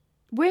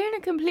We're in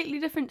a completely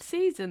different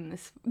season.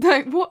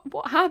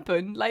 What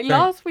happened?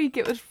 Last week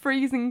it was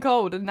freezing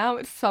cold, and now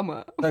it's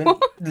summer.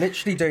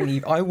 Literally don't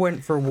even. I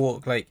went for a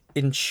walk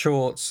in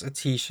shorts, a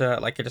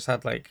t-shirt, I just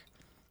had a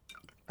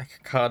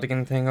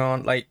cardigan thing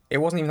on. It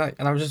wasn't even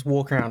and I was just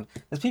walking around.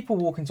 There's people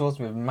walking towards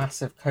me with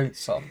massive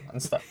coats on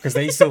and stuff because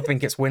they still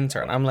think it's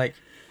winter, and I'm like,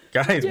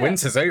 guys,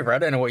 winter's over. I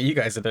don't know what you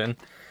guys are doing.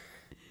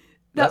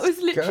 That was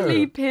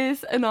literally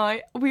Piers and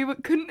I.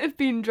 Couldn't have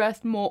been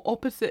dressed more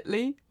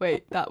oppositely.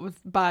 Wait, that was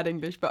bad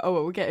English, but oh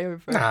well, we'll get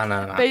over it.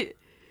 No.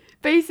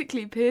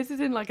 Basically, Piers is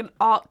in an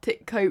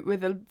Arctic coat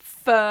with a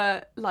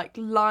fur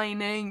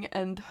lining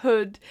and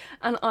hood,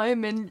 and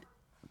I'm in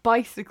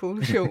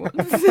bicycle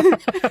shorts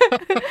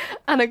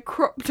and a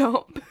crop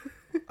top.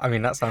 I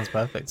mean, that sounds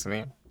perfect to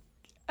me.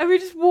 And we're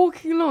just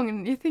walking along,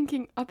 and you're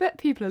thinking, I bet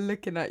people are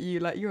looking at you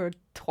like you're a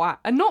twat,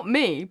 and not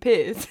me,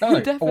 Piers.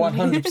 No,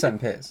 Definitely. 100%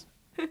 Piers.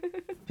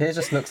 Piers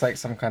just looks like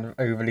some kind of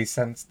overly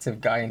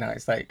sensitive guy now.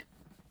 It's like,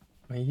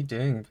 what are you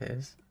doing,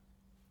 Piers?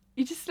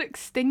 You just look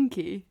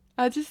stinky.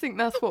 I just think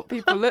that's what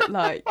people look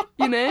like,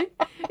 you know?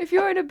 If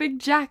you're in a big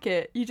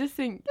jacket, you just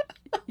think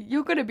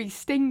you're going to be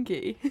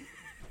stinky.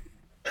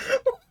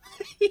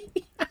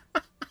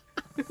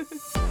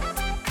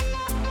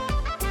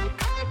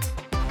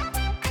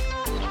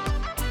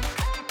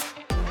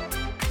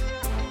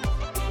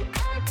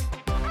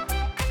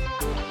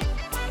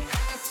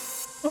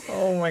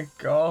 Oh my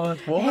god,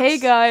 what? Hey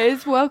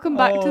guys, welcome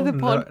back to the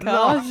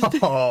podcast.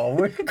 Oh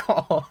my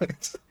god.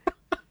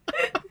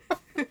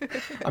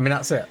 I mean,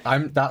 that's it.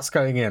 That's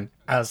going in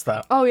as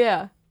that. Oh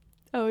yeah.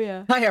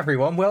 Hi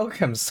everyone,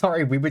 welcome.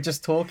 Sorry, we were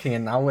just talking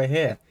and now we're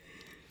here.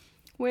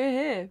 We're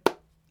here.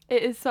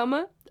 It is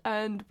summer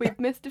and we've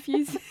missed a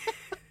few.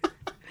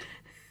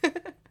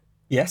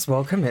 Yes,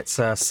 welcome. It's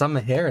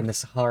summer here in the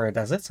Sahara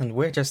Desert and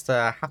we're just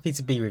happy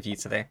to be with you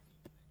today.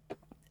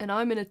 And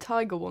I'm in a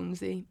tiger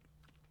onesie.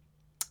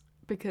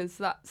 Because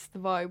that's the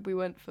vibe we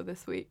went for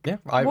this week. Yeah.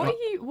 What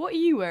are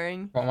you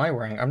wearing? What am I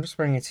wearing? I'm just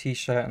wearing a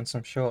t-shirt and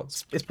some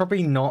shorts. It's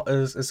probably not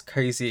as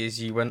cozy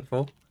as you went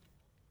for.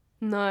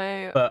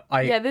 No. But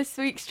this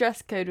week's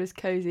dress code was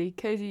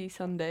cozy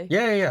Sunday.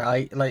 Yeah.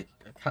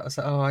 Kat was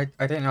like, oh,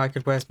 I don't know, I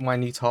could wear my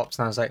new tops,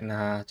 and I was like,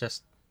 nah,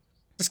 just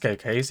go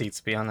cozy,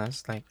 to be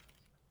honest.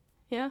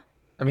 Yeah.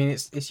 I mean,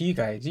 it's you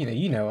guys.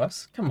 You know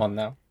us. Come on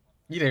now.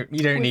 You don't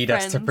need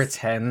friends. Us to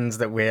pretend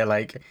that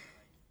we're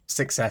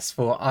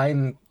successful.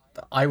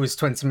 I was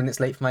 20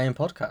 minutes late for my own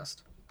podcast.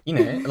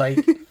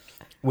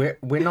 We're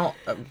not.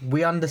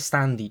 We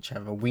understand each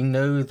other. We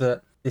know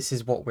that this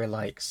is what we're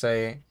like.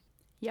 So.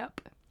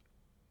 Yep.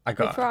 We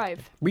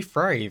thrive. We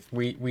thrive.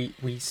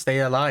 We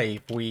stay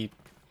alive.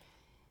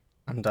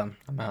 I'm done.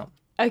 I'm out.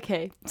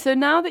 Okay, so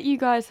now that you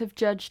guys have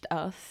judged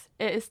us,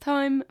 it is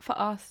time for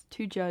us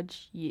to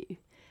judge you.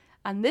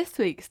 And this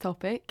week's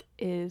topic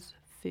is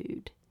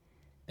food.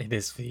 It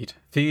is food.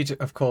 Food,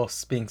 of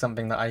course, being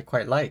something that I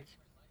quite like.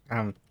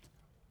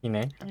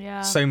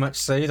 Yeah. So much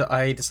so that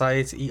I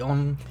decided to eat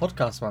on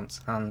podcast once,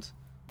 and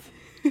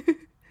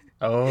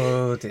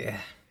oh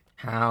dear,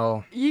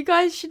 how you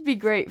guys should be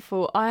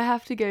grateful. I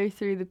have to go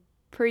through the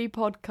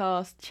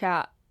pre-podcast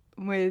chat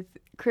with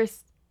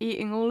Chris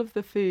eating all of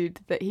the food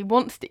that he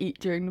wants to eat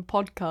during the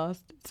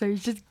podcast, so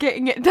he's just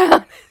getting it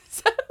down.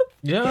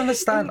 You don't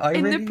understand.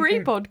 In the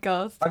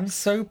pre-podcast, I'm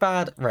so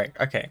bad. Right?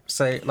 Okay.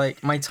 So my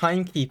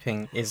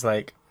timekeeping is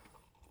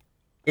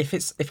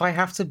if I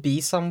have to be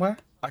somewhere,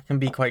 I can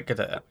be quite good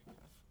at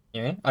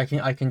it. I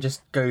can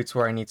just go to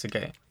where I need to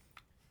go.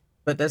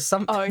 But there's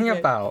something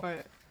about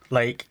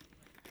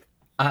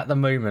at the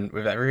moment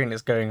with everything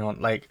that's going on,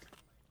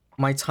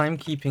 my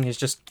timekeeping has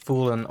just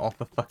fallen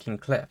off a fucking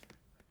cliff.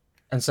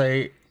 And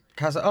so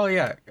Kaz, oh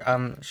yeah,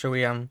 should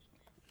we are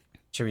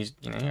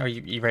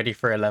you ready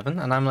for 11?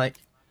 And I'm like,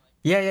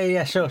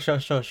 yeah, sure.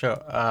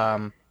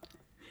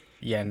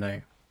 Yeah,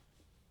 no,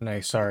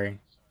 sorry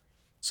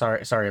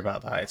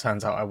about that. It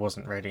turns out I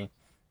wasn't ready.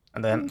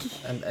 And then,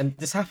 and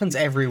this happens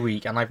every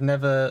week, and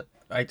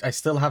I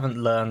still haven't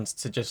learned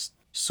to just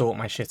sort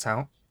my shit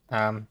out.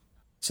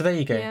 So there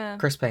you go, yeah.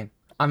 Chris Payne.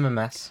 I'm a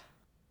mess.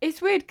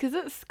 It's weird, because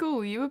at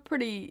school, you were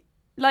pretty,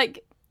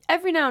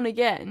 every now and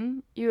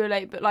again, you were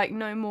late, but,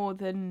 no more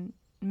than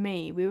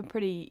me. We were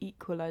pretty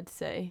equal, I'd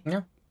say.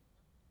 Yeah.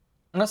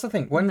 And that's the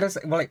thing.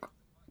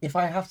 If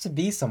I have to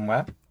be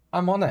somewhere,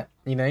 I'm on it.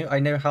 I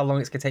know how long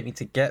it's going to take me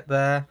to get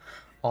there.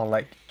 I'll,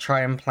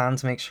 try and plan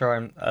to make sure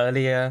I'm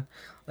earlier.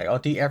 I'll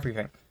do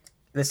everything.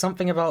 There's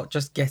something about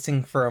just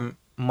getting from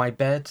my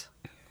bed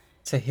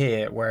to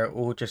here where it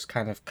all just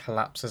kind of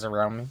collapses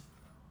around me.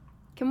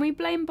 Can we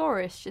blame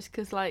Boris just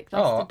because, that's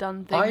the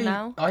done thing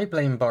now? I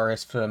blame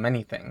Boris for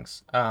many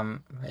things.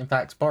 In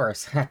fact,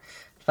 Boris,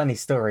 funny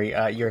story,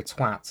 you're a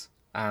twat,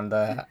 and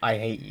I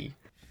hate you.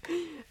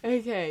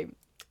 Okay,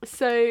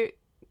 so,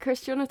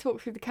 Chris, do you want to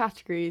talk through the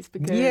categories?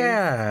 Because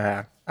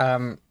yeah.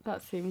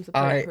 That seems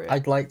appropriate.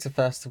 I'd like to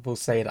first of all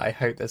say that I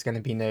hope there's going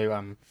to be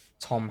no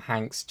Tom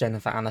Hanks,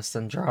 Jennifer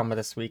Aniston drama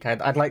this week.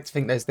 I'd like to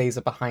think those days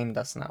are behind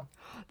us now.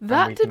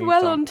 That did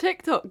well on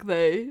TikTok,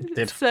 though.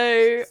 Did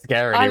so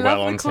scarily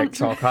well on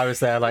TikTok. I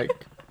was there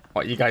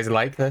What, you guys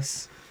like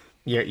this?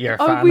 You're a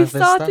Oh, fan we of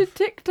this started stuff?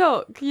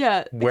 TikTok.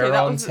 Yeah. We're okay,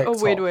 that on was a weird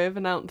TikTok. way of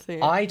announcing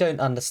it. I don't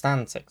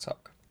understand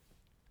TikTok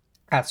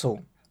at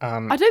all.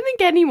 I don't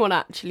think anyone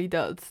actually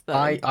does, though.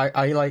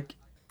 I like.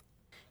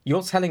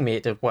 You're telling me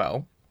it did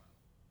well.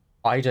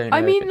 I don't know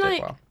I mean, if it like,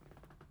 did well.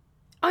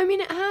 I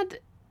mean, it had.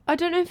 I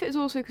don't know if it was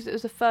also because it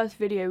was the first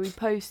video we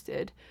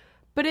posted,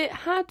 but it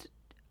had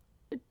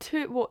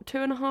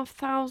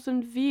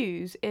 2,500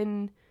 views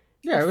in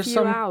Yeah, it a was few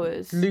some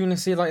hours.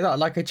 lunacy like that.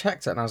 Like I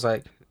checked it and I was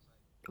like,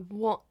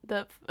 What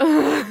the?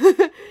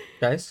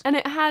 guys, And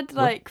it had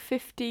like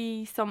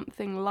 50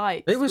 something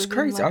likes. it was within,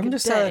 crazy. like, I'm a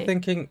just there day.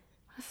 thinking,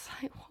 I was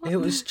like, what? it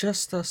was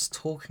just us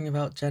talking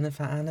about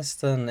Jennifer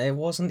Aniston. It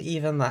wasn't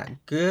even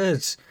that good.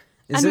 Is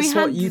and this we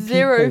had what you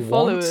 0 people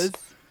followers. want?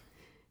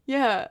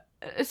 Yeah.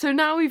 So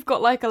now we've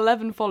got like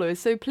 11 followers.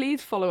 So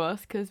please follow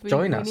us because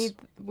Join us.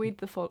 need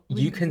the follow.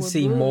 You can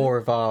see more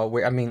of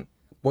our. I mean,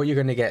 what you're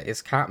gonna get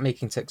is Cat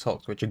making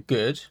TikToks, which are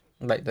good.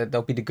 Like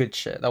they'll be the good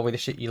shit. They'll be the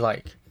shit you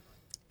like,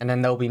 and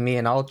then there'll be me,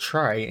 and I'll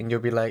try, and you'll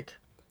be like,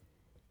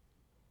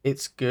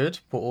 it's good,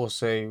 but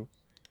also,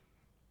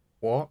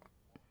 what?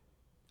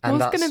 And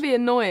What's going to be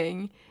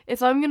annoying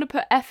is I'm going to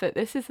put effort.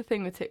 This is the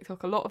thing with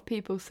TikTok. A lot of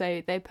people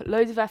say they put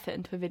loads of effort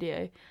into a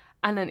video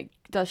and then it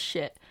does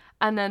shit.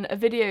 And then a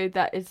video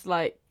that is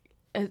like,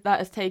 that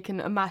has taken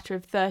a matter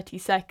of 30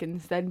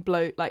 seconds then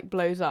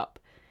blows up.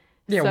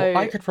 Yeah, So, well,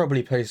 I could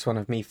probably post one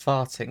of me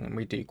farting, and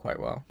we do quite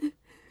well.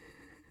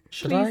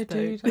 Should Please I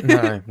do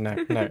don't.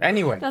 that? No.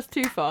 Anyway, that's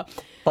too far.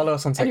 follow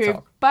us on TikTok.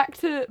 Anyway,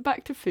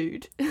 back to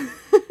food.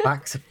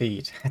 Back to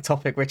feed, a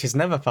topic which is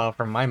never far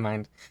from my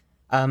mind.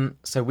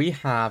 So we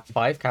have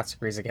 5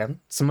 categories again.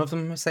 Some of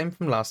them are the same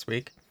from last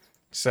week.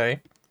 So,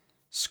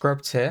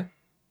 scrub tier,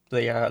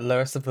 the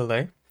lowest of the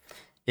low,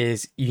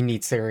 is you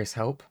need serious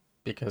help,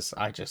 because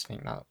I just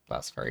think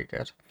that's very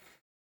good.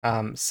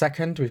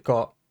 Second, we've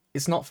got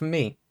it's not for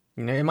me.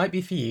 You know, it might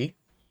be for you,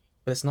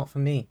 but it's not for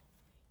me.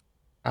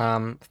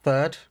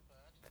 Third,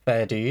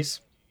 fair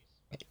dues,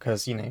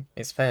 because, you know,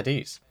 it's fair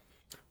dues.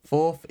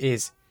 Fourth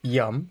is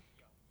yum.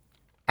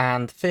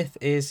 And fifth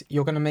is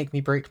you're going to make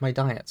me break my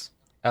diet.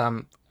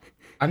 I'm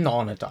not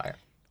on a diet,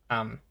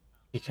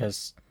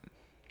 because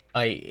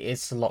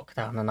it's a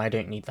lockdown and I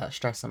don't need that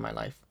stress in my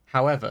life.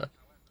 However,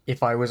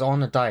 if I was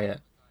on a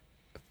diet,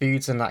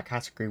 foods in that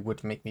category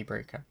would make me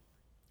break it.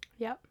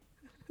 Yep.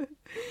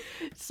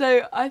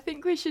 So I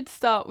think we should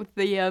start with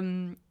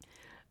the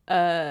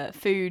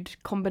food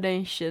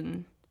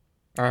combination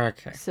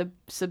Okay.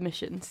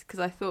 submissions because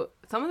I thought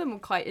some of them were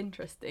quite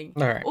interesting.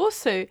 All right.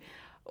 Also,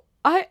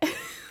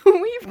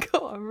 we've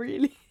got a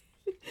really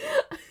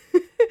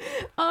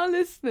our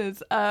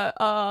listeners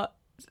are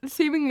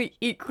seemingly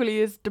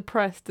equally as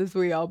depressed as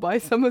we are by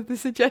some of the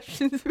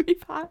suggestions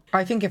we've had.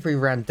 I think if we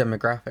ran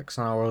demographics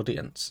on our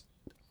audience,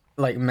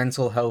 like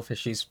mental health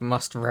issues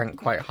must rank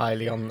quite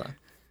highly on there.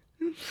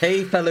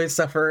 Hey, fellow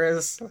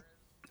sufferers.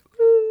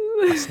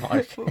 That's not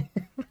okay.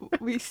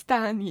 We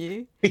stan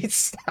you. We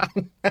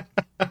stand.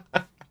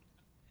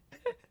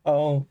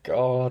 Oh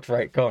God!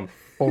 Right, go on.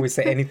 Before we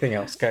say anything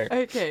else, go.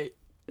 Okay,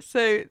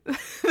 so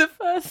the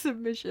first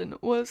submission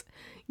was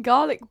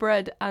garlic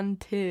bread and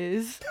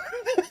tears.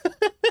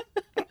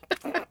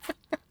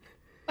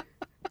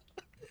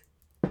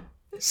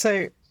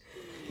 So,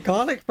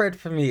 garlic bread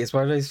for me is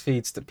one of those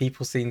foods that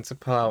people seem to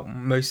pull out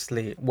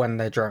mostly when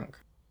they're drunk.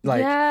 Like,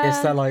 it's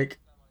Yeah. their like.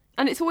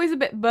 And it's always a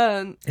bit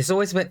burnt. It's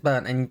always a bit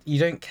burnt, and you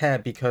don't care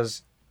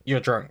because you're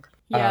drunk.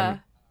 Yeah.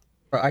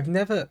 But I've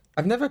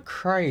never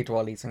cried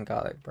while eating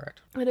garlic bread.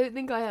 I don't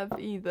think I have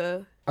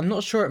either. I'm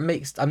not sure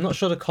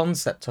the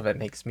concept of it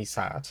makes me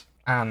sad.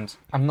 And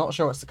I'm not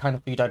sure it's the kind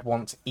of food I'd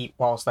want to eat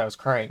whilst I was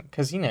crying.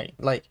 Because, you know,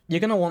 like, you're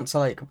going to want to,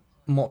 like,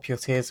 mop your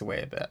tears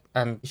away a bit.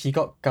 And if you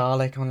got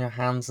garlic on your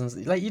hands,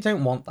 and like, you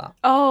don't want that.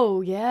 Oh,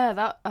 yeah,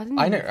 that I didn't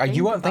I know, even think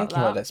you weren't about thinking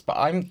that. about this, but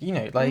I'm, you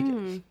know, like,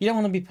 you don't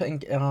want to be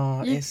putting,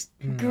 it's...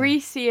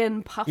 Greasy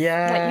and puffy.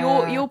 Yeah.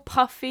 Like you're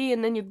puffy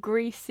and then you're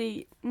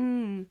greasy.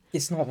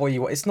 It's not what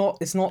you want.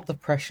 It's not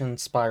depression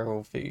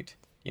spiral food,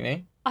 you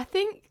know? I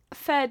think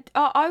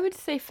I would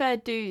say fair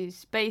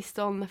dues based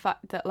on the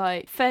fact that,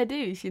 like, fair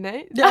dues, you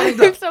know? Yeah, If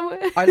look, someone-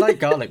 I like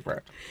garlic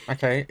bread,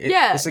 okay?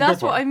 Yeah, it's a that's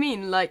good what one. I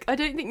mean. Like, I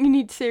don't think you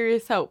need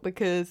serious help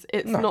because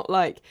it's No. not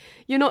like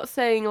you're not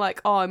saying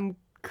like, oh, I'm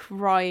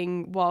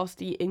crying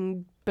whilst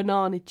eating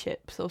banana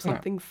chips or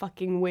something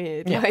fucking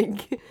weird. Yeah.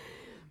 Like,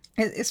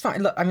 It's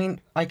fine. Look, I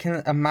mean, I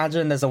can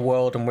imagine there's a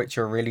world in which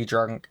you're really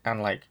drunk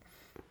and, like,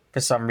 for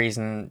some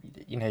reason,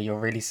 you know, you're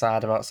really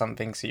sad about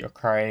something, so you're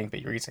crying,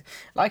 but you're eating.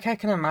 Like, I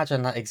can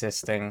imagine that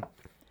existing,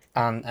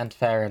 and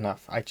fair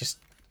enough.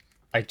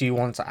 I do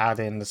want to add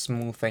in the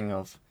small thing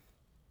of,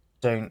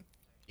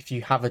 if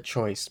you have a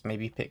choice,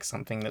 maybe pick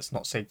something that's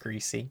not so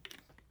greasy,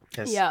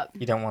 because Yeah.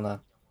 you don't want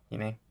to, you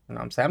know what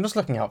I'm saying? I'm just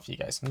looking out for you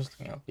guys. I'm just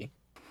looking out for you.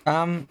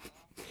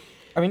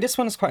 I mean, this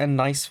one is quite a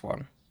nice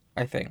one,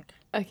 I think.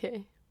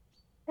 okay.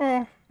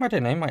 Oh, I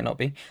don't know, might not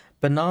be.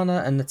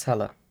 Banana and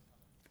Nutella.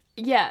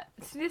 Yeah,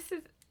 so this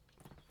is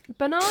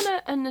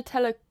banana and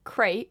Nutella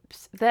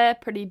crepes. They're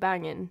pretty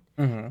banging.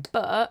 Mm-hmm.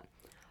 But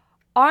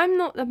I'm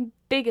not the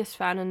biggest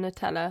fan of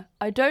Nutella.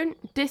 I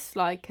don't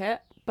dislike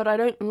it, but I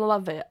don't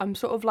love it. I'm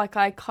sort of like,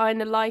 I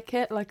kind of like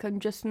it. Like, I'm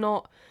just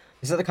not.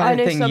 Is that the I kind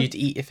know of thing some. you'd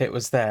eat if it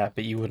was there,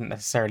 but you wouldn't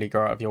necessarily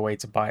go out of your way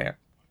to buy it?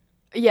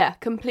 Yeah,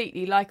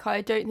 completely. Like,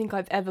 I don't think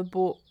I've ever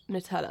bought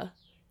Nutella.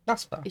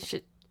 That's fair. It's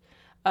just.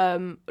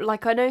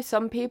 Like, I know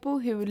some people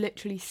who would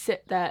literally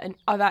sit there, and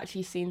I've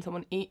actually seen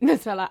someone eat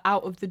Nutella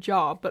out of the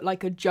jar, but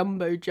like a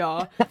jumbo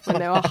jar when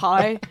they were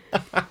high.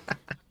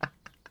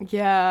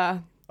 Yeah.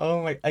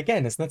 Oh my!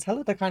 Again, is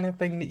Nutella the kind of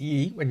thing that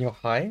you eat when you're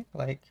high?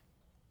 Like,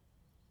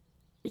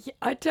 Yeah,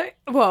 I don't.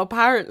 Well,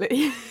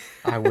 apparently.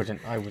 I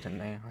wouldn't. I wouldn't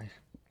know.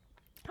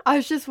 I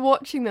was just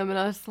watching them and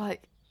I was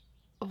like,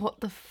 what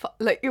the fuck?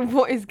 Like,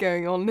 what is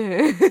going on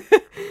here?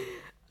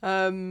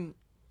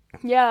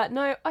 Yeah,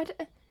 no,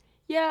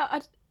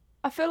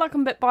 I feel like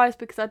I'm a bit biased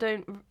because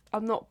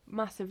I'm not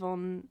massive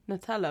on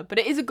Nutella, but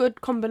it is a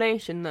good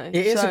combination though. It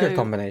is a good So,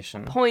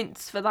 combination.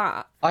 points for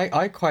that.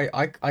 I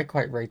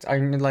quite rate. I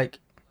mean, like,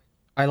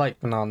 I like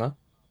banana.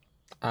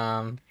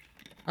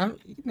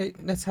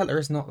 Nutella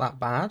is not that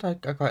bad. I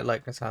quite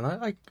like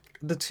Nutella.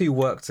 The two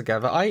work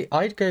together.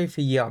 I'd go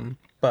for Yum,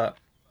 but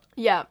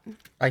Yeah,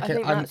 I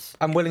think I'm that's.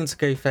 I'm willing to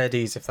go Fair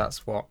D's if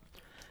that's what.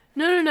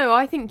 No.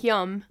 I think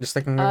Yum. Just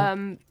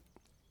thinking.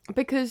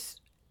 Because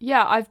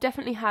yeah, I've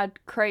definitely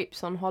had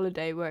crepes on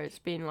holiday where it's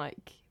been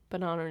like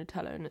banana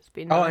Nutella and it's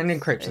been. Oh, Nice, and then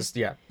crepes so, is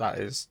that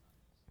is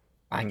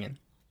banging.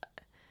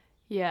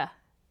 yeah.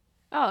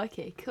 Oh,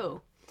 okay,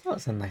 cool. Oh,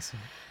 that's a nice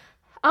one.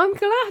 I'm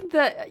glad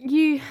that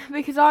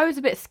because I was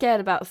a bit scared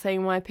about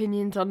saying my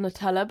opinions on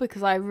Nutella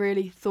because I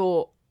really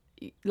thought,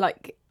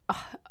 like,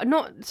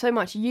 not so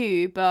much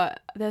you,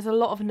 but there's a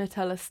lot of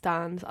Nutella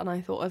stands, and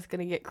I thought I was going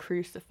to get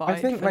crucified. I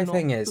think for my not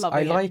thing is I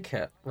loving it. like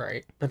it,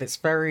 right? But it's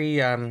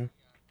very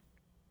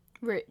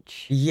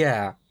Rich.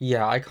 yeah,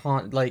 I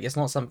can't like it's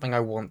not something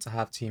I want to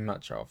have too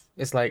much of.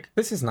 It's like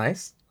this is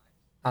nice,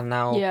 and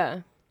now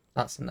Yeah.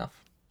 that's enough.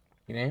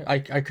 You know, I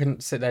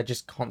couldn't sit there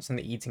just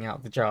constantly eating out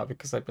of the jar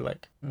because I'd be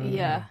like,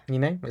 Yeah. you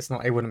know,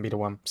 it wouldn't be the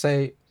one.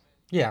 So,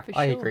 yeah, For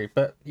I sure. agree.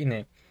 But, you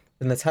know,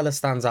 the Nutella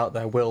stands out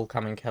there will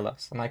come and kill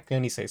us. And I can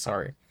only say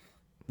sorry.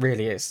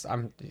 Really is.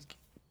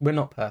 We're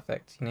not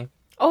perfect, you know?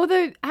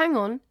 Although, hang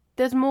on,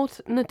 there's more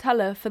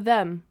Nutella for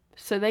them,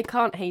 so they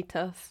can't hate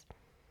us.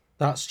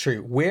 That's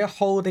true. We're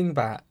holding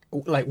back.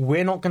 Like,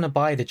 we're not going to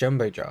buy the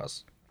jumbo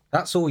jars.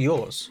 That's all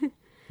yours.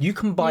 You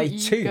can buy You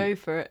two. go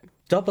for it.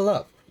 Double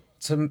up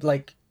to,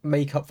 like,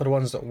 make up for the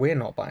ones that we're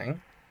not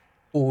buying.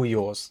 All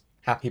yours.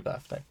 Happy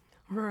birthday.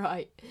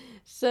 Right.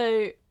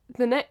 So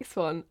the next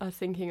one I was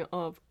thinking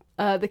of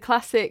the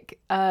classic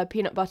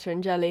peanut butter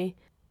and jelly.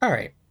 All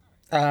right.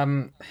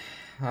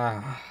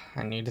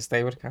 I knew this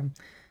day would come.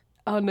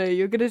 Oh no,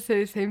 you're gonna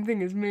say the same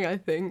thing as me, I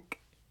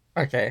think.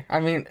 Okay.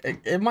 I mean,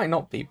 it might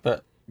not be,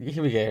 but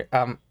here we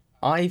go.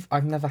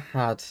 I've never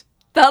had.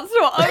 That's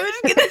what I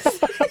was gonna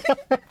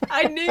say.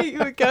 I knew you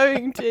were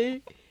going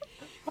to.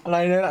 And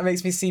I know that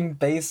makes me seem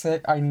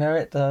basic. I know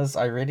it does.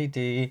 I really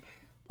do.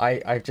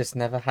 I've just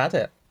never had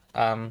it.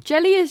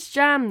 Jelly is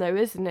jam though,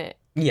 isn't it?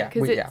 Yeah.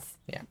 Yeah.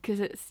 Yeah. Because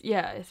it's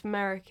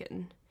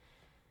American.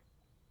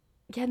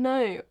 Yeah,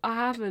 no, I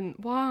haven't.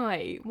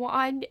 Why?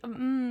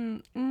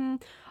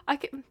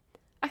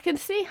 I can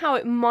see how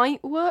it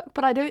might work,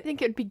 but I don't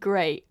think it'd be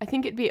great. I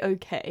think it'd be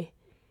okay.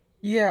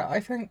 Yeah. I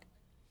think.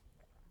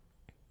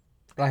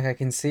 Like I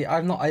can see.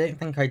 I don't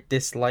think I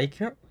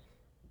dislike it.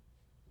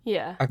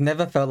 Yeah. I've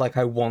never felt like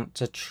I want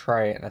to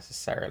try it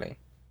necessarily.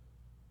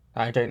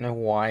 I don't know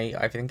why.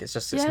 I think it's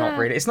just it's not Yeah.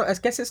 really. It's not. I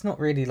guess it's not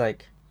really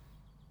like.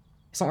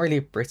 It's not really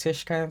a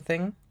British kind of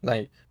thing.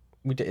 Like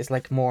it's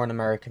like more an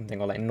American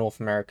thing or like North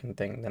American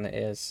thing than it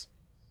is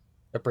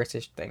a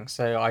British thing.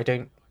 So I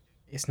don't.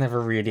 It's never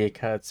really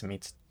occurred to me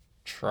to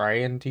try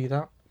and do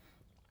that.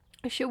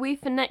 Should we,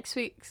 for next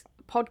week's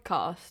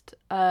podcast,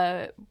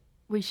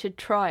 we should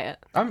try it.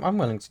 I'm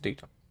willing to do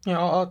that.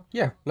 Yeah.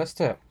 Yeah. Let's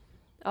do it.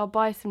 I'll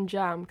buy some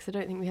jam because I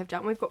don't think we have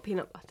jam. We've got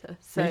peanut butter.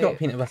 So We've got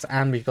peanut butter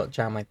and we've got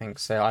jam. I think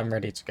so. I'm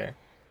ready to go.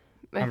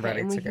 I'm okay, ready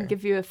and we to can go.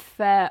 give you a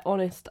fair,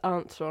 honest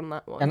answer on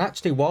that one. And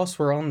actually, whilst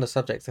we're on the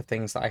subject of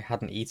things that I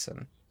hadn't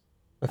eaten,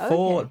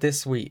 before Okay.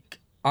 this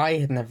week, I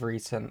had never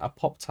eaten a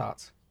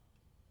Pop-Tart.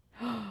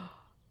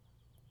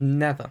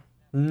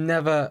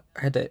 Never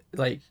had it,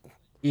 like,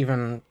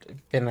 even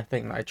been a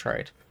thing that I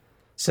tried.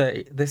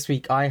 So this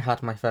week, I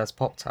had my first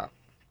Pop-Tart.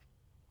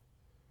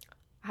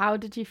 How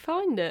did you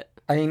find it?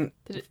 I mean,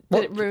 Did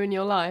what- it ruin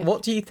your life?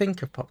 what do you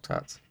think of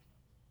Pop-Tarts?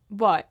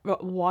 White?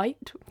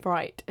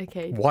 Right.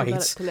 Okay. White?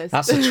 develop the list.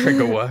 That's a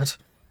trigger word.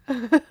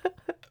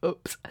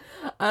 Oops.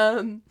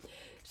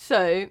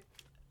 So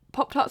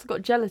Pop-Tarts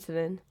got gelatin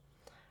in.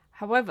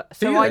 However,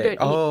 so Do I they? don't eat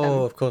them.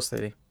 Oh, of course they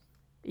do.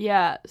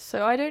 Yeah,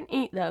 so I don't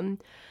eat them.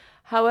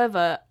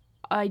 However,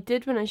 I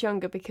did when I was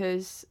younger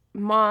because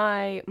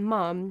my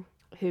mum,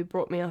 who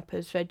brought me up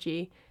as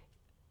veggie,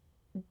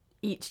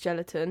 eats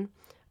gelatin.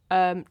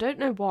 Don't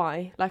know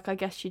why. Like, I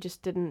guess she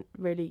just didn't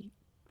really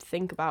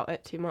think about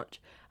it too much.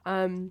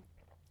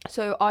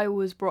 So I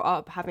was brought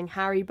up having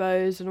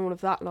Haribos and all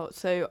of that lot.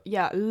 So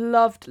yeah,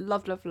 loved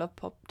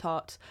Pop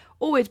Tarts.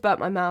 Always burnt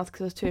my mouth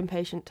because I was too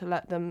impatient to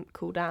let them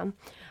cool down.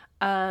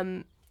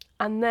 And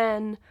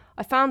then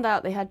I found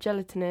out they had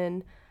gelatin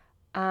in,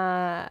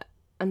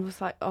 and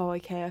was like, oh,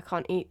 okay, I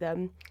can't eat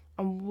them.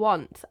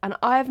 And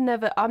I'm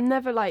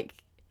never like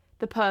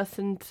the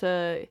person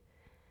to,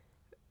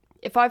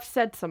 if I've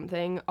said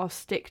something, I'll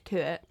stick to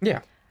it.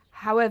 Yeah.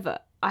 However,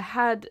 I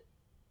had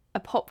a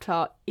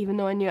Pop-Tart, even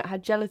though I knew it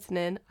had gelatin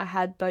in. I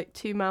had like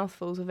 2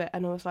 mouthfuls of it,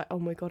 and I was like, oh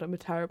my god, I'm a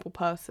terrible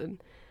person.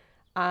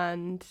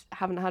 And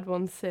haven't had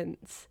one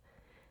since.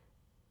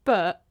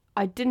 But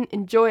I didn't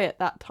enjoy it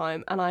that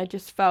time, and I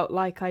just felt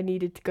like I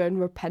needed to go and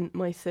repent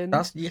my sin.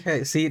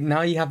 Yeah. See,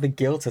 now you have the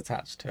guilt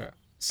attached to it,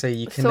 so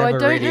you can So I never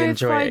don't really know if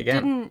enjoy I it again.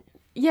 didn't.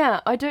 Yeah,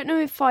 I don't know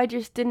if I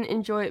just didn't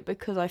enjoy it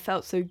because I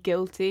felt so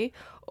guilty,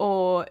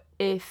 or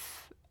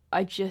if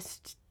I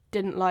just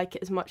didn't like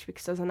it as much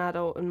because I was an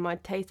adult and my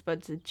taste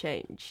buds had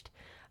changed.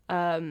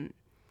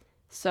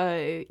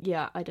 So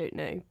yeah, I don't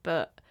know,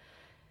 but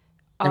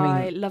I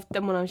I mean, loved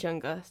them when I was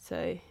younger.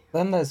 So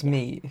then there's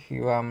me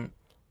who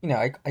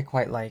I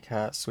quite like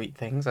sweet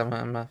things.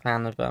 I'm a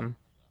fan of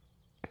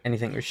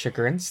anything with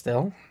sugar in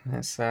still.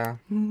 It's can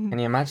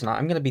you imagine that?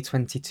 I'm gonna be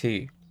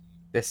 22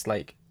 this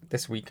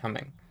week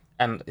coming,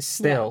 and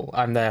still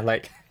I'm there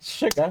like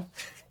sugar,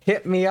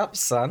 hit me up,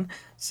 son.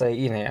 So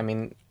I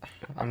mean,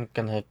 I'm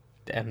gonna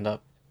end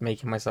up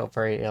making myself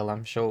very ill,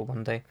 I'm sure,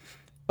 one day.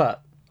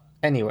 But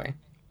anyway,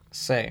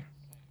 so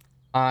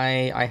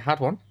I had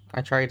one.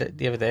 I tried it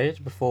the other day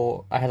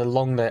before I had a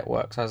long day at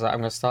work, so I was like, I'm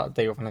gonna start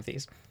the day with one of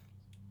these.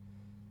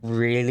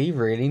 Really,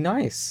 really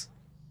nice.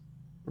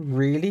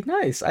 Really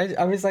nice.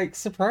 I was like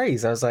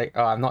surprised. I was like,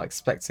 oh, I'm not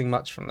expecting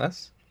much from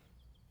this.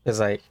 Because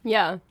like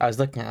yeah, I was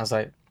looking at it, I was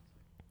like,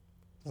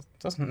 it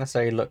doesn't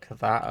necessarily look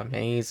that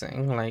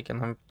amazing. Like,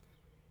 and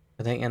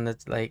I think, and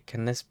it's like,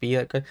 can this be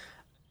that good?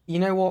 You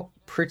know what?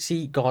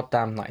 Pretty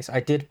goddamn nice. I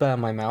did burn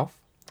my mouth.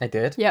 I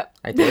did. yep.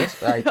 I did.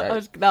 That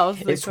was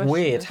the It's question.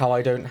 weird how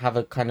I don't have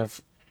a kind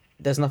of.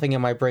 There's nothing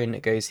in my brain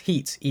that goes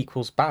heat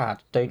equals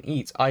bad. Don't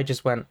eat. I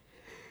just went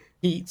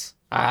heat.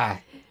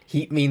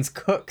 Heat means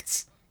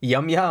cooked.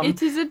 Yum yum.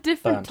 It is a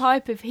different Burnt.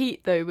 type of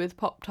heat though with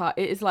Pop Tart.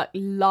 It is like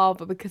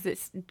lava because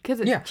it's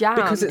jam.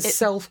 Because it's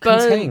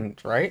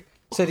self-contained, right?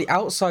 So the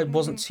outside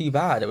wasn't too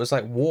bad. It was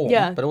like warm,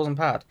 Yeah. but it wasn't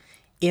bad.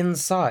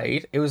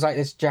 Inside, it was like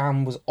this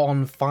jam was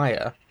on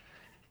fire,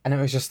 and it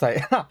was just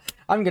like,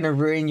 I'm gonna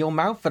ruin your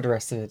mouth for the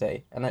rest of the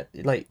day. And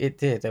it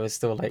did. There was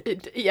still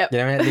like, Yep.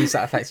 at least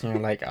that affects me. You're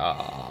like,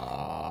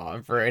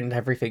 I've ruined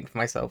everything for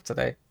myself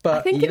today. But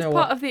I think you it's know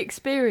part what? of the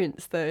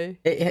experience though.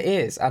 It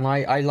is, and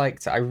I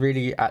liked it. I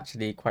really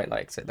actually quite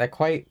liked it. They're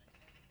quite,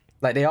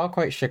 like they are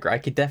quite sugary. I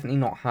could definitely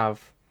not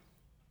have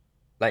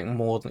like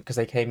more than because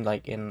they came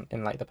like in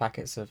like the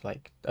packets of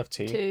like of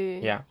 2.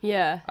 Yeah.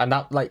 Yeah. And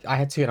that like I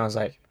had 2 and I was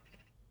like,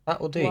 that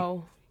will do.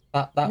 Well,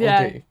 That will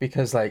Yeah. do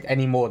because like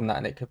any more than that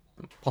and it could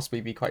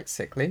possibly be quite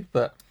sickly.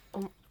 But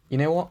Um, you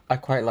know what? I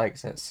quite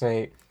liked it.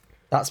 So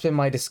that's been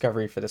my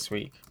discovery for this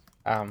week.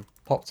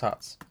 Pop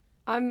Tarts.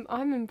 I'm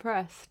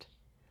impressed.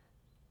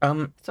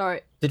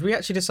 Sorry. Did we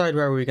actually decide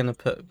where we were gonna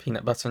put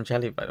peanut butter and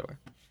jelly, by the way?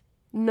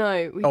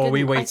 No, we Or are we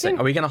didn't. I waiting? think-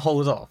 Are we gonna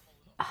hold off?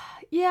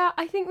 Yeah,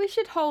 I think we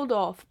should hold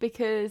off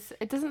because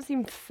it doesn't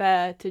seem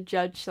fair to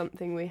judge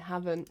something we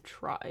haven't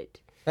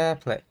tried. Fair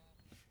play.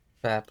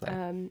 Fair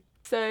play.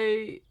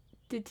 So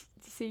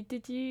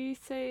did you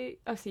say?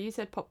 Oh, so you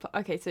said Pop Tart.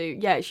 Okay, so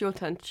yeah, it's your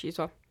turn to choose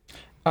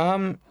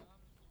one.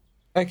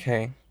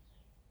 Okay.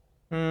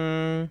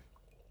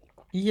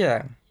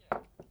 Yeah.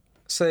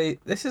 So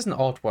this is an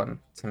odd one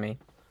to me.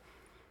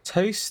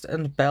 Toast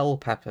and bell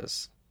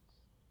peppers.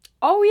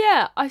 Oh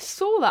yeah, I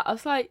saw that. I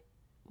was like,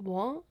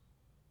 what?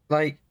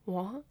 Like,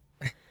 What?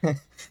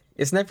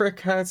 it's never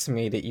occurred to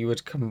me that you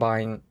would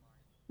combine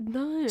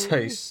No.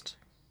 toast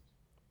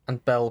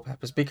and bell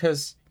peppers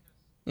because,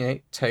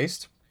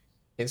 toast,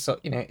 it's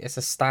it's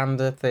a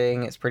standard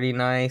thing. It's pretty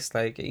nice.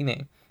 Like,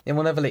 it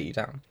will never let you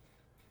down.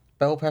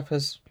 Bell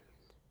peppers,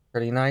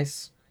 pretty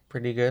nice,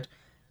 pretty good.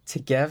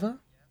 Together,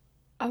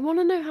 I want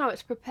to know how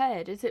it's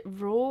prepared. Is it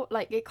raw?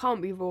 Like, it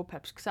can't be raw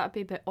peppers because that'd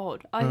be a bit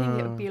odd. I think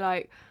it would be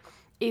like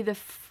either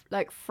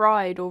like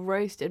fried or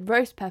roasted.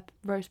 Roast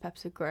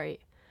peppers are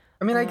great.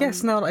 I mean, I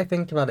guess now that I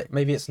think about it,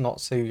 maybe it's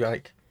not so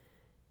like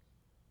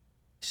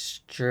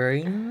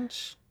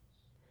strange.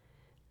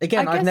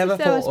 Again, I I've guess never if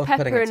there thought was of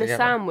putting pepper it in a together.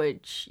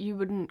 sandwich, you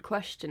wouldn't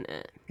question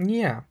it.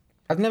 Yeah,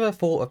 I've never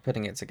thought of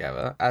putting it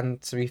together,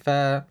 and to be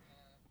fair,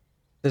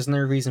 there's no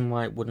reason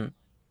why it wouldn't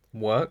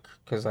work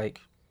because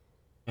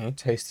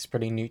toast is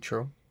pretty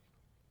neutral.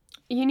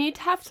 You need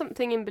to have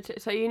something in between.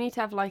 So you need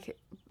to have like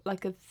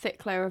a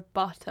thick layer of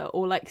butter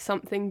or like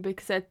something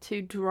because they're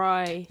too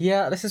dry.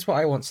 Yeah, this is what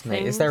I want to know.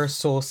 Is there a Things.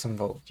 sauce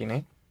involved?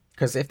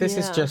 Because if this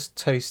is Yeah. just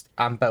toast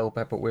and bell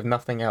pepper with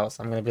nothing else,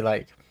 I'm gonna be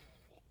like,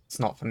 it's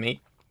not for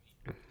me.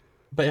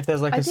 But if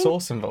there's like I a think-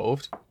 sauce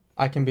involved,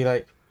 I can be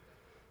like,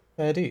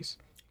 fair dues.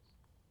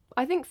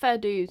 I think fair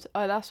dues.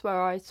 Oh, that's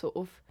where I sort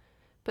of.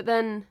 But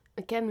then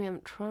again, we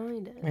haven't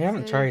tried it. We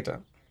haven't so- tried it.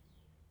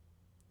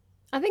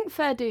 I think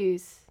fair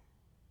dues.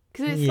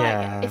 Because it's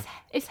Yeah. like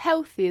it's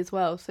healthy as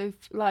well. So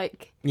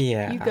like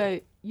Yeah.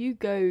 you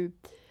go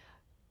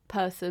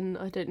person.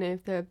 I don't know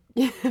if they're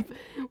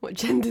what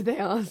gender they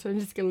are, so I'm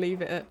just gonna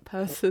leave it at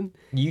person.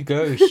 You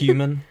go,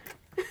 human.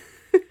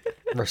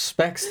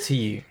 Respects to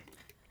you.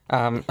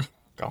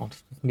 God,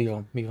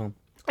 move on.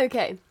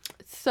 Okay,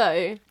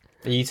 so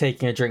Are you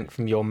taking a drink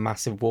from your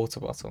massive water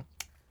bottle?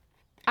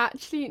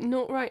 actually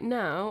not right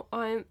now.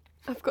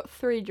 I've got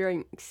 3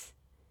 drinks,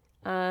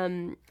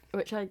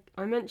 which I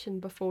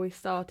mentioned before we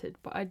started,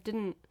 but I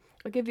didn't.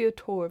 I'll give you a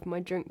tour of my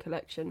drink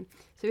collection.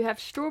 So we have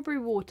strawberry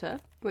water,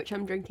 which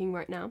I'm drinking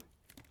right now.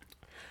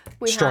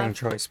 We Strong have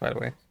choice, by the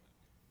way.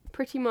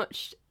 pretty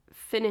much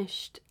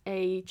finished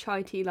a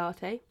chai tea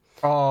latte.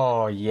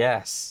 Oh,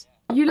 yes.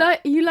 You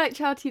like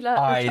chai tea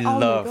latte? I Oh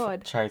love my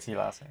god, chai tea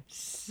latte.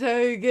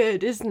 so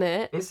good, isn't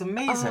it? It's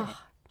amazing.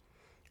 Ah,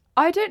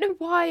 I don't know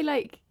why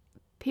like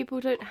people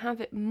don't have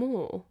it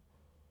more.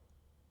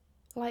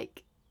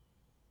 Like,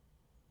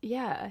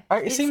 yeah,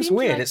 It seems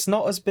weird. like- It's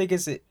not as big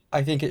as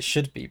I think it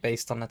should be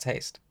based on the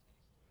taste.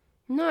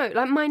 No,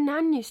 like my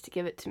nan used to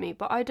give it to me,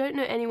 but I don't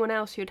know anyone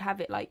else who'd have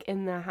it like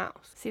in their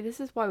house. See, this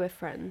is why we're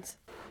friends.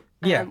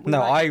 Yeah, We no,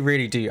 like- I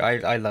really do.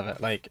 I love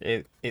it. Like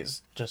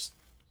it's just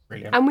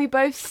brilliant. And we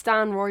both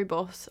stan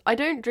rooibos. I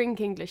don't drink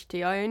English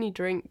tea. I only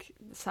drink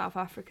South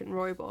African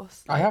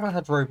rooibos. I haven't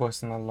had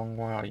rooibos in a long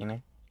while, you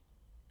know.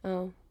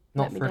 Oh,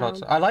 Not let me for a lot.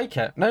 down. I like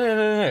it.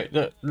 No.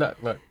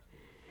 Look.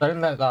 Don't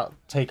let that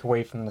take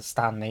away from the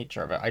stand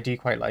nature of it. I do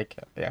quite like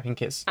it. Yeah, I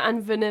think it's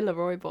And vanilla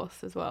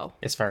rooibos as well.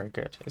 very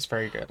good. It's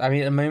very good. I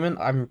mean, at the moment,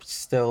 I'm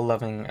still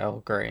loving Earl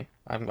Grey.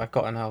 I've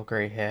got an Earl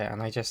Grey here,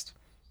 and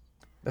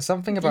there's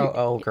something about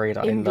Earl Grey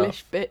that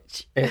English I love.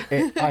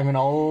 bitch. I'm an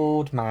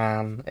old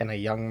man in a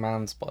young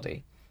man's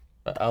body,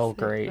 but Earl So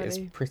Grey is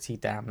funny. pretty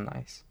damn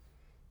nice.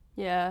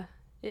 Yeah,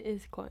 it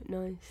is quite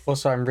nice.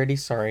 Also, I'm really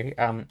sorry.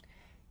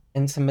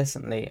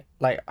 Intermittently,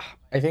 like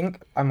I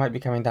think I might be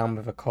coming down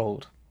with a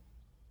cold,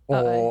 or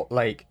Uh-oh.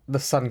 like the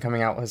sun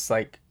coming out has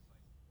like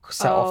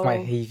set off my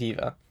Oh. hay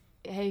fever.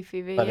 Hay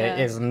fever, But yeah. it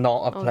is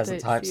not a Oh,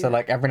 pleasant don't time. see So that.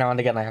 like every now and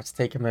again, I have to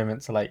take a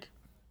moment to like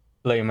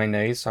blow my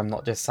nose, so I'm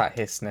not just sat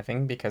here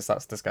sniffing because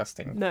that's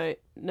disgusting.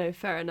 No,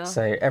 fair enough.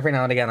 So every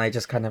now and again, I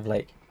just kind of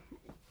like,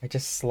 I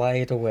just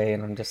slide away,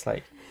 and I'm just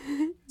like,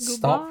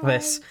 stop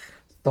this, Goodbye.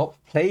 stop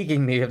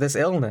plaguing me with this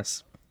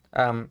illness.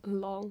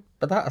 Long.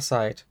 But that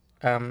aside,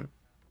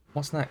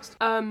 what's next?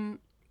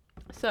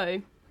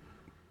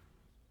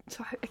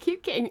 So I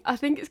keep getting. I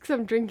think it's because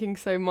I'm drinking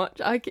so much.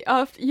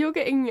 After you're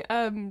getting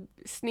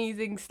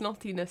sneezing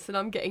snottiness, and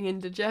I'm getting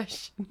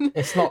indigestion.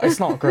 It's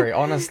not great,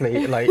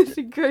 honestly. Like It's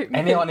a great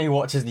anyone mix. who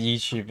watches the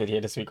YouTube video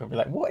this week will be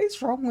like, what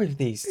is wrong with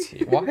these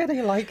two? Why are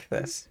they like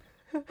this?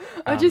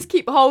 I just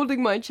keep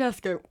holding my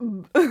chest, go.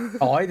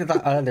 Oh, I did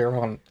that earlier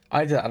on.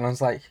 I did that and I was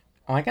like,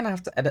 am I gonna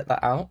have to edit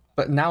that out?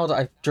 But now that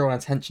I've drawn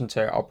attention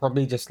to it, I'll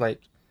probably just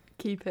like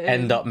Keep it.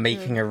 end in, up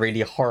making a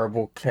really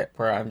horrible clip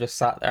where I'm just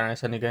sat there and I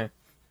suddenly go,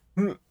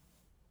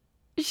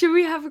 Should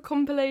we have a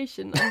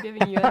compilation? I'm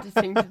giving you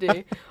editing to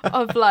do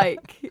of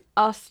like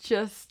us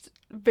just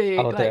being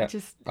I'll do like it.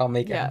 just I'll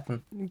make it Yeah.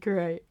 happen.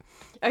 great.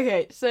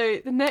 Okay, so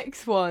the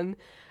next one,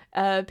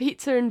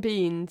 pizza and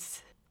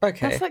beans.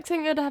 Okay. That's like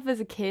something I'd have as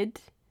a kid.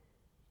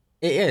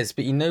 It is,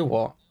 but you know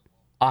what?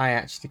 I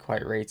actually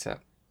quite rate it.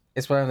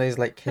 It's one of those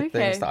like kid Okay.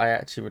 things that I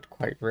actually would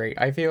quite rate.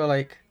 I feel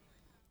like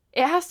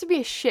It has to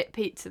be a shit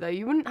pizza though.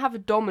 You wouldn't have a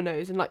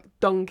Domino's and like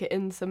dunk it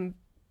in some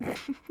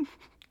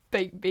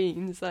baked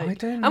beans. Like, I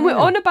don't and we're know.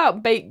 on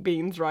about baked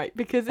beans, right?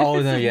 Because if Oh,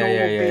 this no, is yeah, normal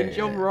yeah, yeah, beans,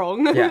 yeah, you're yeah.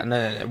 wrong. yeah,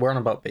 no, we're on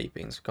about baked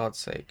beans, for God's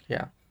sake.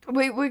 Yeah.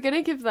 We're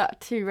gonna give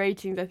that 2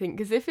 ratings, I think,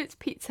 because if it's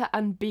pizza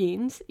and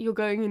beans, you're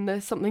going and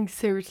there's something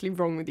seriously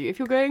wrong with you. If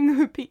you're going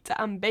with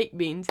pizza and baked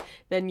beans,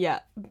 then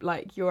yeah,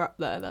 like you're up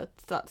there.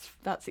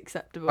 That's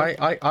acceptable.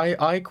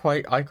 I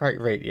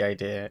quite rate the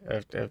idea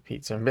of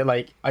pizza, but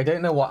like I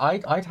don't know what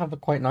I'd have a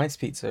quite nice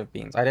pizza of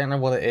beans. I don't know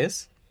what it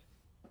is.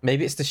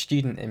 Maybe it's the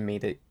student in me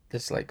that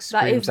just like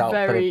That is screams out for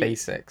very- the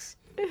basics.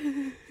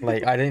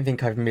 Like I don't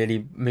think I've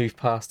really moved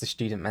past the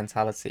student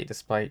mentality,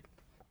 despite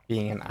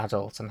being an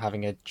adult and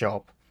having a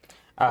job.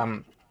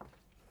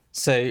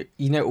 So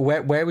you know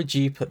where would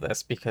you put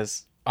this?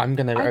 Because I'm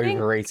gonna I think-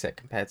 overrate it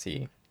compared to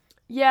you.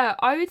 Yeah,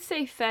 I would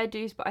say fair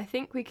dues, but I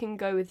think we can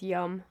go with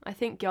yum. I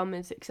think yum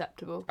is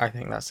acceptable. I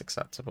think that's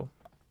acceptable.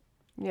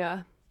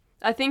 Yeah.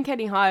 I think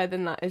any higher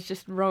than that is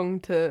just wrong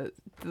to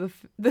the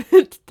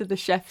to the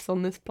chefs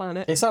on this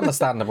planet. It's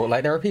understandable.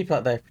 Like there are people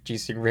out there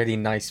producing really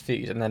nice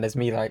food, and then there's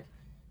me like,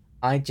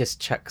 I just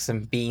chuck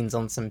some beans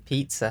on some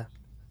pizza.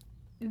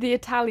 The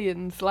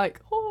Italians,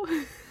 like,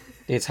 oh.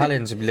 The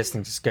Italians would be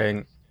listening, just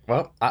going,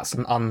 "Well, that's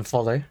an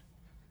unfollow,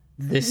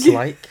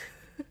 dislike.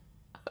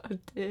 Oh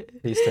dear.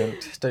 Please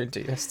don't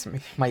do this to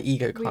me. My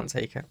ego can't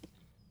take it.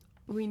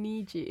 We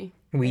need you.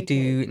 We Okay.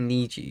 do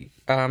need you."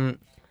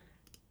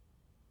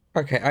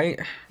 Okay,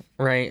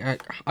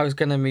 I was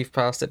gonna move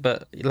past it,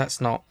 but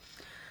let's not.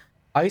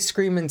 Ice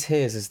cream and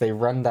tears as they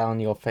run down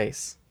your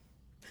face.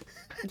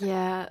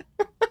 Yeah.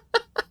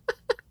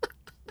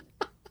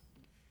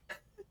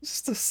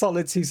 Just a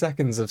solid 2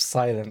 seconds of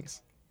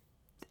silence.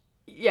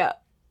 Yeah,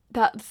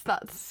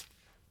 that's.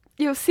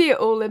 You'll see it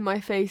all in my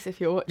face if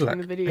you're watching the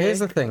Look, video. here's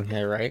the thing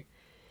here, right?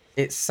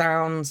 It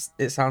sounds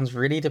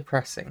really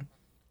depressing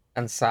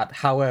and sad.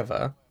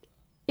 However,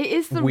 It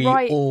is the we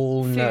right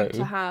all food know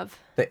to have.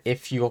 that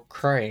if you're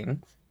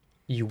crying,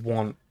 you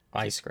want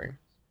ice cream.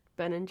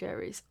 Ben and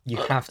Jerry's. You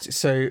have to.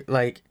 So,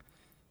 like,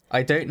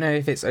 I don't know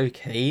if it's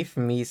okay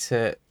for me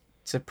to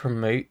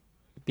promote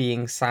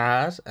being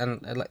sad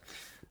and like,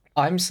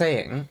 I'm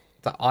saying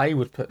that I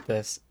would put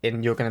this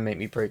in You're Gonna Make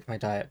Me Break My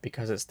Diet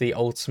because it's the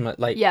ultimate,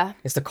 like, Yeah.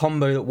 it's the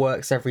combo that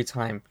works every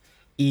time,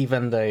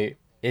 even though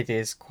it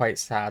is quite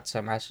sad. So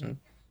imagine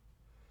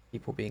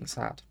people being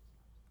sad.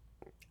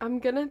 I'm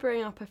gonna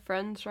bring up a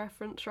Friends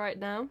reference right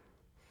now.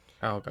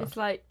 Oh god. It's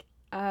like,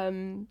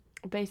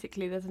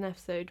 basically there's an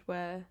episode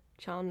where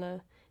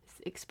Chandler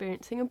is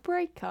experiencing a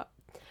breakup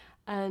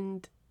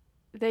and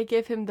they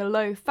give him the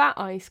low-fat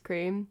ice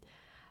cream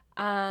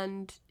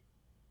and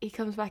he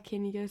comes back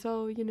in, he goes,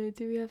 oh, you know,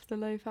 do we have the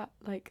low-fat,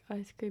 like,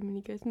 ice cream? And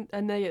he goes,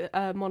 and they,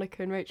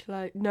 Monica and Rachel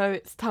are like, no,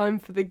 it's time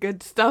for the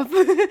good stuff.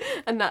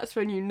 And that's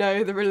when you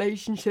know the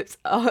relationships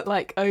are,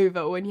 like,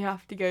 over, when you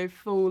have to go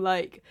full,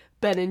 like,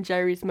 Ben and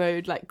Jerry's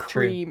mode, like,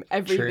 cream,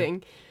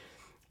 everything.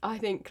 I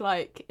think,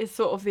 like, it's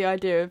sort of the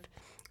idea of,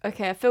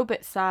 okay, I feel a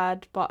bit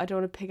sad, but I don't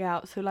want to pig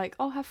out, so, like,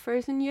 I'll have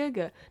frozen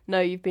yogurt. No,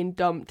 you've been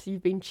dumped,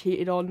 you've been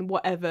cheated on,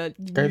 whatever.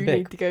 Go you big.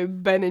 need to go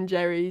Ben and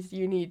Jerry's,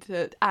 you need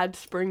to add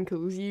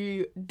sprinkles,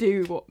 you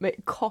do what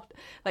make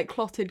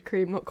clotted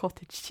cream, not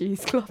cottage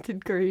cheese,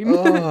 clotted cream.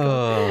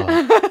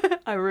 Oh.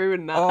 I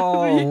ruined that.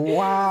 Oh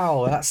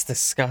wow, that's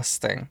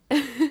disgusting.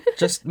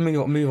 Just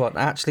move on.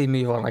 Actually,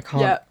 move on. I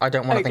can't. Yeah, I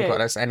don't want to think okay.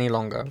 about this any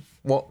longer.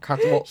 What?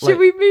 Should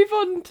we move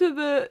on to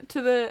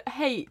the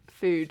hate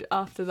food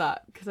after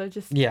that? Because I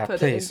just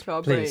put it into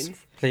our brains.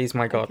 Please,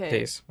 my God, Okay.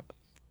 please.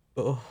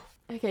 Ugh.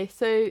 Okay,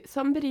 so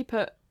somebody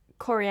put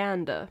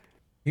coriander.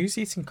 Who's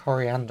eating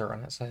coriander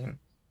on its own?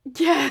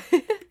 Yeah.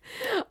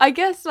 I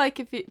guess, like,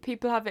 if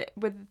people have it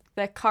with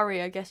their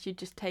curry, I guess you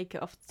just take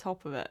it off the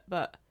top of it,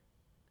 but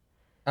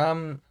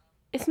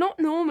it's not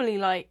normally,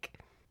 like,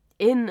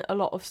 in a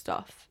lot of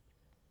stuff.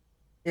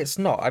 It's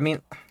not. I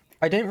mean,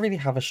 I don't really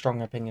have a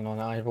strong opinion on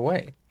it either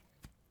way.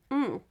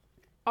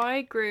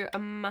 I grew a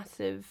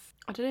massive,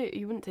 I don't know,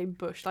 you wouldn't say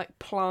bush, like,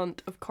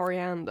 plant of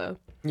coriander.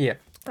 Yeah.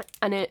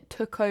 And it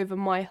took over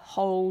my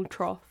whole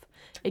trough.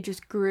 It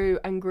just grew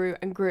and grew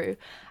and grew.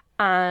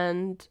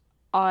 And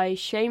I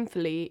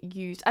shamefully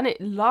used, and it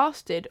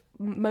lasted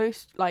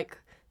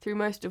through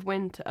most of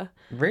winter.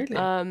 Really?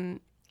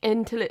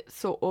 Until it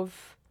sort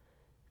of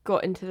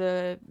got into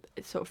the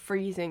sort of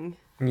freezing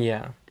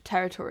Yeah.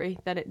 territory,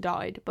 then it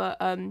died. But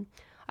I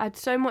had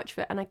so much of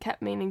it and I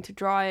kept meaning to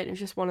dry it. It was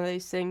just one of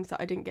those things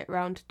that I didn't get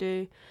around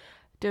to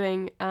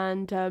doing.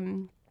 And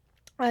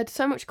I had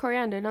so much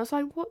coriander and I was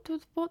like, what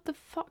the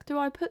fuck do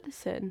I put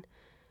this in?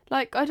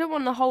 Like, I don't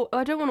want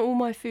all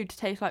my food to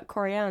taste like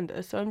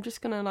coriander, so I'm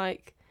just gonna,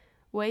 like,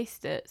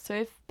 waste it. So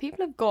if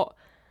people have got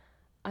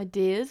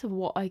ideas of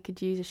what I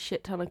could use a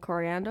shit ton of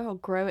coriander, I'll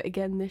grow it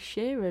again this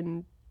year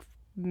and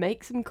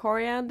make some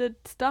coriander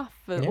stuff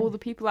for all the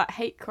people that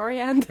hate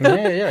coriander.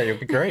 Yeah, you'll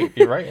be great.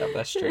 You're right up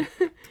that street.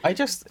 I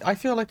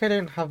feel like I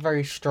don't have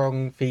very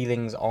strong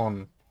feelings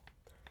on.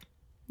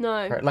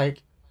 No.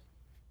 Like,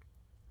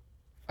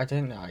 I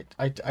don't know.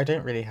 I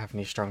don't really have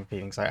any strong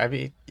feelings. I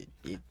mean,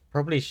 it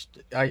probably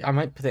I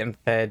might put it in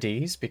fair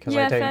dues because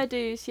Yeah, fair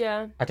dues,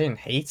 yeah. I don't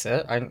hate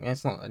it.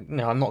 It's not.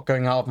 I'm not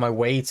going out of my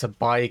way to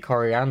buy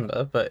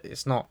coriander, but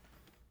it's not.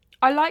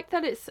 I like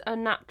that it's a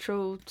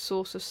natural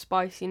source of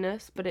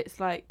spiciness, but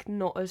it's, like,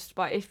 not as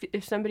spicy.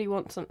 If somebody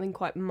wants something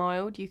quite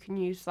mild, you can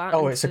use that.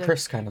 Oh, it's a instead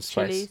crisp kind of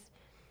spice. chilies.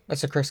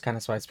 It's a crisp kind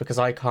of spice because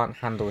I can't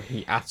handle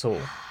heat at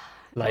all.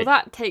 Like, Well,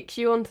 that takes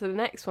you on to the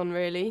next one,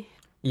 really.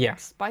 yeah,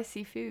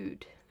 Spicy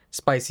food.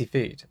 spicy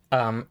food.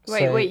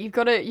 Wait, you've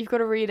got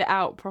to read it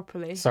out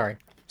properly. Sorry,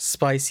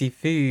 spicy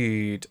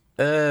food.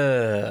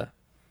 I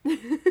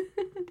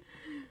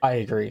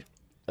agree.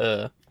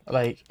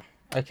 Like,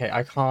 okay,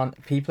 I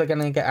can't. People are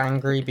gonna get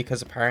angry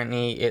because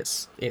apparently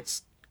it's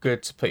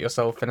good to put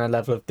yourself in a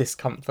level of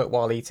discomfort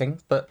while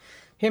eating. But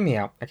hear me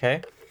out,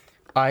 okay?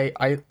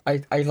 I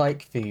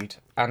like food,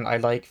 and I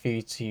like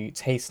food to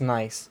taste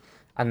nice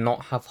and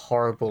not have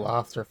horrible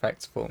after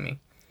effects for me.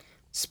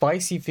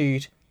 Spicy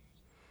food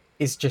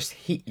is just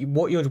heat.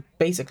 What you're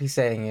basically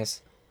saying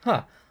is,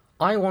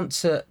 I want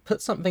to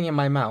put something in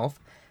my mouth,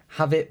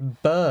 have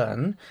it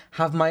burn,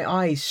 have my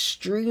eyes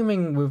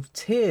streaming with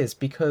tears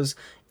because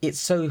it's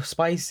so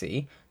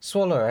spicy,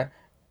 swallow it,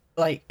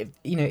 like,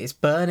 it's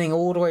burning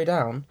all the way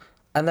down,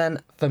 and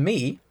then for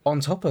me, on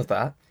top of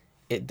that,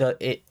 it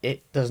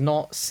does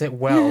not sit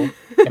well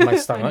in my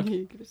stomach.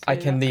 I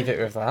can leave it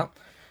with that.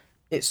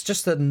 It's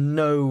just a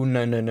no.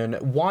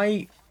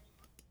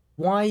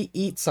 Why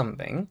eat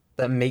something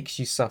that makes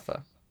you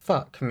suffer?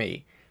 Fuck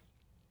me.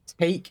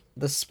 Take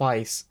the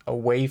spice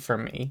away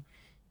from me.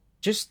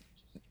 Just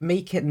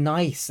make it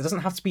nice. It doesn't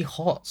have to be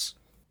hot.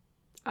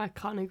 I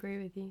can't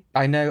agree with you.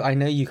 I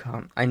know you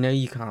can't.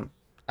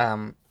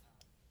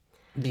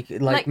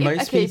 Like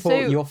most okay, people, so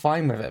you're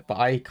fine with it, but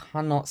I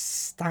cannot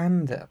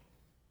stand it.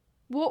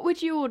 what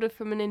would you order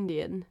from an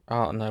Indian?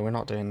 Oh no, we're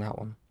not doing that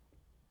one.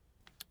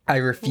 I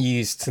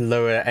refuse to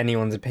lower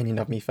anyone's opinion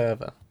of me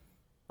further.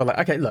 But like,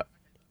 okay, look,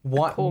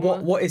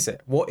 Korma. what is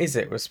it? What is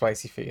it with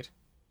spicy food?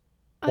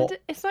 What?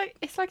 It's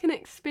like an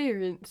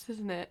experience,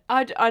 isn't it?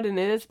 I don't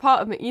know. There's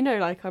part of me, you know,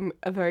 like I'm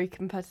a very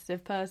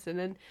competitive person,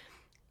 and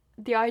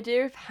the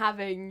idea of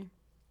having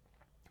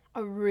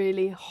a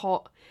really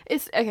hot.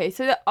 It's okay.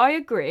 So that I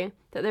agree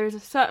that there is a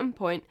certain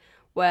point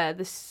where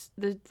the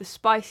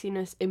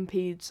spiciness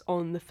impedes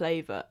on the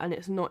flavor and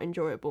it's not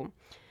enjoyable.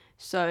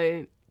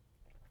 So,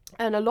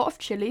 and a lot of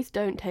chilies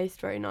don't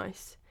taste very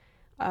nice,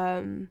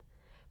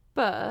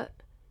 but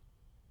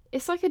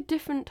it's like a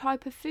different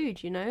type of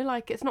food, you know?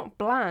 Like, it's not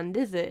bland,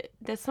 is it?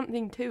 There's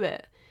something to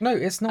it. No,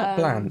 it's not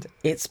bland.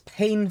 It's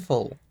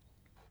painful.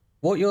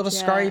 What you're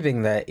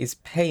describing there is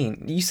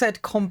pain. You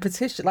said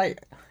competition,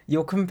 like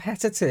you're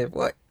competitive.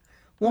 What?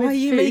 Why With are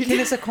you food. making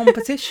this a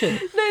competition?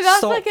 No, that's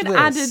Stop like an this.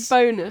 added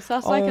bonus.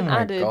 That's like Oh an my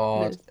added.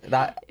 God.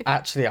 That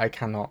actually I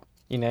cannot.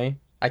 You know,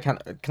 I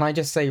can't. Can I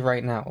just say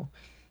right now,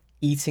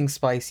 eating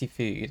spicy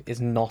food is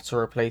not a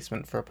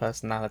replacement for a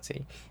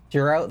personality. If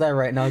you're out there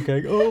right now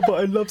going, "Oh, but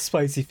I love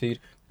spicy food,"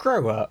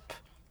 grow up.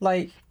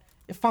 Like,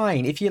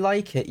 fine, if you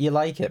like it, you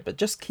like it, but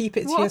just keep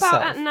it to What yourself.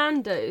 about at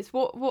Nando's?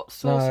 What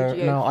sauce would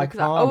you go No, for? I 'Cause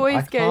can't. always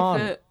I go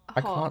can't. for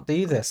I hot. can't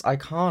do this. I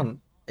can't.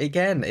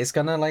 Again, it's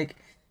gonna like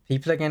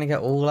people are gonna get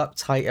all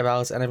uptight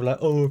about it, and they're like,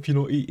 "Oh, if you're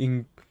not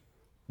eating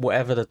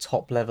whatever the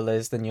top level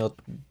is, then you're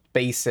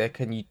basic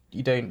and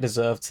you don't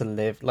deserve to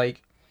live."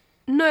 Like,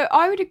 No,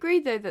 I would agree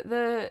though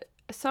that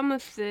some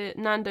of the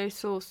Nando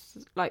sauce,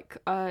 like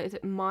is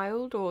it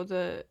mild or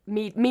the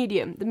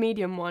medium? The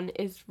medium one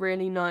is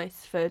really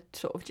nice for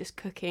sort of just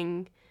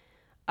cooking.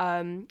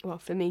 Well,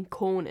 for me,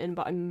 corn in,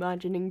 but I'm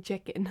imagining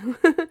chicken.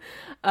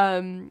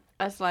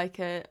 As like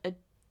a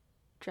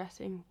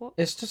dressing.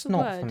 it's just What's the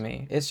not for word?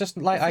 me. It's just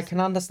like It's I just- can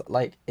understand.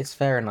 Like, it's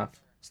fair enough.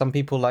 Some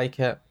people like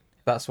it.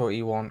 If that's what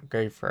you want,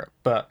 go for it.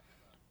 But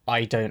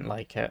I don't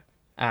like it,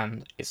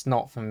 and it's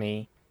not for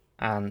me.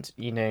 And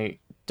you know,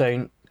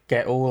 don't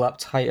get all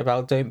uptight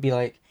about. Don't be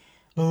like,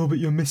 "Oh, but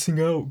you're missing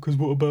out because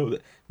what about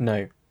it?"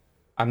 No,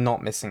 I'm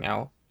not missing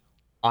out.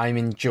 I'm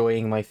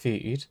enjoying my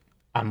food,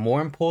 and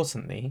more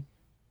importantly,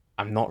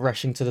 I'm not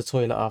rushing to the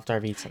toilet after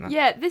I've eaten it.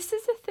 Yeah, this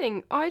is the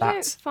thing. I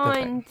That's don't the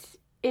thing. find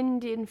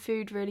Indian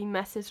food really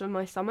messes with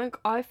my stomach.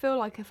 I feel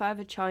like if I have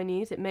a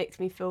Chinese, it makes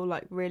me feel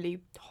like really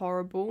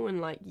horrible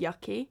and like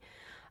yucky.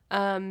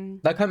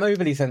 Like, I'm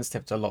overly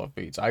sensitive to a lot of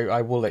foods.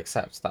 I will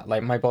accept that.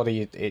 Like, my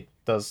body, it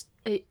does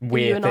Are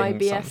weird you an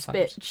things IBS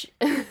sometimes.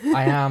 bitch?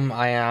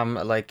 I am,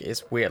 like,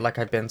 it's weird. Like,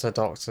 I've been to a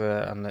doctor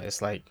and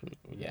it's like,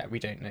 yeah, we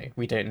don't know.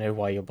 We don't know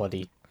why your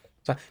body.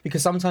 So,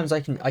 because sometimes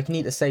I can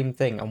eat the same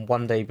thing and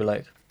one day be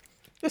like,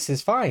 this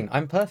is fine,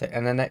 I'm perfect.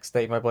 And the next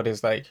day my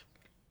body's like,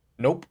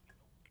 nope,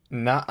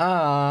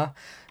 nah.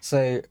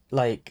 So,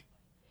 like,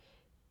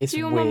 it's Do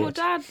your weird. mum or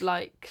dad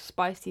like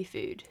spicy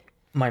food?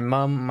 My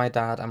mum, my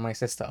dad, and my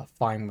sister are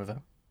fine with it.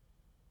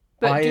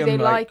 But I do they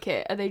am, like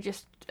it? Are they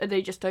just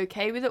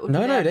okay with it, or do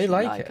No, they they actually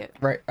like like it.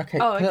 Right, okay,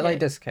 Oh, put it like okay.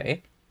 this,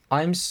 okay?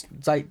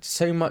 Like,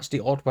 so much the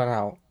odd one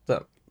out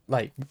that,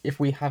 like, if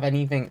we have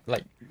anything,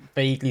 like,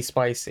 vaguely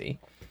spicy,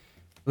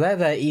 they're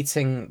there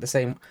eating the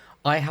same.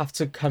 I have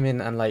to come in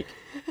and, like,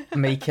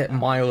 make it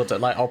milder.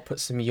 Like, I'll put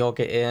some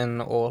yogurt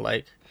in or,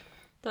 like,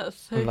 That's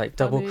so and, like,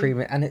 double funny. cream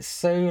it. And it's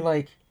so,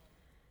 like,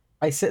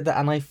 I sit there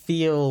and I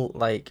feel,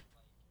 like,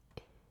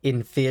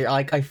 inferior.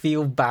 Like, I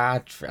feel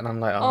bad for, and I'm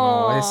like,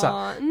 oh, it's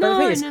Aw, but the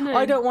thing is, no.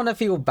 I don't want to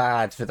feel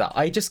bad for that.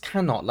 I just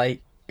cannot.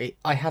 Like,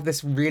 I have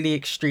this really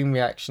extreme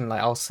reaction.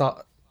 Like, I'll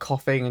start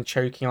coughing and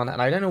choking on it,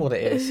 and I don't know what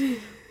it is.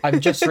 I'm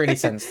just really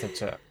sensitive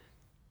to it.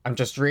 I'm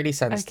just really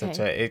sensitive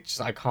to it. It's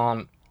just, I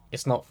can't.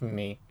 It's not for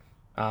me.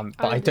 But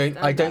I don't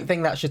understand that.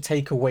 think that should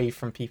take away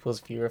from people's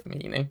view of me.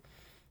 You know,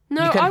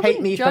 No, you can I hate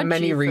wouldn't me for judge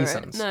many you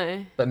reasons.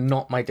 No, but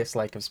not my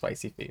dislike of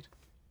spicy food.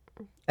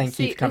 Thank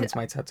you See, for coming to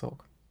my TED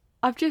talk.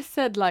 I've just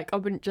said like I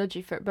wouldn't judge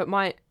you for it, but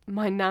my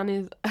nan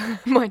is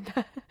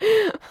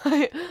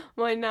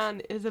my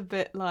nan is a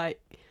bit like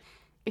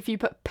if you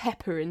put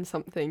pepper in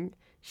something,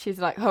 she's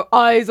like her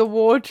eyes are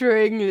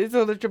watering. It's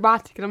all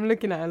dramatic, and I'm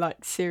looking at her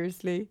like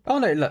seriously. Oh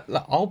no, look,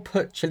 I'll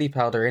put chili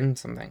powder in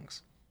some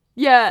things.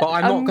 Yeah, But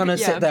I'm not gonna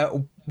yeah, sit there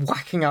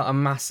whacking out a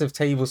massive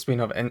tablespoon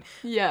of it, and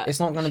Yeah, it's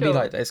not gonna be sure.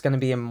 like that. It's gonna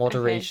be in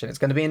moderation. It's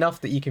gonna be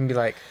enough that you can be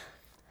like,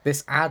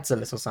 this adds a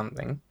little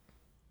something,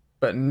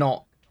 but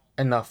not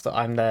enough that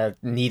I'm there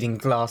needing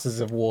glasses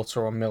of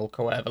water or milk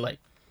or whatever. Like,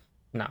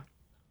 no.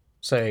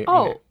 So, you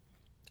Oh, know,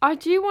 I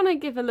do want to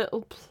give a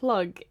little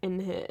plug in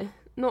here.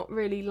 Not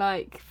really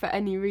like for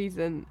any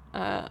reason,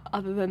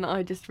 other than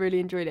I just really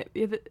enjoyed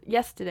it.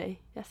 Yesterday,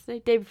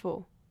 day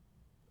before.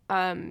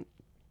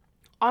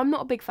 I'm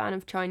not a big fan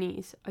of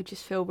Chinese. I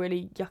just feel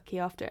really yucky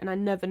after it, and I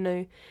never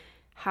know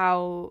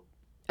how.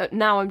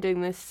 Now I'm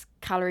doing this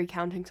calorie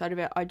counting side of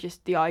it.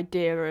 The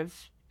idea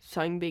of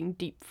something being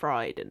deep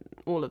fried and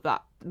all of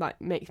that like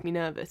makes me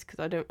nervous because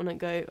I don't want to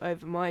go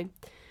over my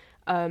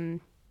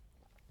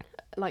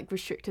like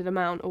restricted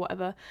amount or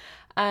whatever.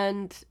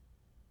 And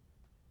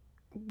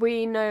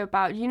we know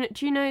about,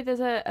 do you know there's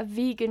a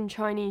vegan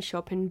Chinese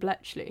shop in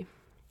Bletchley?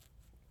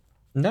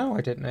 No,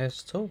 I didn't know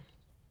this at all.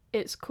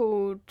 It's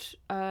called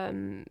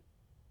Veggie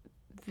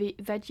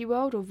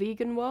World or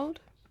Vegan World.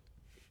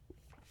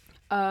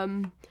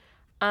 And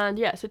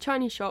yeah, it's a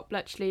Chinese shop,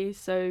 Bletchley,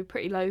 so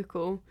pretty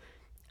local.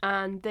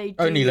 And they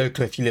do... Only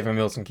local if you live in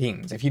Milton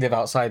Keynes. If you live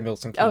outside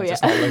Milton Keynes, Oh, yeah.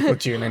 it's not local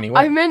to you in any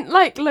way. I meant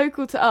like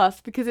local to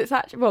us because it's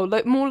actually, well,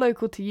 more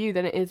local to you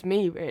than it is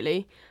me,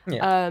 really.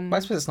 Yeah, but I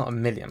suppose it's not a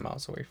million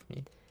miles away from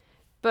you.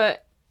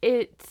 But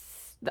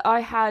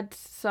I had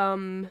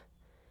some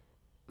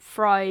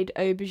fried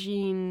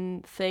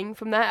aubergine thing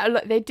from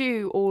there. They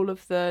do all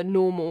of the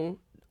normal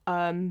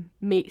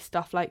meat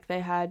stuff. Like they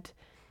had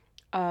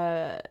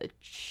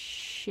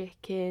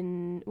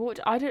chicken. What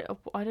I don't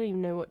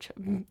even know what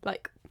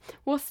like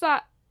what's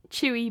that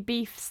chewy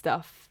beef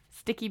stuff?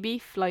 Sticky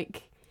beef,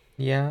 like.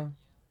 Yeah.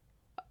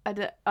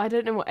 I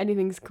don't know what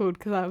anything's called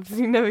because I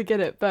obviously never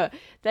get it, but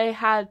they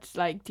had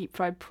like deep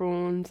fried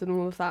prawns and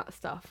all of that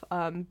stuff,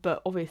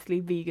 but obviously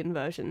vegan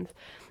versions,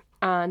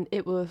 and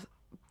it was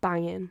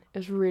banging. It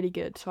was really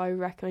good, so I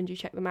recommend you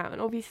check them out.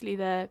 And obviously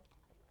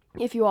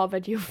if you are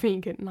veggie or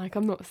vegan, like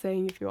I'm not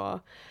saying if you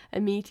are a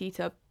meat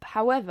eater.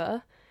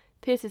 However,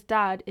 Pierce's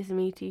dad is a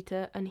meat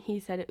eater and he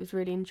said it was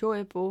really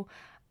enjoyable.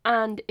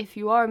 And if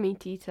you are a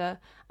meat eater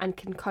and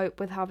can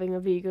cope with having a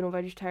vegan or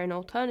vegetarian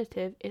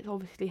alternative, it's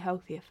obviously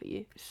healthier for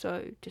you.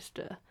 So just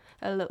a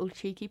little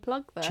cheeky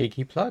plug there.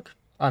 Cheeky plug.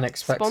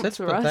 Unexpected,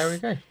 Sponsor but us. there we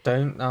go.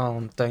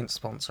 Don't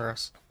sponsor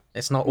us.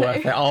 It's not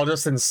worth it. I'll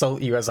just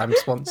insult you as I'm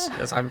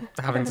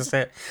having to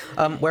say it.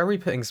 Where are we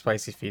putting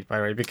spicy food, by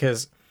the way?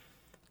 Because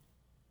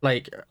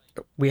like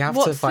we have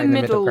to find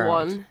the middle ground.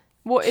 One?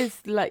 What is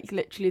like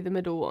literally the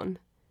middle one?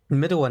 The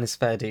middle one is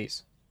fair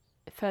dues.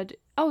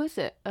 Oh, is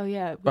it? Oh,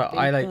 yeah. But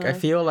I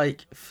feel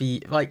like for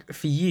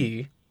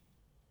you,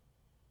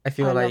 I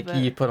feel like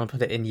you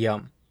put it in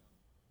yum,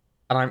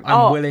 and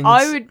I'm willing.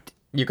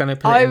 You're gonna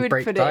put it in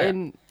break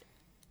diet.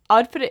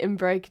 I'd put it in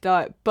break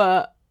diet,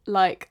 but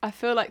like I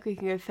feel like we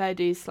can go fair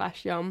dues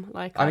 / yum.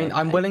 Like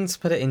I'm willing to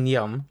put it in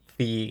yum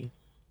for you.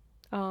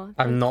 Oh,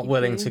 I'm not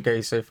willing to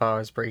go so far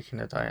as breaking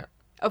a diet.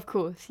 Of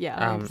course,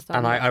 yeah.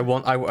 And I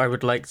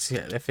would like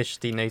to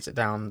officially note it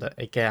down that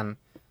again.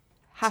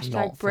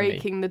 #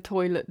 breaking the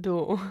toilet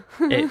door.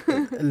 It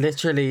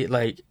literally,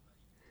 like,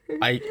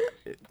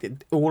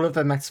 all of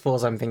the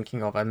metaphors I'm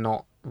thinking of are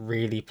not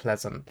really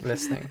pleasant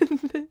listening.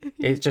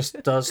 It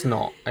just does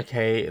not.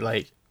 Okay,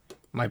 like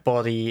my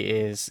body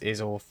is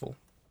awful.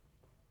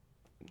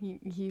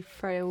 You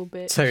frail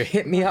bitch. So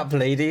hit me up,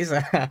 ladies.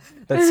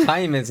 The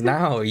time is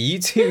now. You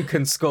too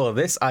can score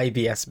this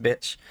IBS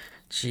bitch.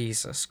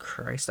 Jesus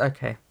Christ.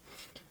 Okay.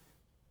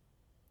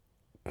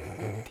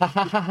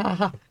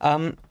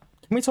 Can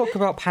we talk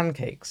about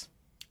pancakes?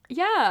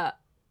 Yeah.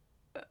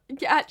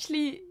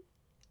 Actually,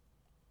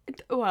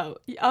 well,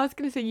 I was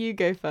going to say you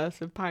go first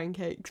with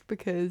pancakes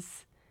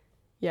because,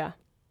 yeah.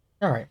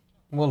 All right.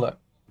 Well, look.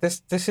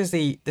 This is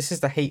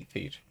the hate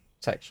food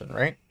section,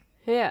 right?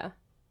 Yeah.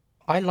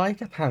 I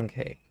like a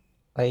pancake.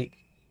 Like,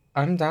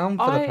 I'm down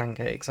for the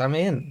pancakes. I'm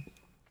in.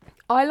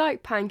 I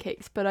like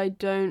pancakes, but I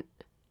don't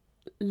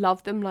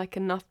love them like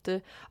enough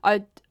to.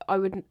 I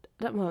would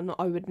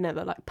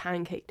never like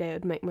pancake day.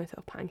 I'd make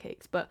myself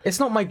pancakes, but it's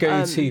not my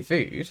go-to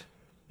food.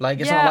 Like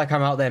it's not like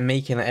I'm out there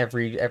making it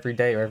every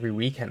day or every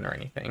weekend or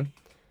anything.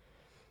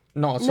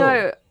 Not at all.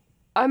 No,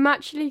 I'm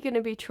actually going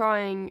to be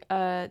trying.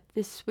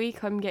 This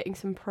week I'm getting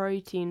some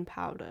protein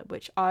powder,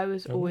 which I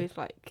was always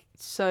like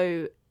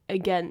so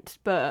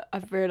against, but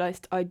I've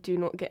realised I do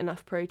not get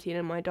enough protein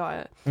in my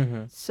diet.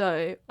 Mm-hmm.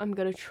 So I'm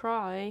going to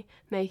try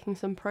making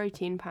some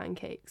protein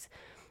pancakes.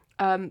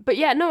 But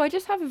yeah, no, I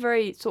just have a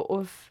very sort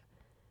of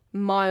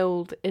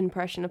mild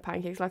impression of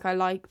pancakes. Like I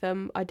like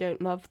them, I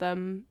don't love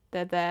them.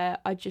 They're there.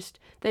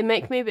 They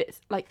make me a bit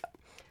like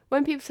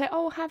when people say,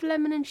 "Oh, have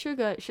lemon and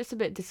sugar." It's just a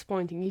bit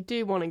disappointing. You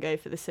do want to go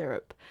for the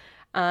syrup,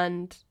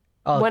 and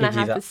when I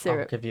have the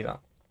syrup, I'll give you that.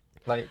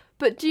 Like,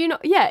 but do you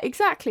not? Yeah,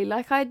 exactly.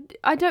 Like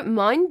I don't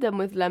mind them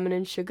with lemon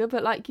and sugar,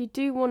 but like you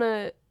do want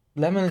to.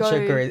 Lemon and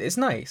sugar is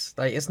nice.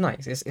 Like it's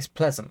nice. It's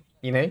pleasant.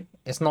 You know,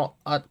 it's not.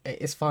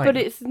 It's fine. But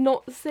it's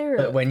not syrup.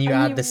 But when you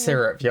add the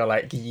syrup, you're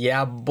like,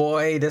 yeah,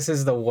 boy, this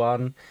is the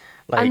one.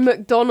 Like, and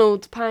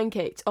McDonald's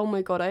pancakes. Oh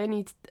my god, I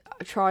only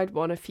tried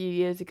one a few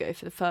years ago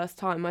for the first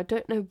time. I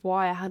don't know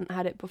why I hadn't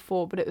had it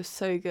before, but it was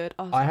so good.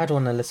 I had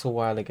one a little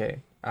while ago.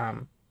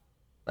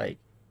 Like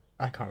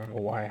I can't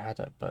remember why I had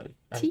it, but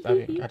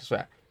I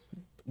swear,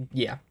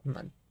 yeah,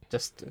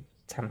 just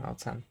 10 out of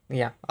 10.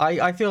 Yeah,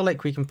 I feel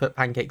like we can put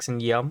pancakes in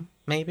yum,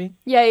 maybe.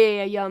 Yeah,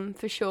 yum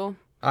for sure.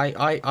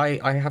 I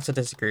have to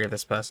disagree with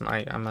this person.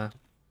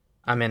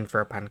 I'm in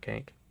for a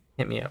pancake.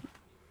 Hit me up.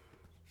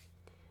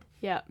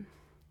 Yeah.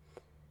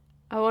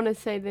 I want to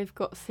say they've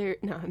got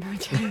syrup. No, I'm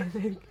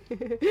joking.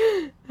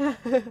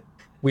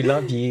 We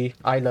love you.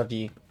 I love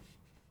you.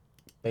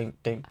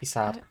 Don't be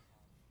sad.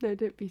 No,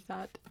 don't be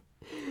sad.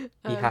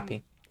 Be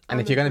happy. And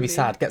if you're going to be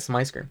sad, get some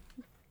ice cream.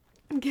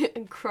 Get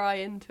and cry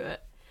into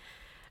it.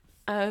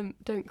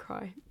 Don't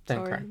cry.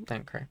 Don't Sorry. cry.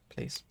 Don't cry,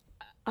 please.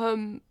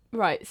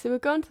 Right, so we're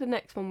going to the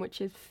next one,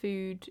 which is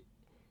food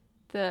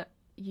that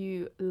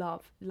you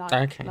love. Like,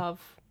 Okay.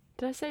 love.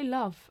 Did I say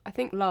love? I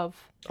think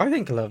love. I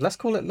think love. Let's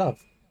call it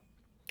love.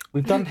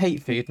 We've done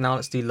hate food. Now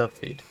let's do love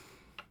food.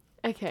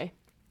 Okay.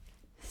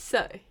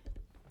 So,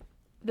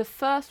 the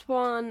first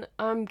one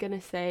I'm going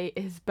to say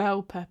is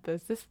bell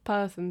peppers. This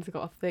person's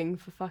got a thing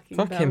for fucking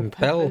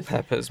Bell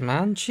peppers,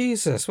 man.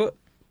 Jesus. What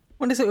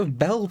is it with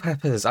bell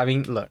peppers? I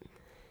mean, look.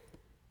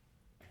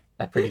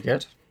 They're pretty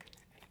good.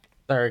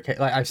 They're okay.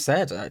 Like I've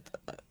said,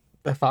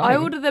 they're fine. I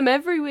order them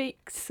every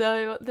week,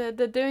 so they're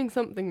doing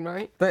something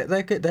right.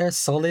 They're good. They're a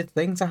solid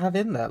thing to have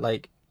in there.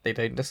 Like, they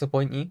don't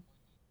disappoint you.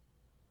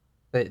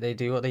 They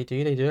do what they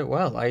do. They do it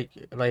well.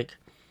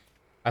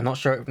 I'm not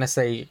sure it would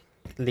necessarily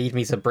lead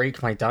me to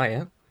break my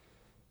diet.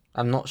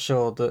 I'm not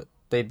sure that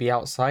they'd be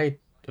outside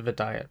of a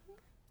diet.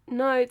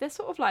 No, they're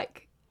sort of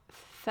like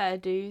fair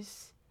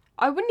dues.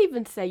 I wouldn't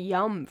even say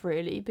yum,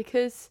 really,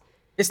 because...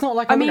 It's not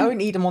like I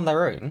wouldn't eat them on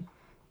their own.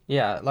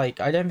 Yeah, like,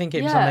 I don't think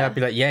it'd be something I'd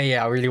be like,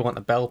 yeah, I really want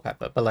a bell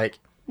pepper. But, like,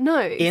 no,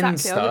 exactly. in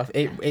stuff,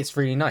 it's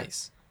really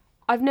nice.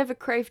 I've never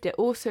craved it.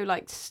 Also,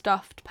 like,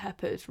 stuffed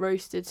peppers,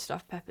 roasted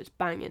stuffed peppers,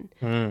 banging.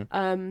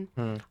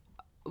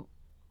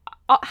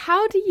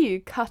 How do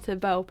you cut a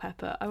bell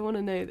pepper? I want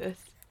to know this.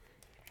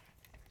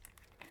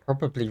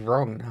 Probably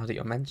wrong now that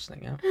you're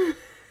mentioning it.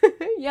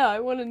 Yeah, I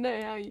want to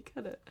know how you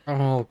cut it.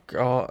 Oh,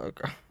 God.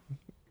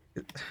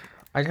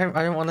 I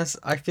don't want to...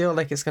 I feel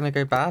like it's going to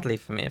go badly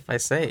for me if I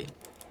say...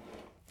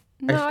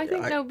 No, I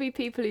think there'll be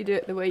people who do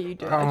it the way you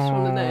do it. I just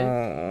want to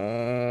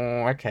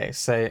know. Okay,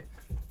 so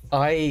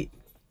I'll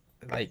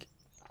like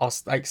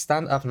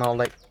stand up and I'll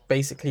like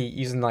basically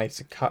use a knife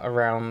to cut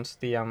around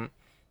the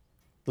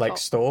like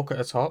stalk at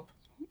the top.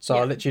 So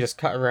I'll literally just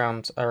cut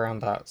around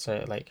that so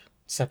it like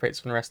separates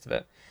from the rest of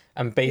it,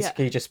 and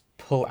basically just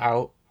pull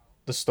out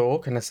the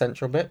stalk and the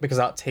central bit because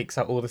that takes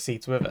out all the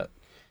seeds with it.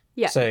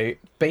 Yeah. So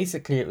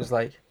basically, it was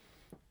like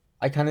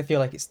I kind of feel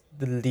like it's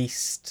the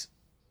least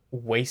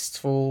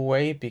wasteful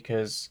way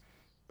because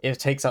it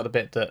takes out the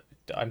bit that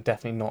I'm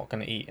definitely not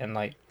going to eat and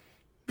like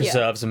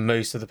preserves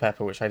most of the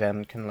pepper, which I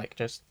then can like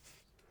just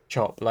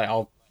chop. Like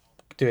I'll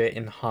do it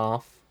in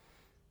half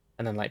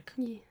and then like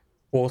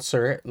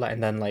water it, like,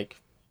 and then like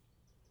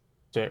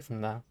do it from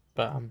there.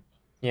 But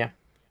yeah.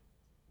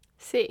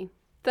 See,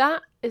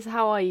 that is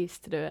how I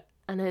used to do it,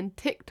 and then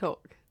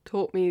TikTok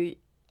taught me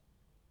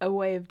a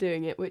way of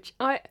doing it, which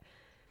I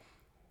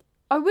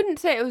wouldn't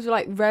say it was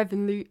like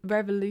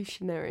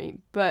revolutionary,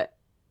 but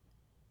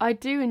I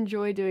do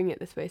enjoy doing it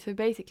this way. So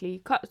basically, you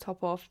cut the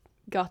top off,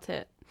 gut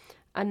it,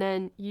 and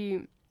then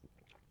you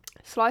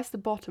slice the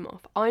bottom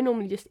off. I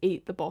normally just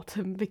eat the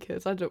bottom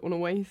because I don't want to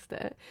waste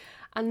it.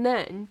 And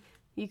then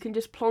you can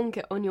just plonk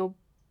it on your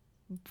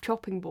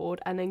chopping board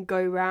and then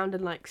go round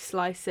and like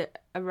slice it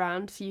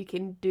around so you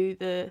can do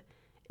it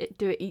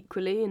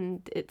equally,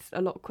 and it's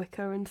a lot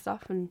quicker and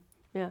stuff. And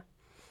yeah.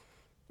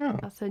 Oh.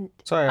 I'll send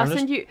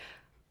you.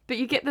 But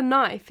you get the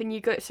knife and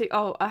you go... So,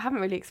 I haven't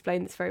really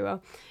explained this very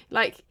well.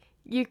 Like,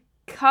 you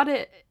cut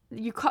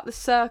the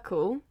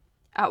circle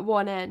at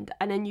one end,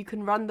 and then you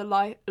can run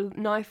the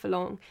knife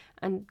along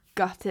and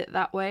gut it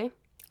that way.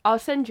 I'll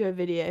send you a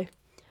video,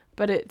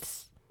 but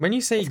it's... When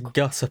you say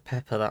gut a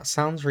pepper, that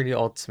sounds really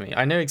odd to me.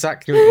 I know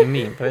exactly what you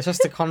mean, but it's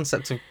just the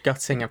concept of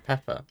gutting a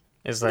pepper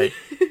is like...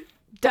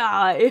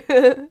 Die,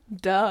 pepper.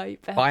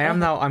 But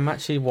I'm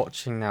actually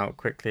watching now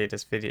quickly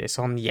this video. It's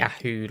on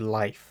Yahoo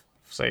Life.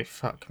 So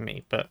fuck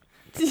me, but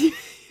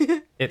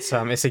it's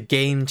a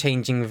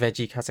game-changing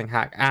veggie cutting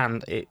hack,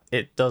 and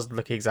it does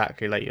look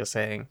exactly like you're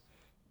saying.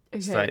 Okay,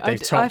 it's like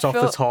they've chopped off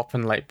the top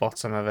and like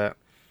bottom of it,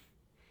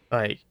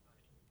 like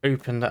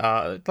opened it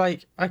up.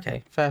 Like,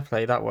 okay, fair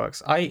play, that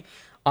works. I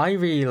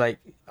really like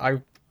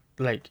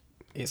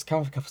it's come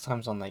up a couple of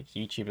times on like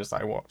YouTubers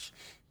that I watch.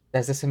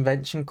 There's this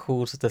invention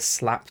called the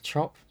slap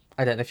chop.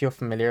 I don't know if you're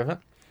familiar with it.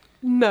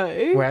 No.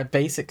 Where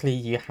basically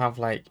you have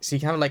like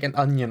like an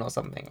onion or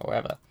something or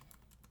whatever.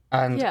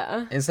 And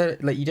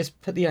instead, like, you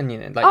just put the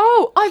onion in, like,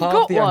 I've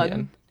got the one.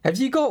 Onion. Have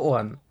you got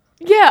one?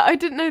 Yeah, I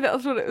didn't know that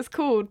was what it was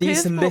called.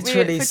 These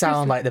literally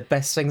sound like the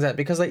best things ever,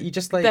 because like you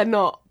just like they're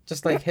not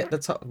just like hit the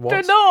top. What?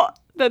 They're not.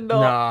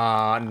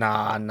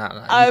 Nah.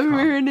 I'm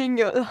ruining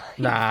your life.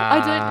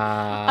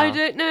 Nah. I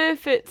don't know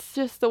if it's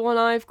just the one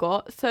I've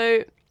got.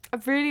 So I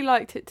really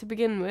liked it to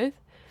begin with.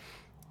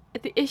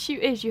 The issue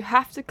is you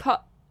have to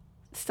cut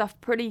stuff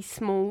pretty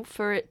small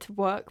for it to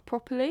work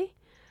properly.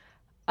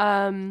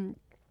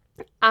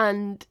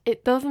 And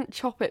it doesn't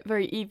chop it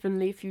very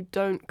evenly if you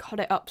don't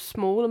cut it up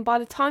small. And by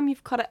the time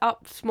you've cut it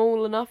up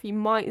small enough, you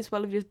might as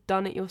well have just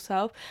done it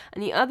yourself.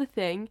 And the other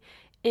thing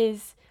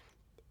is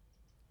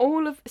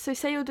so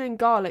say you're doing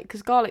garlic,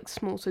 because garlic's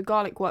small, so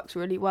garlic works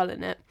really well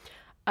in it.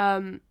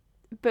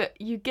 But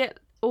you get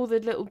all the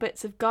little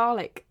bits of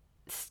garlic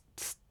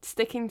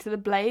sticking to the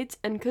blades,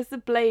 and because the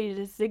blade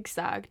is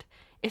zigzagged,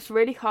 it's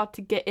really hard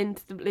to get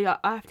into the...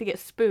 I have to get a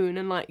spoon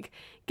and, like,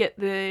 get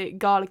the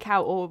garlic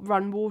out or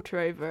run water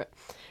over it.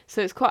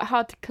 So it's quite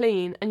hard to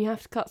clean, and you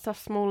have to cut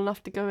stuff small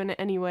enough to go in it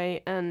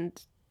anyway, and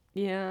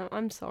Yeah,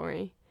 I'm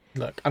sorry.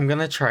 Look, I'm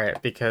gonna try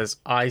it because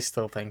I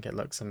still think it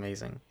looks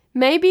amazing.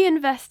 Maybe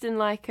invest in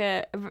like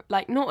I'm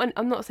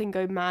not saying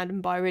go mad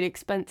and buy a really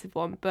expensive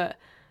one, but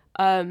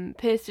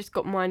Pierce just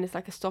got mine as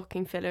like a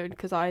stocking filler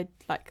because I'd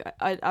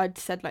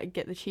said like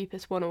get the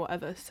cheapest one or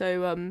whatever.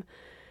 So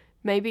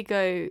maybe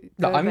go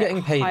Look, a I'm bit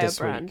getting paid higher this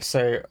brand. week,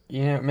 so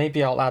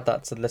maybe I'll add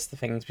that to the list of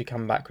things we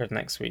come back with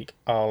next week.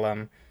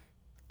 I'll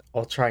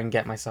try and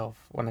get myself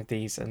one of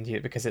these and use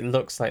it because it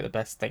looks like the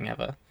best thing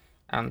ever,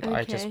 and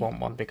I just Okay.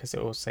 want one because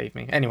it will save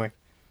me. Anyway,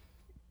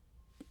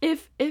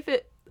 If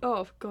it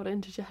oh god,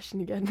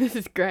 indigestion again. This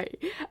is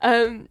great.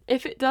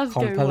 If it does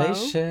go well,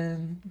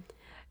 compilation.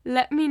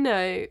 let me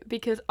know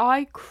because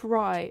I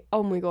cry.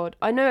 Oh my god,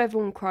 I know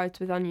everyone cries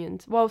with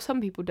onions. Well,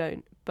 some people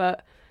don't,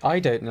 but I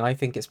don't know. I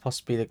think it's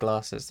possibly the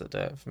glasses that do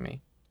it for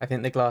me. I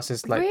think the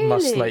glasses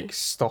must really.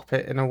 stop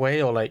it in a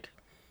way or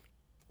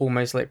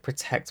almost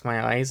protect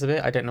my eyes a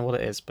bit. I don't know what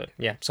it is, but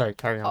yeah. Sorry,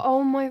 carry on.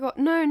 Oh my god,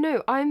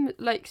 no, I'm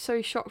like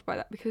so shocked by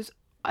that because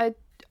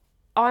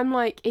I'm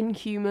like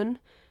inhuman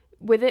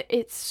with it.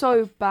 It's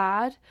so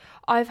bad.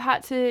 I've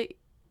had to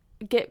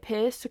get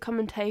Pierce to come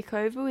and take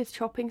over with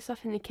chopping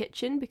stuff in the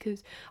kitchen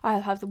because I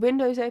have the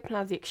windows open, I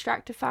have the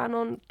extractor fan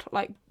on,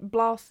 like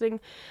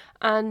blasting,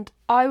 and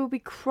I will be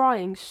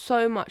crying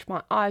so much.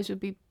 My eyes would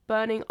be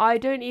burning. I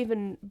don't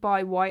even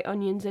buy white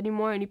onions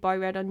anymore. I only buy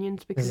red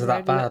onions because Is it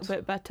they're that a little bad?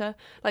 bit better.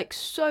 Like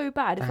so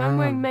bad. If I'm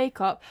wearing Damn.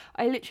 makeup,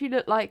 I literally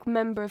look like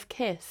member of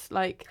Kiss.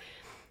 Like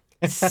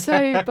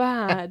so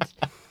bad.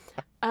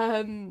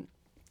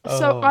 So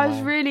Oh I was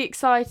my. really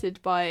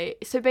excited by.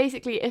 So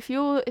basically, if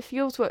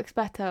yours works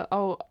better,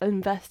 I'll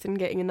invest in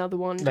getting another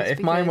one. Look, Just if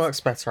mine because works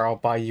better, I'll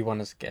buy you one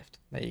as a gift.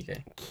 There you go.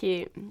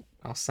 cute,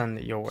 I'll send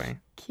it your way.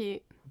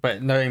 cute.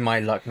 But knowing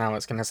my luck now,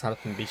 it's gonna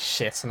happen to be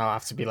shit, and I'll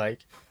have to be like,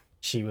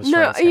 she was No,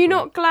 right. are you Heaven.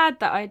 not glad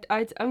that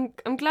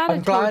I'm glad I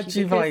I'm told glad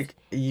you you've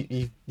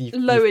because you've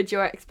lowered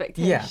your yeah,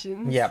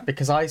 expectations. yeah,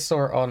 because I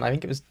saw it on. I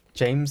think it was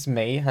James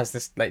May has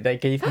this they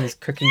gave him his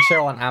cooking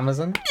show on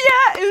Amazon.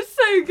 Yeah, it was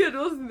so good,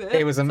 wasn't it?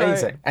 It was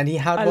amazing, and he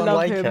had I one love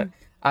like him. it,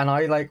 and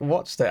I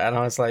watched it, and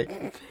I was like,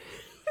 That's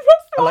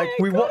why I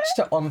we got watched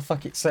it on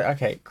fucking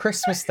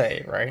Christmas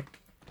Day, right?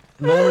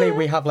 Normally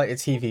we have a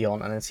TV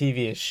on, and the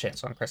TV is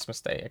shit on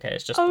Christmas Day. Okay,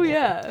 it's just Oh awful.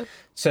 yeah.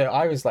 So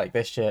I was like,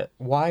 this shit.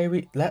 Why are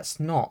we? Let's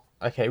not.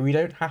 Okay, we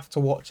don't have to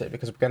watch it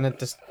because we're gonna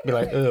just be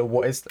like,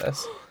 what is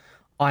this?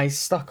 I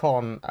stuck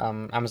on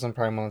Amazon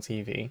Prime on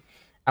TV,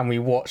 and we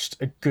watched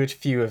a good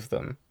few of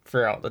them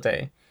throughout the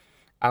day.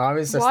 And I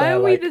was just Why there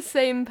are we like, the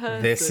same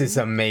person? this is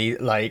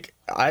amazing. Like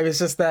I was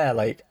just there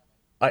like,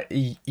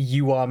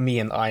 you are me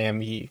and I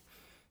am you.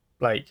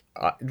 Like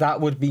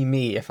that would be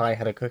me if I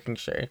had a cooking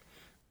show.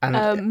 And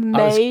I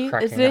was cracking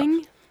up.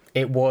 Amazing.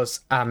 It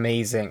was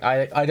amazing.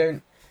 I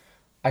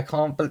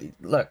can't believe.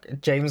 Look,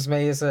 James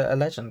May is a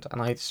legend,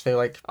 and I just feel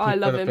like people I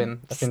love have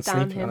him. been Stan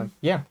sleeping on him. him.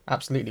 Yeah,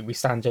 absolutely. We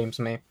stand James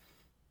May.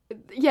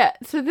 Yeah,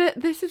 so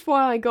this is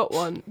why I got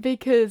one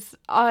because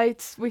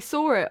we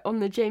saw it on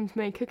the James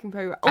May cooking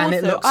program. And Also,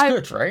 it looks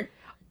good, right?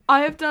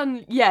 I have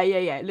done yeah,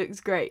 it looks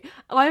great.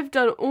 I have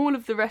done all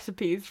of the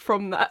recipes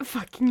from that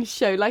fucking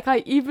show. Like I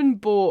even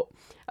bought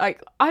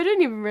like I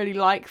don't even really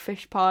like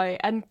fish pie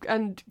and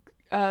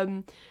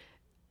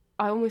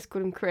I almost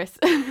called him Chris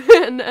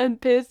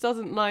and Piers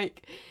doesn't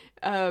like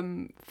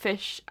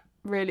fish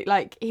really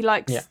like he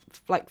likes Yeah.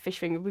 like fish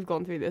fingers. We've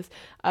gone through this.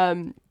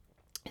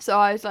 So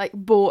I was like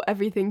bought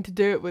everything to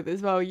do it with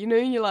as well. You know,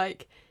 you're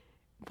like,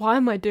 why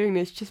am I doing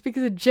this? Just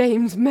because of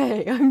James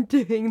May, I'm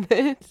doing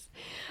this.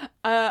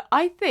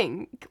 I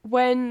think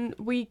when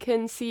we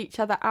can see each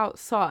other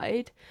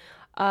outside,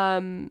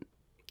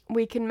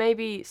 we can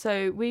maybe.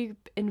 So we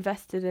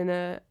invested in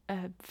a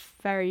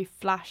very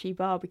flashy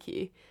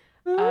barbecue,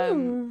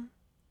 and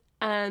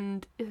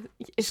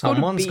it's called a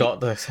Someone's Beat. got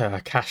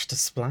the cash to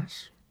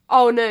splash.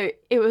 Oh no,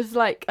 it was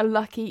like a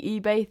lucky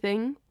eBay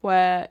thing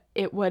where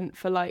it went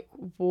for like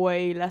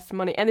way less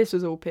money. And this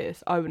was all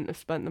Pierce. I wouldn't have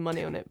spent the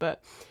money on it,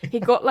 but he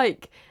got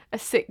like a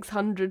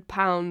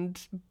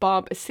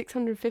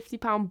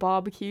 £650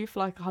 barbecue for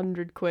like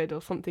 £100 or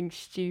something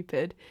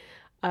stupid.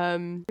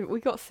 We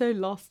got so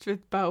lost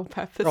with bell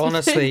peppers.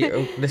 Honestly,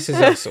 this is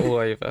us all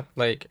over.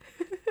 Like,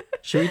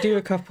 should we do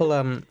a couple?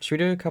 Should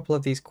we do a couple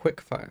of these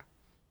quick fire?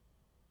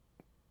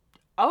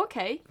 Oh,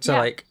 okay. So yeah.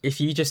 like, if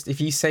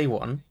you say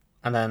one,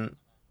 and then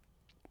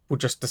we'll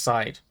just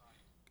decide.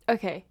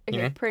 Okay.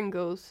 You know?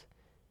 Pringles.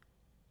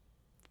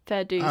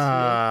 Fair dues for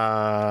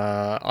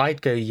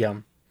I'd go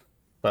yum,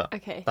 but me.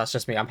 Okay. that's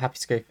just me. I'm happy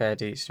to go fair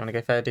dues. Do you want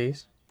to go fair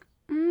dues?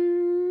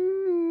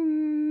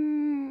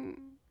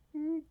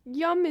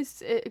 Yum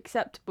is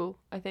acceptable,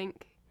 I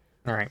think.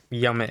 All right,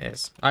 yum it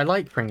is. I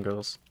like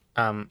Pringles.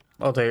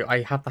 Although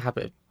I have the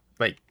habit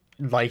of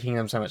liking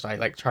them so much,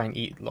 I try and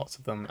eat lots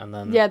of them, and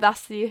then Yeah,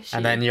 that's the issue.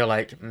 and then you're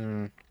like,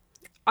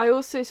 I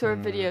also saw a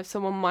video of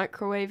someone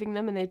microwaving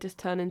them and they just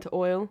turn into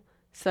oil.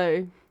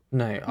 So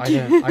no, I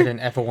don't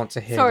ever want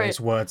to hear Sorry. those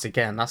words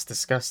again. That's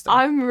disgusting.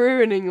 I'm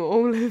ruining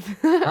all of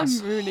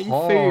That's I'm ruining food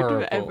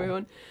horrible. for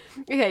everyone.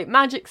 Okay,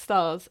 magic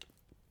stars.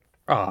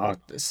 Oh,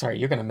 sorry,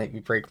 you're gonna make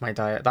me break my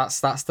diet. That's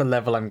the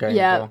level I'm going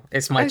Yeah. for.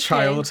 It's my Okay.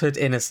 childhood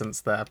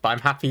innocence there, but I'm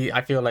happy.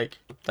 I feel like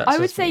that's I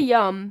would just say me.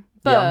 yum,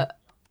 but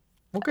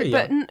We'll go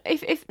but yum.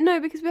 if no,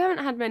 because we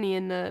haven't had many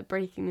in the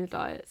breaking the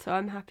diet, so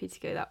I'm happy to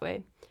go that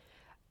way.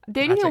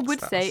 The only thing I Magic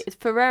would say stars. is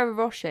Ferrero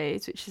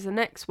Rochers, which is the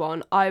next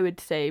one. I would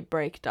say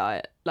break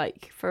diet.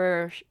 Like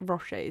Ferrero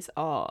Rochers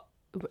are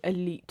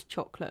elite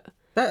chocolate.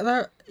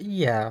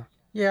 Yeah,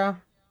 yeah,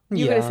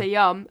 You're gonna yeah. say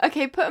yum.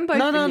 Okay, put them both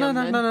No, in no, no, yum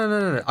no, then. no, no,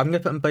 no, no. I'm gonna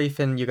put them both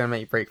in. You're gonna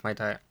make me break my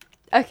diet.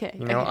 Okay.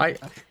 You know, okay.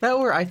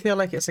 I feel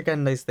like it's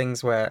again those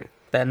things where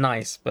they're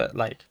nice, but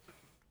like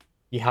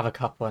you have a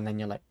couple and then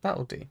you're like,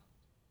 that'll do,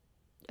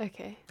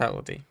 Okay. that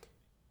will do.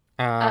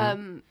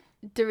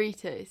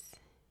 Doritos.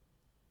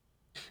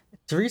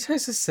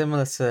 Doritos is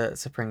similar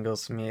to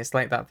Pringles for me. It's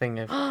like that thing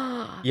of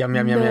Yum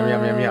yum yum yum yum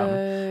yum yum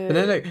yum. But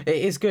no, it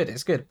is good.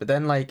 It's good. But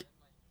then like,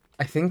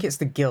 I think it's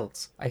the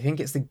guilt. I think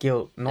it's the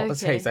guilt, not the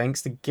taste. Okay. I think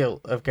it's the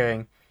guilt of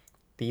going.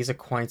 These are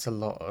quite a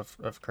lot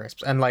of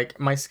crisps, and like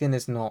my skin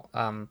is not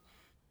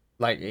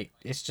like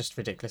it's just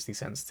ridiculously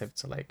sensitive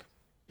to like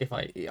if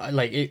I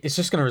like it's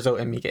just gonna result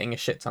in me getting a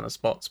shit ton of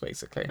spots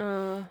basically.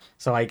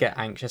 So I get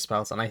anxious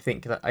about it, and I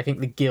think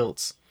the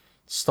guilt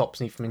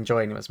stops me from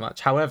enjoying them as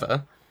much.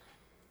 However,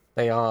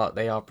 they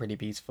are pretty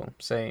beautiful.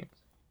 So,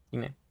 you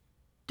know.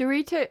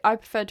 I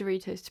prefer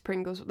Doritos to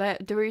Pringles.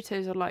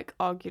 Doritos are like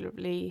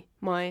arguably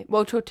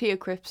tortilla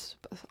crisps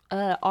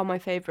are my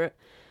favorite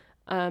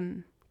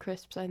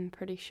crisps. I'm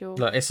pretty sure.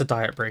 Look, it's a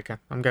diet breaker.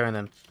 I'm going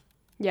in.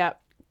 Yeah.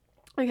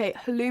 Okay,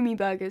 halloumi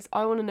burgers.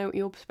 I want to know what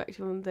your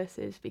perspective on this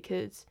is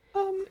because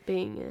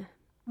being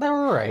They're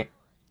all right.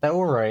 They're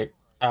all right.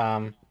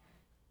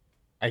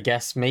 I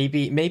guess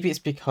maybe it's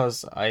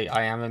because I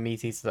am a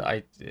meat eater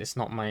that it's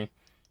not my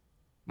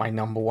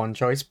number one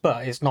choice,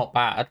 but it's not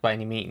bad by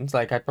any means.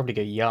 Like I'd probably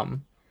go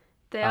yum.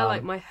 they are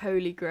like my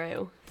holy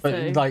grail. But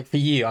So like for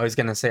you, I was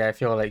gonna say I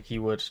feel like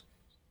you would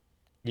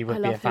I be a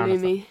love fan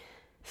of them. halloumi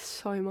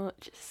so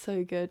much. It's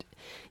so good.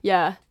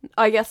 Yeah,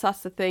 I guess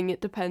that's the thing.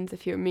 It depends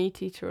if you're a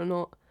meat eater or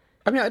not.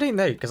 I mean, I don't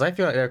know because I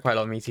feel like there are quite a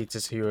lot of meat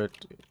eaters who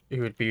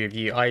would be with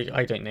you.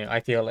 I don't know. I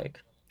feel like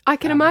I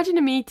can imagine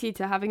a meat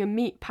eater having a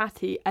meat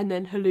patty and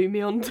then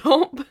halloumi on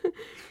top.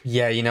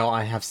 yeah, you know,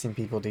 I have seen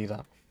people do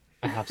that.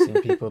 I have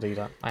seen people do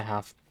that. I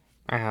have.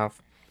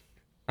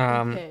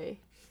 Okay.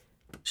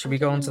 Should I we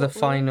go don't on know to the what we're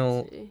final?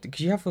 up to. Because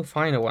you have the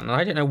final one, and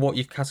I don't know what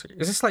you've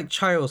categorized. Is this like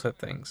childhood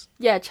things?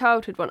 Yeah,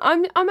 childhood one.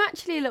 I'm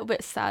actually a little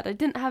bit sad. I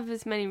didn't have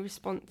as many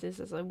responses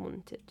as I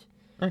wanted.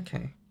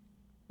 Okay,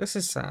 this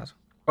is sad.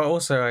 But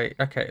also,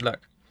 okay,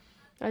 look.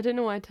 I don't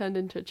know why I turned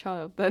into a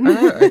child I then.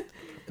 know,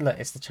 look,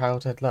 it's the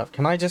childhood love.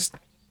 Can I just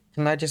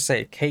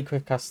say cake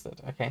with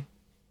custard? Okay.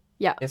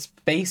 Yeah. It's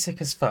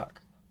basic as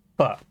fuck,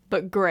 but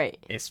But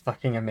great. it's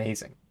fucking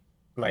amazing.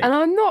 Like, And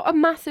I'm not a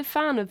massive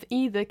fan of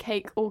either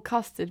cake or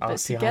custard, oh, but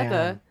see,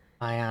 together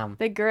I am.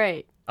 they're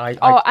great. I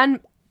Oh,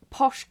 and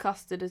posh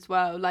custard as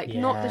well. Like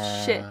not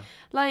the shit. yeah.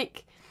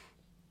 Like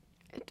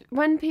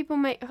when people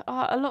make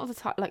a lot of the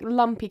time, like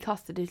lumpy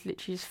custard is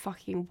literally just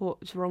fucking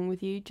what's wrong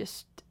with you.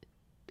 Just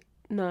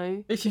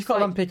no. If you've Just got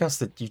like, lumpy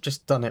custard, you've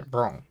just done it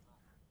wrong.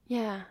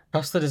 yeah.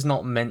 Custard is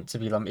not meant to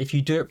be lumpy. If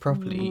you do it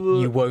properly,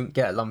 you won't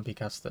get lumpy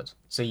custard.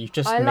 So you've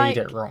just I made like-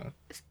 it wrong.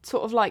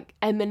 Sort of like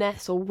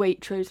M&S or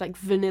Waitrose, like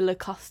vanilla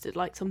custard,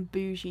 like some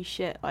bougie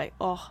shit. Like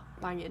oh,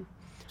 banging.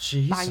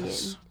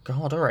 Jesus.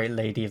 God, alright,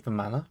 lady of the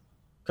manor.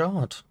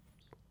 God.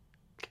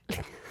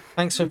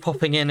 Thanks for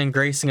popping in and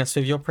gracing us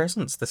with your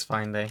presence this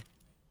fine day.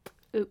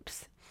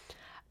 Oops.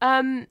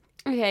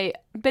 Okay,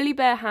 Billy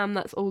Bear ham.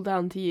 That's all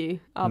down to you.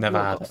 I've Never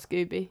not had got it.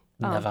 Scooby.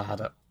 Oh, Never had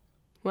it.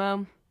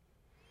 well.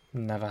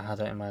 Never had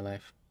it in my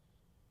life.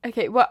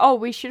 Okay, well,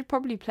 we should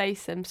probably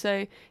place them.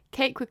 So,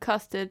 cake with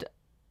custard.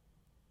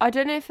 I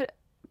don't know if it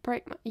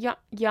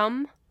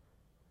yum.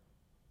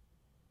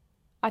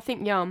 I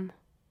think yum,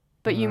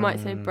 but you might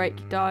say break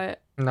your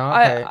diet. No,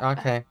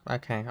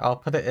 okay. I'll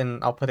put it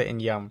in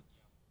yum.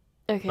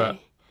 Okay,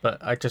 But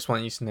I just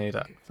want you to know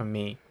that for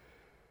me.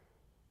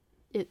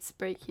 it's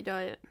break your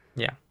diet.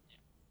 Yeah.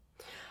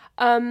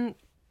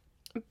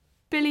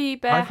 Billy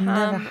Bear I've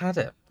never ham. had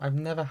it. I've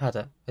never had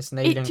it. It's an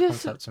alien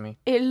just- concept to me.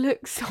 It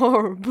looks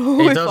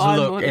horrible. It if does I'm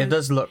look. It honest.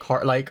 does look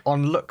like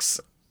on looks,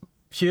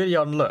 purely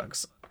on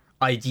looks.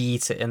 I'd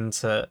eat it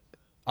into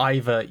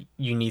either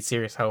you need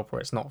serious help or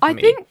it's not for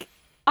me.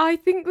 I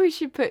think we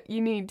should put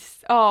you need.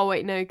 Oh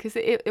wait, no, because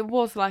it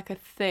was like a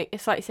thing.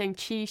 It's like saying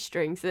cheese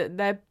strings. That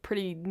they're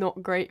pretty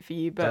not great for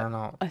you, They're but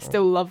not. I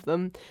still love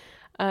them.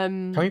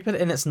 Can we put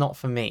it in? It's not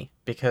for me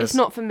because It's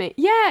not for me.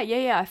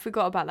 Yeah. I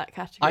forgot about that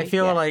category. I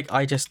feel yeah. like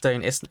I just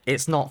don't.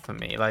 It's not for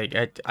me. Like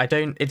I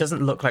don't. It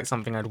doesn't look like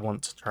something I'd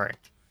want to try,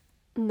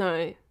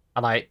 No.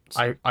 and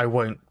I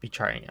won't be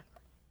trying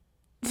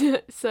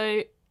it.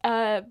 So,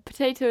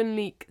 potato and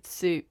leek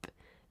soup.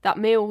 That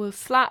meal will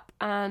slap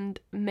and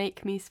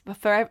make me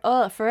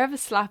forever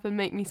slap and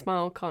make me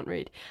smile. Can't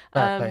read.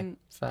 Fair play.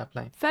 Fair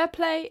play. Fair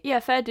play. Yeah,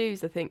 fair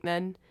dues. I think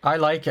then. I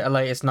like it.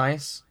 Like it's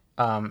nice.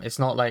 It's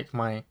not like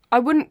my. I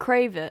wouldn't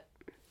crave it.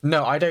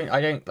 No, I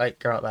don't like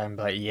go out there and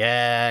be like,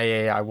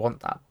 yeah, I want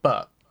that.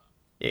 But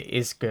it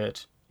is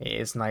good. It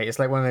is nice. It's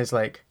like one of those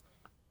like,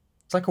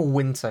 it's like a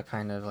winter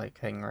kind of like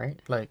thing, right?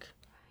 Like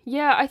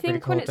Yeah, I really think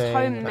when cold it's day.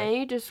 Like,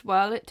 homemade as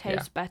well, it yeah.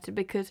 tastes better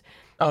because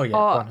Oh yeah,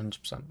 uh,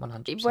 100%,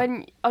 100%.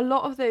 when a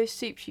lot of those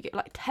soups you get,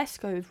 like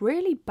Tesco is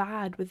really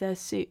bad with their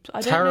soups.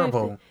 I don't know if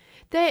Terrible,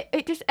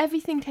 it just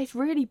everything tastes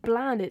really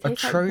bland. It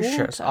tastes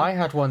atrocious. like water. I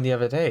had one the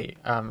other day.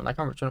 I can't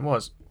remember which one it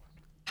was.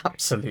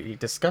 Absolutely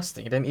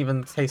disgusting. It didn't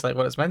even taste like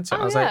what it's meant to.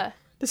 I Oh was like, yeah.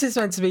 this is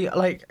meant to be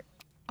like,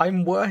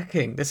 I'm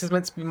working. This is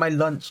meant to be my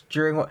lunch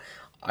during what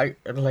I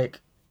like.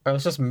 I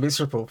was just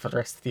miserable for the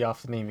rest of the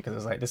afternoon because it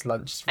was like this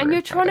lunch is And you're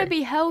ruined my trying to day.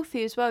 be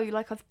healthy as well. You're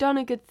like, I've done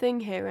a good thing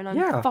here and I'm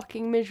Yeah.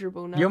 fucking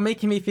miserable now. You're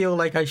making me feel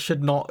like I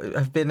should not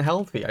have been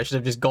healthy. I should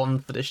have just gone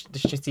for the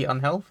shitty,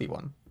 unhealthy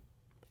one.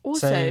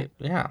 Also, So,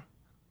 yeah.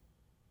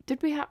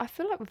 did we have, I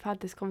feel like we've had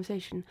this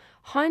conversation.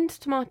 Heinz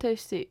tomato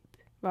soup,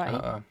 right?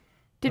 Uh-oh.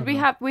 Did we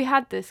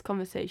had this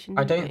conversation,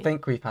 I didn't don't we?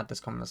 think we've had this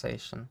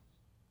conversation.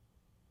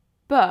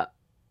 But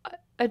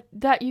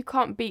that you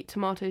can't beat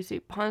tomato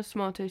soup. Heinz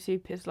tomato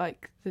soup is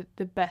like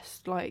the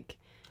best like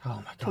Oh my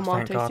god, thank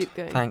tomato God. soup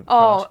going. Thank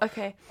Oh, God.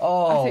 okay.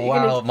 Oh, you're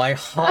wow, gonna- my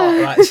heart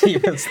actually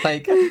was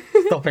like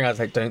stopping. I was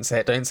like, don't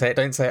say it, don't say it,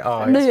 don't say it.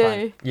 Oh, No, it's no,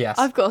 fine. no. Yes,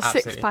 I've got a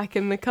absolutely. 6-pack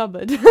in the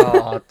cupboard.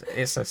 Oh,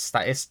 it's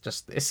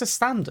a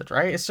standard,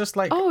 right? It's just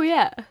like, Oh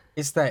yeah.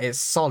 it's there, it's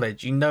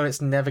solid. You know it's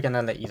never going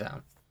to let you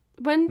down.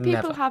 When people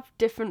Never. have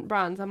different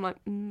brands, I'm like,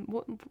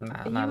 what?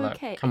 Nah, Are nah, you look,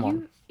 okay? come Are on.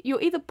 you?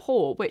 You're either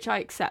poor, which I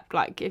accept.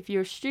 Like if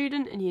you're a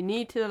student and you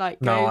need to like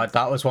go. No,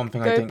 that was one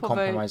thing I go didn't Povo.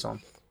 compromise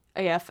on.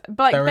 Oh, yeah, but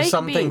like There are baked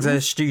some things as a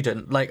beans-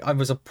 student, like I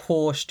was a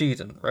poor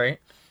student, right?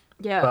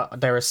 Yeah.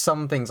 But there are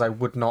some things I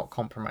would not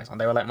compromise on.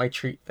 They were like my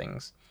treat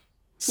things.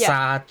 Yeah.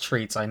 Sad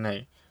treats, I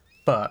know.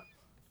 But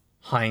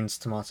Heinz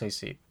tomato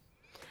soup.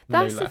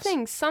 No That's the less.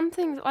 thing. Some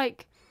things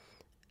like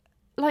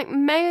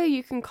mayo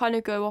you can kind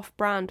of go off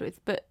brand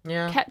with, but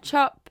Yeah.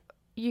 ketchup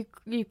you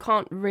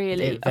can't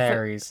really. It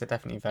varies. It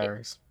definitely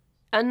varies.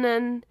 And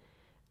then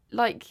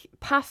like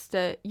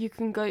pasta you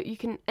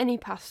can any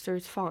pasta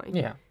is fine.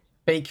 Yeah.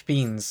 Baked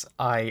beans,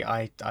 they're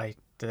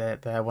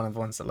one of the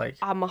ones that like,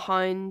 I'm a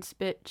Heinz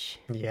bitch.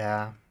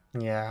 yeah.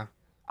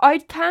 I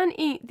can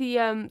eat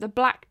the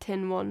black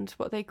tin ones.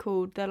 What they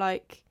called? They're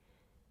like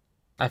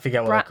I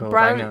forget what they're called.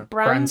 I know.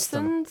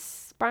 Branston.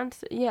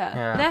 Branston. Yeah.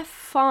 Yeah. They're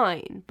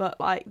fine, but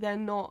like they're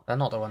not. They're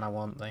not the one I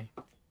want though.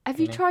 Have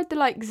you Really? tried the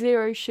like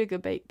zero sugar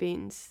baked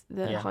beans?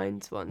 The Yeah.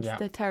 Heinz ones. Yeah.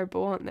 They're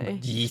terrible, aren't they?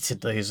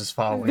 Yeeted those as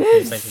far away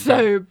They're as they could get.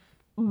 so.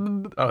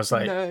 I was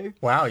like, No.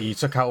 wow, you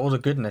took out all the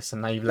goodness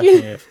and now you've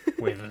left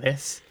me with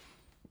this.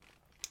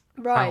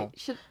 Right. Ow.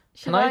 Should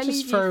Can I I just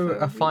leave you throw for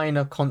a week?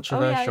 finer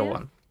controversial yeah.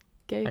 one?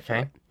 Go for Okay.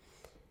 it.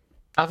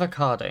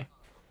 Avocado.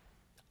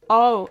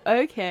 Oh,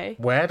 okay.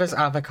 Where does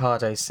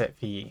avocado sit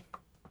for you?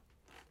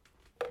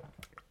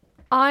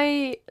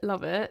 I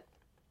love it.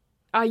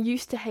 I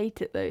used to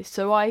hate it though,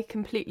 so I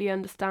completely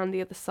understand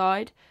the other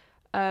side.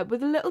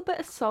 With a little bit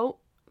of salt,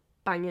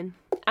 banging.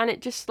 And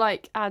it just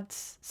like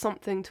adds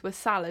something to a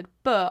salad.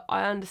 But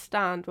I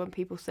understand when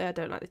people say I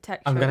don't like the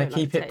texture. I'm I going don't to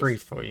like keep the it taste.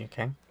 brief for you,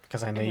 okay?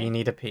 Because I know Okay. you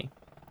need a pee.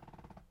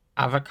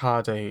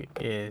 Avocado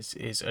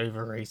is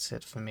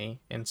overrated for me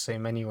in so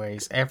many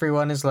ways.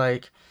 Everyone is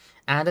like,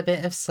 add a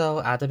bit of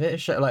salt, add a bit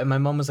of sugar. Like my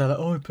mum was like,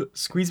 oh,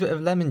 squeeze a bit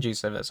of lemon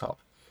juice over the top.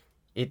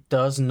 It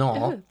does not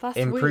Oh, that's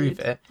improve weird.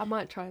 it I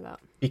might try that.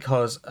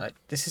 because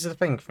this is the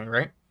thing for me,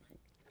 right?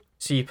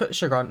 So you put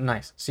sugar on,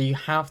 nice. So you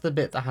have the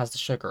bit that has the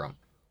sugar on,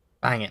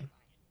 banging.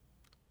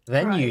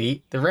 Then Right. you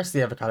eat the rest of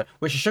the avocado,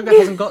 which the sugar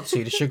hasn't got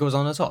to. The sugar was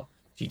on the top.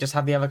 So you just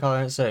have the avocado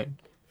on its own.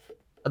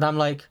 And I'm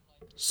like,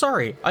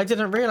 sorry, I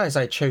didn't realize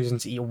I'd chosen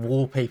to eat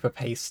wallpaper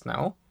paste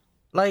now.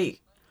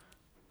 Like,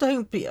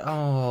 don't be.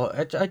 Oh,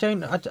 I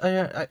don't.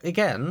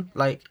 Again,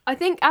 like, I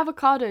think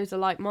avocados are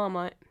like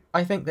Marmite.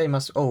 I think they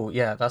must. Oh,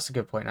 yeah, that's a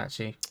good point,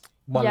 actually.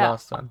 One Yeah.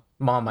 last one.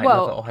 Marmite,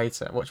 Well- love it or hate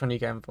it. Which one are you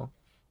going for?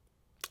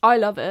 I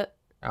love it.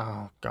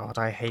 Oh, God,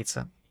 I hate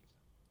it.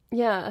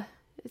 Yeah.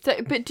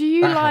 So, but do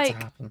you That had to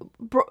like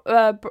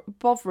happen.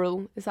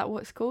 Bovril? Is that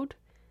what it's called?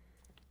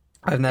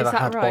 I've never that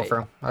had right?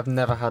 Bovril. I've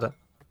never had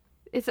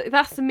it.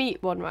 That's the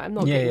meat one, right? I'm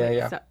not Yeah, getting yeah, it yeah.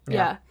 mixed up. Yeah.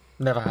 Yeah.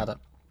 Never had it.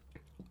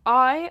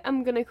 I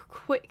am gonna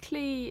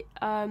quickly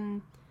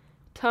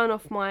turn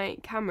off my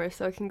camera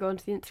so I can go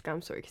onto the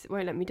Instagram story because it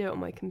won't let me do it on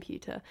my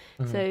computer.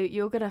 Mm-hmm. So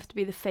you're gonna have to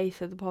be the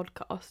face of the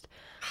podcast.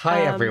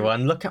 Hi,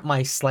 everyone. Look at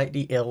my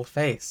slightly ill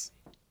face.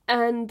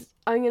 And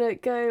I'm gonna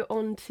go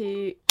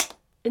onto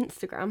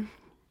Instagram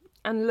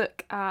and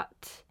look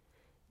at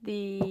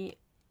the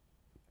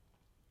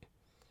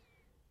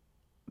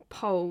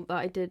poll that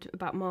I did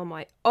about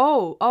Marmite.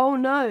 Oh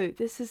no,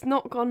 this has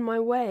not gone my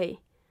way.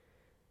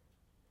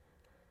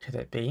 Could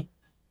it be?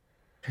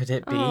 Could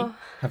it be? Oh.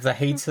 Have the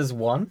haters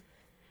won?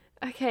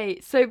 Okay,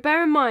 so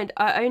bear in mind,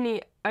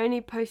 I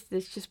only posted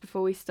this just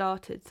before we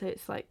started, so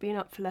it's like been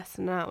up for less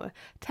than an hour.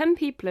 10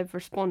 people have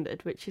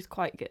responded, which is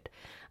quite good.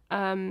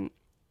 And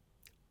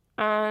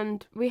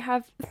we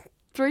have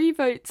 3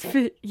 votes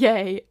for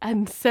yay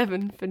and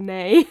 7 for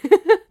nay.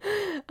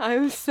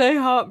 I'm so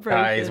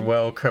heartbroken. Guys,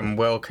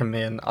 welcome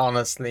in.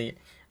 Honestly,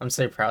 I'm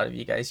so proud of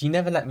you guys. You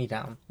never let me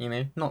down, you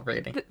know? Not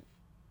really.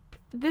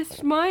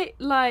 This might,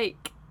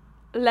 like,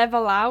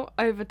 level out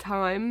over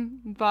time,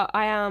 but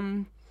I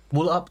am...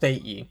 We'll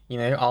update you, you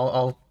know?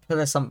 I'll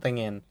put something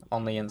in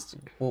on the Insta.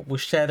 We'll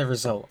share the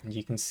result, and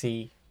you can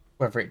see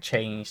whether it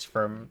changed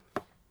from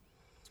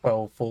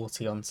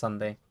 12:40 on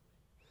Sunday.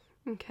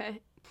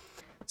 Okay.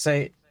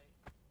 So,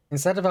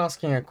 instead of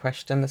asking a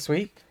question this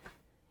week,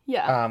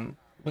 Yeah.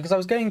 because I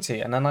was going to,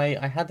 and then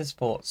I had this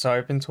thought. So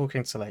I've been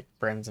talking to like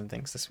friends and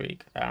things this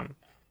week, and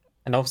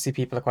obviously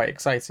people are quite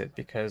excited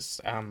because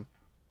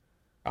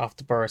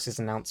after Boris's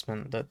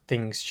announcement that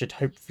things should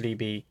hopefully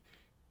be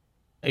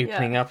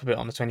opening up a bit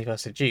on the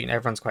 21st of June,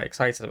 everyone's quite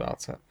excited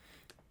about it.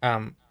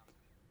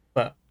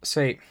 But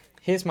so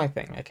here's my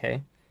thing,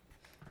 okay?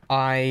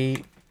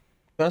 I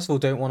first of all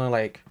don't want to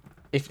like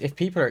if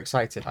people are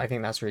excited, I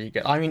think that's really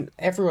good. I mean,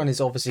 everyone is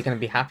obviously going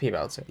to be happy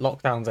about it.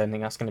 Lockdown's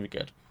ending, that's going to be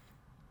good.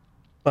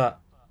 But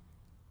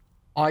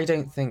I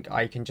don't think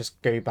I can just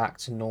go back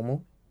to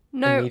normal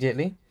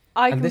immediately.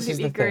 I And this is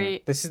completely the agree.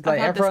 thing. This is I've like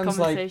had this everyone's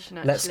like, conversation,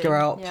 let's go actually.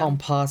 out Yeah. on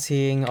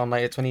partying on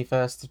like the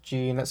 21st of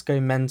June. Let's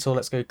go mental.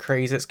 Let's go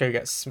crazy. Let's go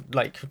get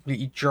like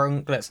completely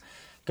drunk. Let's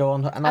go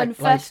on And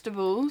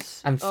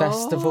festivals. and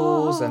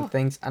festivals Oh. and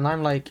things. And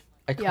I'm like,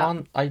 I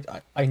Yeah. can't.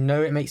 I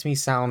know it makes me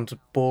sound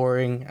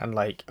boring and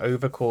like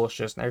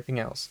overcautious and everything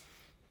else.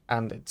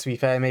 And to be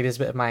fair, maybe there's a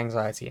bit of my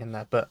anxiety in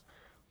there, but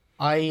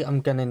I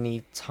am gonna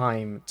need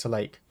time to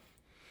like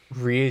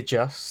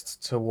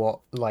readjust to what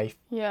life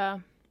Yeah.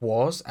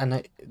 was,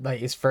 and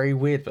it's very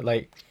weird, but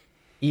like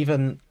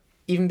even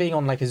being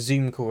on like a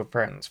Zoom call with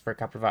friends for a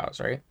couple of hours,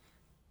 right?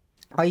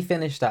 I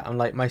finished that and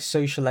like my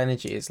social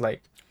energy is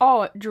like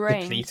Oh,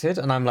 drained. depleted,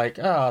 and I'm like,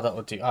 oh, that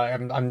will do.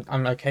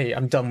 I'm okay.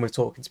 I'm done with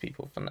talking to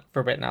people for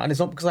a bit now, and it's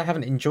not because I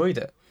haven't enjoyed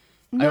it.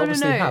 I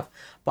obviously have,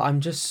 but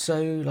I'm just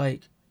so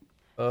like,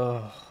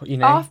 oh, you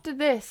know. After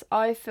this,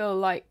 I feel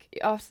like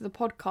after the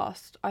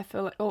podcast, I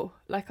feel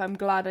like I'm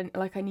glad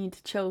I need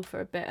to chill for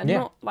a bit, and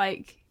not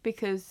like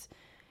because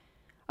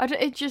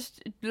it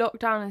just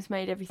lockdown has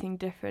made everything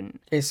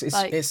different. It's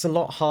a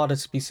lot harder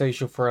to be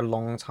social for a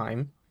long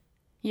time.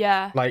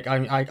 Yeah. Like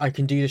I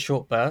can do the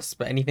short bursts,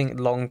 but anything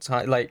long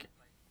time, like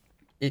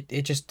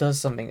it just does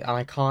something, and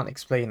I can't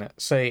explain it.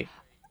 So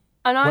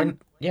And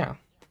yeah.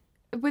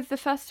 With the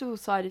festival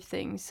side of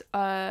things,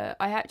 I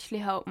actually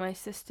helped my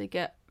sister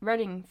get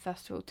Reading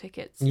Festival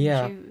tickets.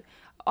 Yeah.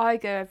 I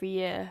go every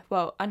year.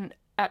 Well, and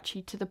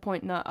actually to the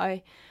point that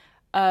I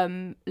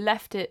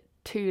left it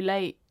too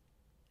late.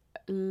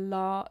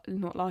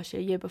 Not last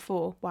year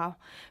before. Wow,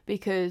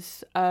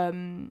 because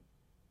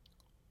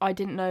I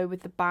didn't know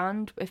with the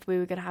band if we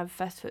were gonna have a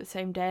festival at the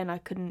same day, and I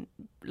couldn't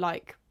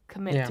like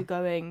commit to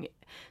going,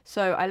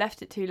 so I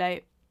left it too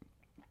late,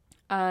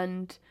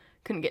 and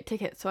couldn't get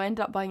tickets, so I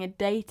ended up buying a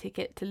day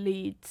ticket to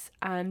Leeds,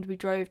 and we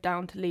drove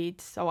down to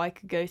Leeds so I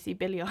could go see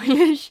Billie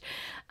Eilish,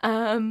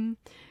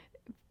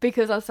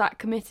 because I was that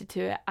committed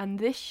to it. And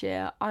this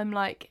year I'm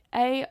like,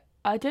 I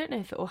don't know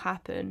if it will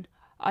happen.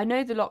 I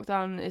know the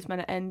lockdown is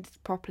meant to end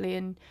properly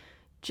in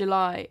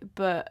July,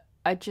 but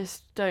I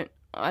just don't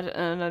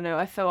know,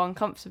 I feel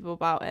uncomfortable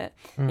about it.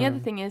 The other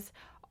thing is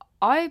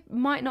I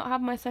might not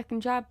have my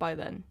second jab by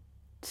then,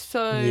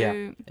 so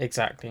yeah,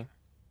 exactly.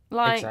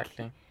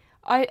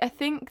 I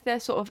think they're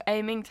sort of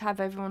aiming to have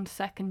everyone's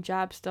second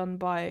jabs done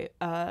by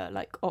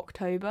like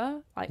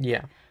October,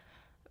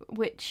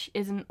 which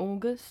isn't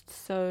August.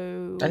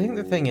 So I think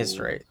the thing is,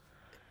 right,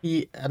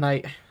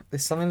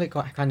 there's something that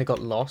kind of got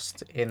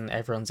lost in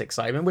everyone's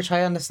excitement, which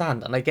I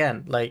understand. And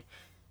again, like,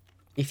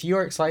 if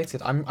you're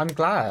excited, I'm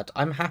glad.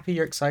 I'm happy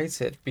you're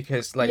excited,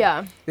 because like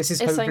this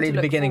is hopefully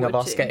the beginning of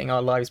us getting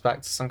our lives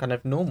back to some kind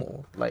of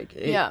normal. Like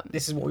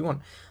this is what we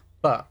want.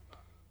 But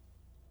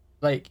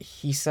like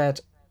he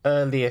said,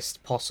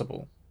 earliest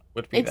possible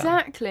would be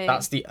exactly.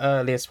 That's the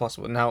earliest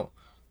possible. Now,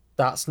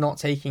 that's not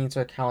taking into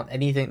account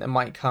anything that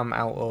might come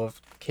out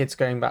of kids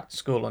going back to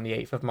school on the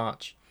 8th of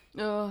March.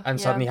 And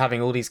suddenly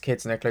having all these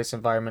kids in a close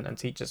environment and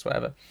teachers,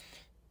 whatever.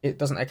 It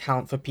doesn't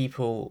account for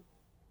people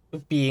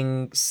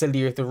being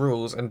silly with the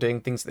rules and doing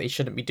things that they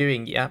shouldn't be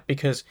doing yet,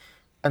 because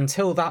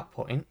until that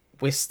point,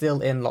 we're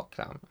still in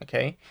lockdown,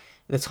 okay?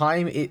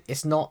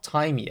 It's not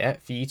time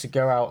yet for you to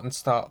go out and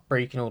start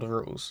breaking all the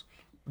rules.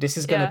 This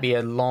is going to be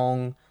a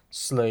long,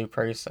 slow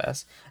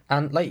process.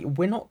 And, like,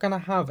 we're not going to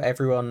have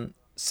everyone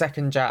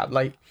second jab.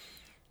 Like,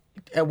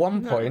 at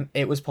one point,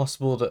 it was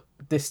possible that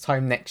this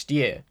time next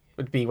year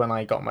would be when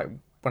I got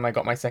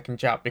my second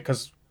jab,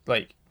 because,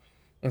 like,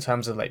 in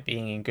terms of, like,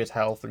 being in good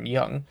health and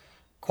young,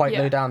 quite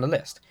low down the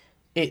list.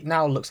 It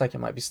now looks like it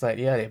might be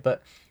slightly earlier,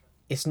 but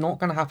it's not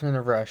going to happen in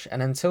a rush.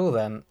 And until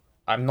then,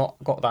 I've not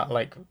got that,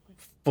 like,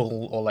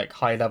 full or, like,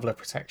 high level of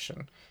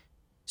protection.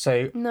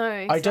 So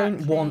I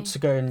don't want to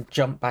go and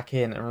jump back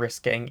in and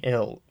risk getting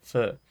ill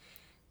for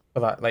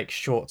that, like,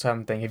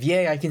 short-term thing.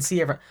 I can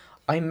see everyone.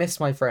 I miss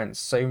my friends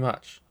so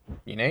much,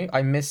 you know?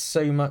 I miss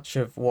so much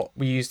of what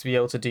we used to be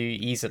able to do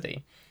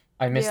easily.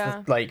 I miss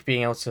Yeah. the like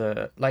being able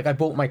to like I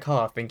bought my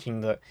car thinking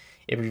that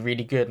it'd be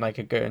really good and I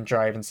could go and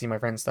drive and see my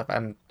friends stuff,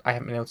 and I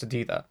haven't been able to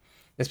do that.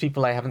 There's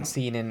people I haven't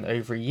seen in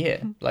over a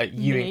year, like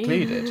you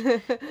included,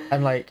 Me.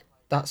 and like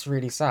that's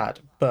really sad.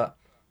 But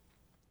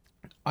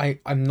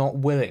I'm not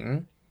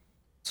willing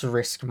to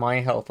risk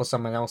my health or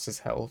someone else's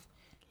health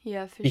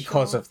Yeah, for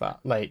because sure. of that.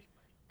 Like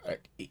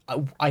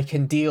I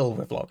can deal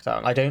with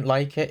lockdown. I don't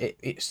like it.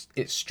 It's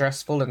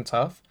stressful and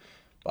tough,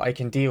 but I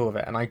can deal with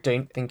it, and I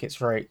don't think it's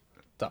right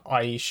that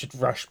I should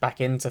rush back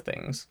into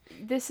things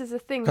This is the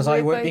thing. because I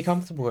We're won't be both,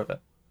 comfortable with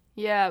it.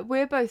 yeah,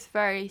 we're both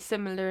very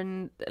similar,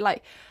 and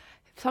like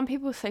some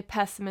people say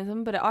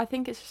pessimism, but I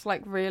think it's just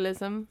like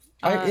realism.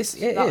 It That's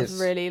is.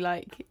 really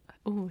like,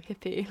 oh,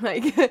 hippie,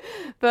 like,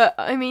 but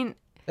I mean,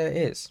 It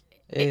is.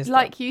 It is that.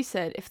 like you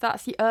said, if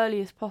that's the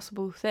earliest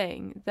possible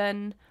thing,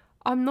 then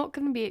I'm not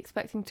going to be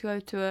expecting to go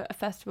to a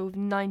festival of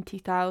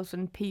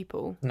 90,000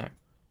 people. No.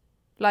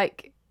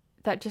 Like,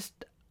 that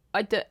just,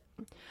 I do.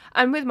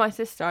 And with my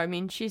sister, I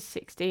mean, she's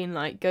 16,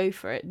 like, go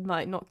for it,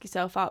 like, knock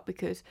yourself out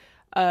because,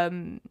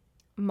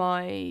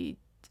 my,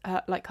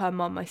 like, her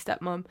mum, my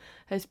stepmom,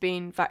 has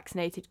been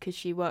vaccinated because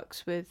she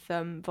works with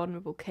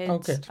vulnerable Oh,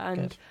 kids, good. and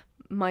Good.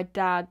 my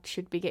dad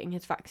should be getting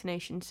his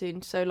vaccination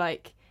soon. So,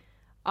 like,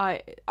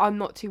 I'm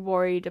not too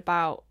worried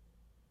about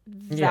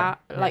Yeah.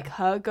 that, Yeah. like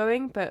her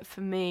going, but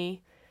for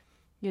me,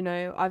 you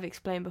know, I've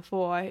explained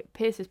before,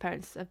 Pierce's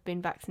parents have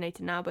been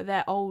vaccinated now, but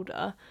they're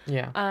older,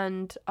 Yeah.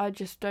 and I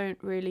just don't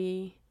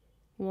really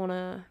want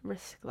to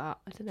risk that.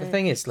 I don't The know.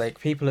 thing is, like,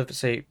 people have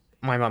so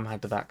my mum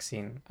had the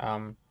vaccine.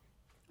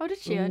 Oh, did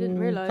she? I didn't A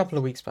realise. couple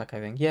of weeks back, I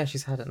think. Yeah,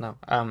 she's had it now.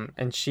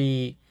 And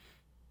she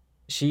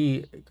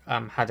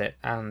had it,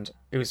 and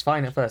it was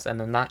fine at first, and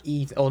then that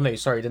eve oh no,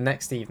 sorry, the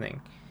next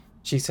evening,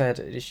 she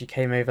said she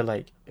came over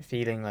like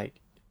feeling like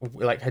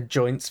her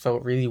joints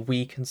felt really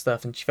weak and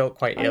stuff, and she felt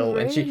quite Oh, ill,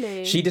 and she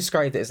really?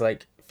 described it as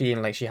like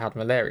feeling like she had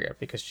malaria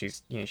because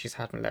she's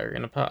had malaria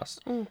in the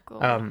past. Oh,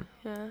 God. Um,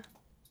 Yeah.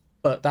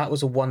 but that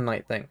was a one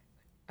night thing,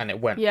 and it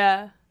went.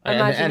 Yeah.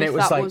 Imagine And if it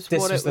was that like was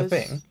this what was it the was.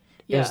 thing.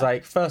 It was Yeah.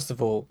 like, first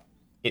of all,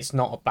 it's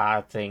not a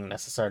bad thing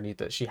necessarily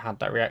that she had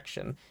that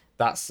reaction.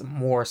 That's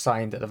more a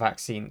sign that the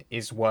vaccine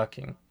is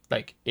working.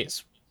 Like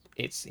it's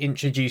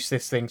introduced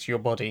this thing to your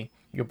body.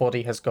 Your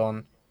body has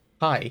gone,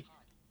 hi,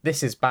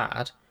 this is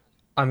bad.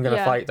 I'm gonna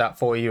Yeah. fight that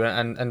for you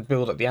and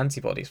build up the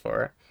antibodies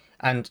for it.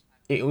 And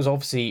it was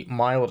obviously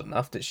mild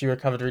enough that she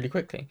recovered really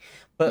quickly.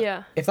 But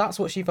Yeah. if that's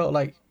what she felt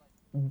like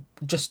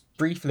just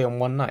briefly on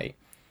one night,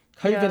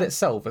 COVID Yeah.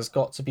 itself has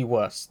got to be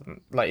worse.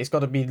 Like it's got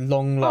to be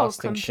long Oh,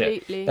 lasting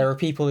shit. completely. There are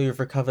people who have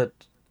recovered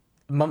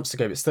months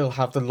ago but still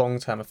have the long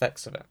term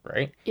effects of it,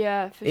 right?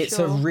 Yeah, for It's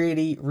a sure.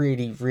 really,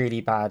 really,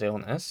 really bad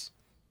illness.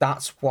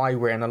 That's why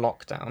we're in a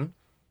lockdown.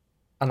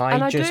 And And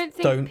I I just don't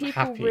think don't people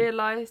happy.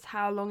 realise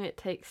how long it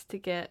takes to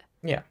get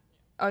Yeah.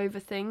 over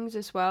things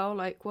as well.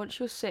 Like once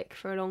you're sick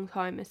for a long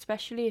time,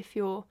 especially if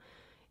you're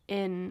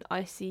in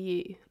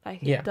ICU, like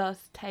Yeah. it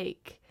does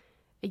take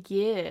a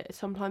year,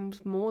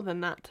 sometimes more than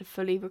that, to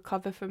fully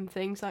recover from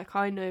things. Like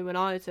I know when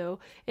I was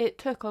ill, it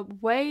took a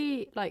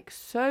way like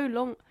so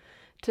long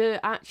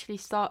to actually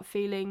start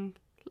feeling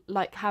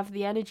like have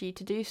the energy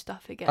to do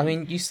stuff again. I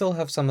mean, you still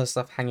have some of the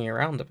stuff hanging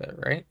around a bit,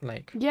 right?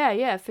 Like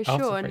Yeah, for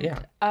after, sure. And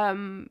yeah.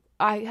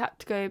 I had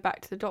to go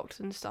back to the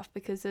doctor and stuff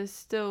because there's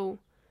still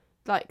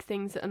like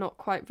things that are not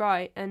quite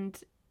right,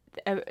 and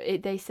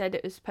they said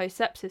it was post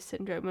sepsis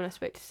syndrome when I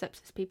spoke to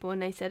sepsis people,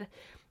 and they said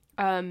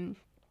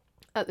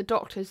at the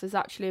doctors there's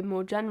actually a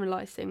more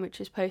generalized thing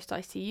which is post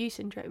ICU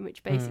syndrome,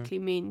 which basically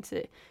means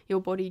that your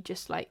body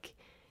just like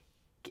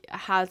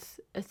has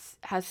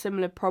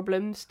similar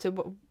problems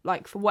to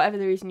like for whatever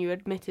the reason you're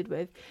admitted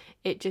with,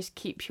 it just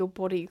keeps your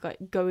body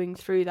like going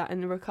through that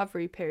in the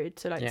recovery period.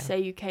 So like say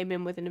you came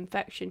in with an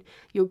infection,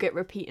 you'll get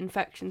repeat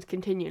infections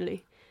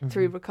continually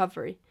through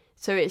recovery.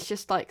 So it's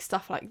just like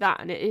stuff like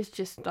that, and it is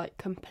just like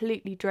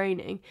completely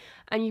draining,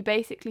 and you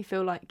basically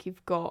feel like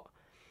you've got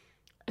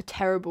a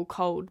terrible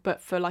cold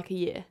but for like a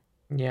year.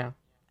 Yeah.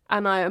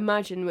 And I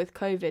imagine with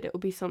COVID, it'll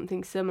be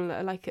something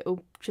similar. Like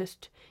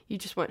you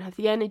just won't have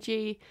the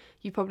energy.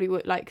 You probably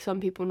would, like some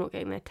people not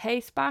getting their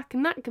taste back.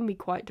 And that can be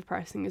quite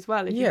depressing as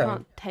well if you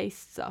can't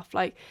taste stuff.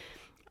 Like,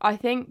 I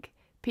think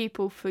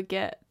people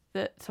forget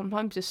that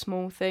sometimes the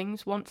small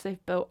things, once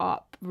they've built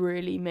up,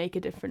 really make a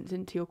difference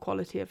into your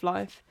quality of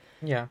life.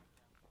 Yeah.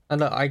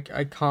 And look, I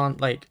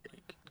can't, like,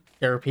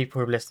 there are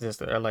people who listen to this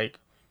that are like,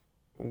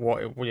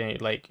 what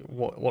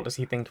does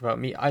he think about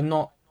me? I'm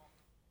not,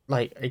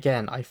 like,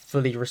 again, I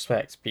fully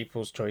respect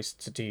people's choice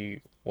to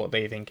do what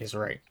they think is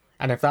right.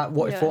 And if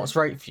what's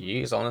right for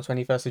you is on the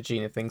 21st of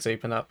June, if things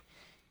open up,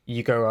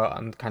 you go out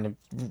and kind of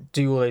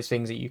do all those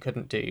things that you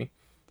couldn't do,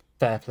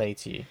 fair play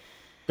to you.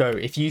 Go.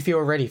 If you feel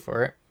ready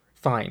for it,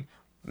 fine.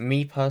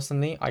 Me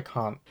personally, I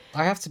can't.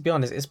 I have to be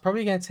honest, it's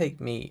probably going to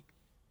take me,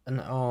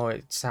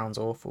 it sounds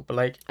awful, but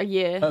like A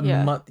year, a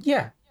yeah. month.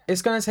 Yeah,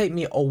 it's going to take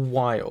me a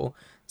while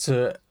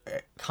to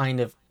kind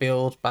of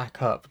build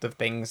back up the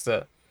things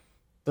that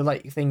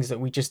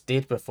we just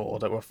did before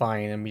that were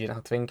fine and we didn't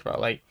have to think about.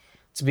 Like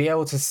to be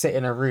able to sit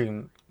in a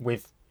room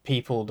with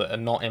people that are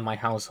not in my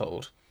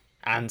household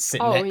and sit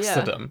Oh, next to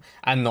yeah. them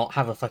and not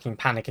have a fucking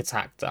panic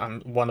attack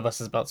and one of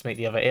us is about to make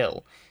the other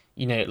ill.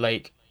 You know,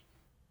 like,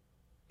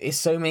 it's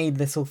so many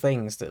little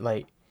things that,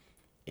 like,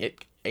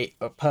 it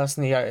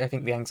personally, I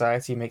think the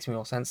anxiety makes me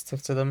more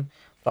sensitive to them,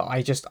 but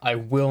I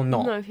will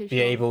not No, for be sure.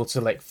 able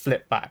to, like,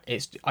 flip back.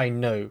 I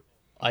know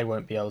I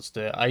won't be able to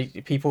do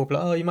it. People will be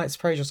like, oh, you might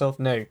surprise yourself.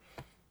 No,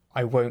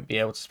 I won't be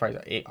able to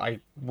surprise it. I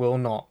will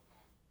not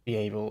be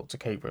able to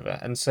cope with it.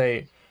 And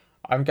so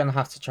I'm gonna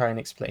have to try and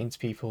explain to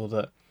people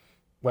that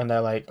when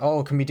they're like,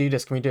 oh, can we do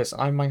this? Can we do this?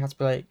 I might have to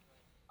be like,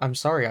 I'm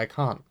sorry, I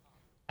can't.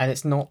 And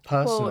it's not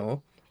Well,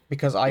 personal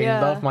because I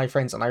love yeah. my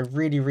friends and I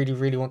really, really,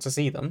 really want to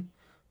see them,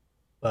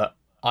 but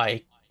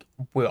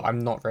I'm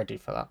not ready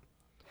for that.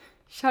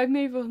 Shall I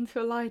move on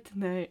to a lighter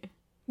note?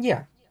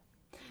 Yeah.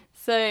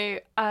 So,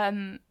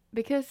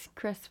 because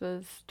Chris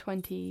was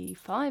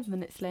 25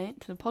 minutes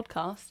late to the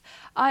podcast,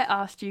 I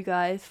asked you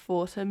guys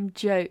for some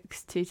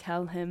jokes to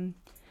tell him,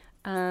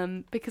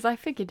 because I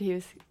figured he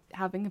was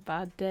having a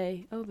bad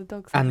day. Oh, the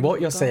dog's And having a what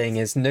little you're saying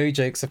dance. is no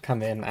jokes have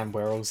come in and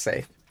we're all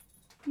safe.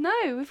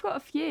 No, we've got a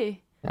few.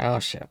 Oh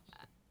shit.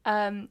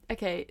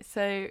 Okay,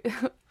 so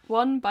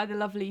one by the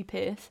lovely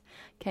Pierce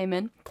came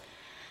in,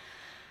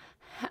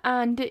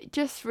 and it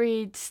just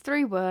reads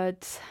 3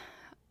 words: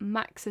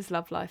 Max's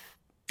love life.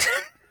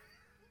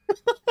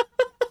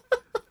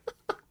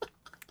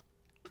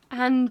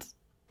 And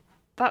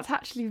that's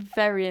actually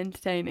very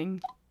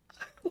entertaining.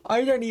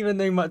 I don't even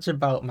know much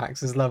about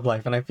Max's love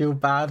life and I feel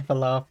bad for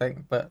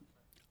laughing, but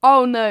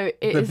Oh no,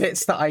 it the is.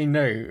 bits that I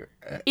know,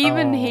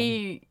 Even oh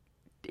he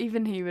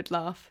would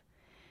laugh.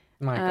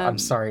 my God. I'm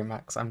sorry,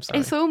 Max. I'm sorry.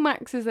 It's all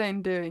Max's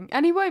own doing,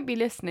 and he won't be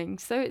listening,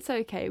 so it's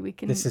okay. We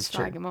can This is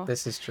slag true. him off.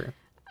 This is true.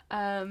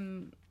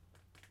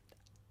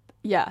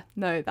 Yeah,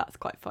 no, that's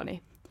quite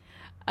funny.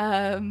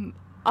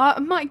 I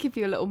might give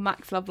you a little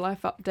Max Love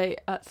Life update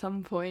at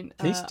some point.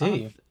 Please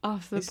do.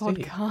 After the Please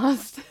do.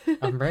 podcast.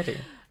 I'm ready.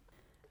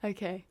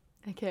 Okay.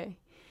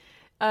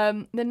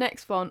 The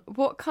next one.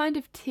 What kind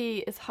of tea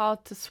is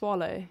hard to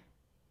swallow?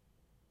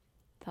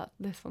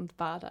 This one's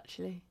bad,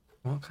 actually.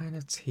 What kind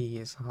of tea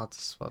is hard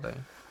to swallow?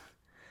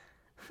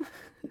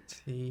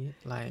 Tea,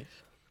 like...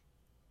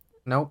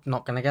 Nope,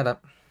 not gonna get it.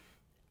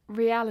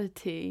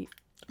 Reality.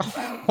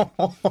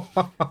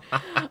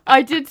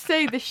 I did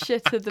say the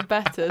shitter the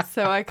better,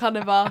 so I kind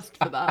of asked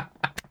for that.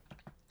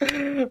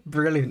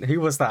 Brilliant. Who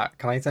was that?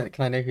 Can I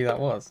know who that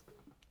was?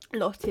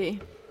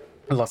 Lottie.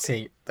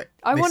 Lottie.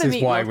 I This wanna is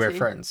meet why we're Lottie.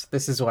 friends.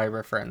 This is why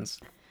we're friends.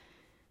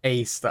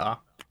 A star.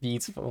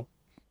 Beautiful.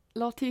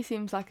 Lottie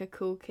seems like a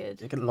cool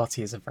kid.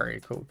 Lottie is a very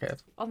cool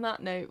kid. On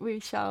that note, we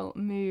shall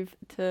move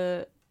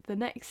to the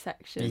next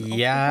section of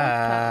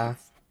Yeah.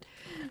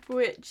 the podcast,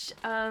 which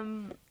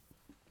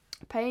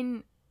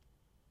Payne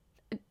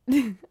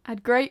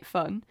had great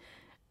fun.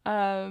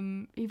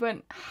 He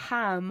went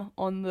ham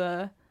on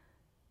the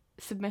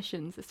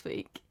submissions this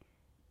week,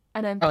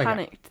 and then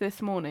panicked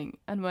this morning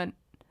and went,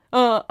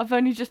 "Oh, I've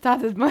only just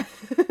added my."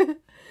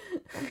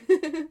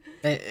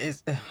 It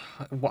is.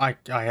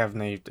 I have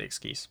no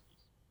excuse.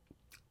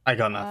 I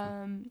got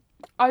nothing.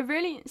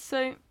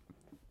 So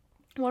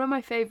one of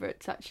my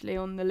favourites actually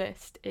on the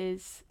list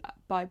is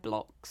by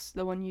Blocks,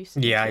 the one you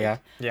said. Yeah.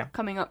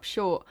 Coming up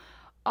short.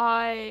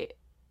 I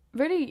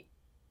really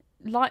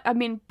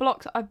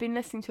Blocks I've been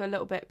listening to a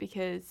little bit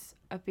because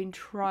I've been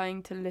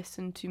trying to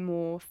listen to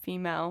more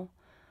female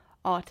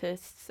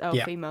artists or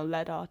female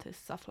led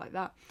artists, stuff like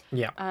that.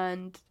 Yeah.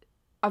 And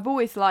I've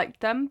always liked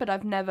them, but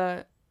I've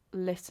never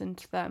listened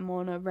to them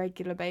on a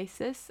regular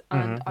basis.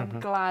 And I'm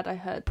glad I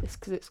heard this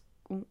because it's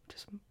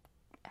just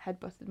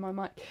headbutted my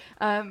mic.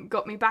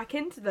 Got me back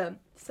into them.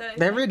 So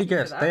They're really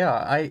good. that. They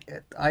are.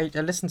 I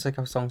listened to a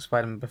couple songs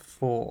by them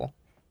before.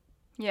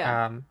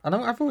 Yeah. And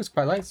I've always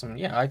quite liked them.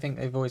 Yeah, I think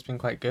they've always been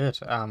quite good.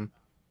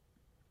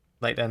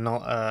 Like they're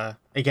not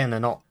they're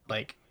not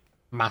like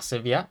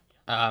massive yet.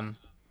 They're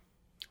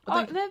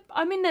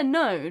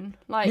known.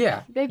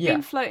 Like they've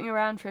been floating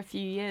around for a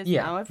few years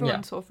now.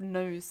 Everyone sort of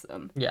knows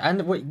them. Yeah,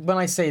 and when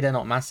I say they're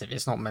not massive,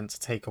 it's not meant to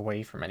take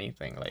away from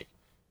anything. Like,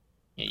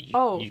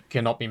 you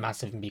cannot be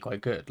massive and be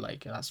quite good.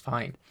 Like, that's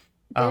fine.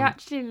 They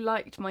actually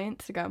liked my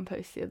Instagram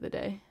post the other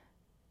day.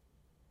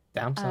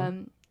 Damn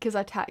son. Because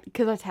I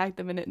tagged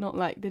them in it, not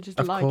like they're just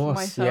Of liking course.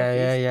 my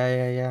selfies.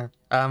 Yeah.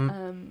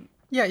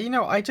 Yeah,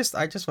 I just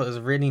thought it was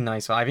a really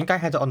nice one. I think I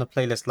had it on the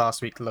playlist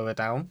last week, Lower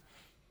Down.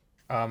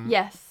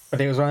 Yes.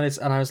 But it was one of those,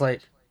 and I was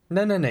like,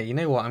 no. You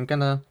know what? I'm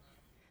gonna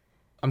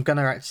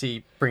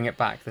actually bring it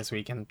back this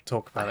week and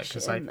talk about it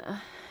because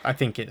I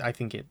think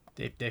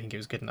it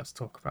was good enough to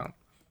talk about.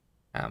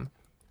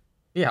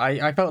 Yeah,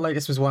 I felt like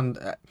this was one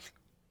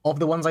of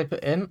the ones I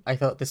put in. I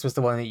felt this was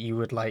the one that you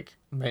would like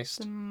most.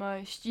 The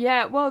most,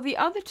 yeah. Well, the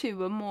other two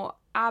were more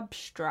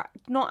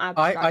abstract, not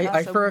abstract.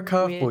 I threw a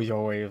curveball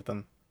your way with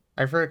them.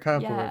 I threw a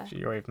curveball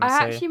your way with them. I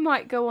actually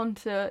might go on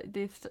to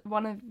this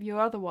one of your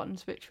other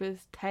ones, which was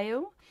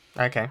Tail.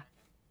 Okay.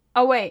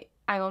 Oh wait,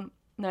 hang on.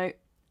 No,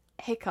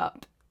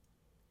 Hiccup.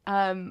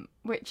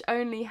 Which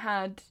only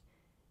had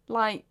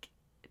like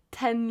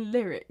 10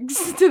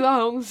 lyrics to the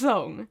whole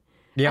song.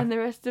 Yeah. And the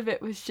rest of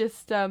it was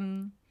just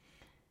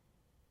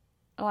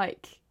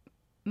like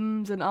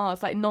ums and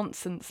ahs, like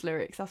nonsense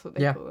lyrics. That's what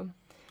they Yeah. call them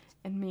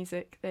in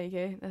music. There you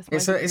go. That's my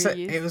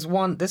It was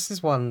one. This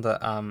is one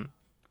that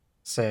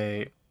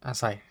So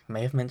as I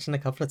may have mentioned a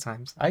couple of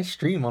times, I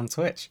stream on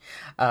Twitch.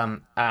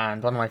 And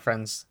one of my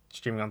friends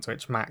streaming on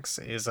Twitch, Max,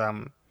 is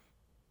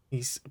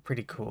he's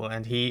pretty cool,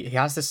 and he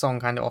has this song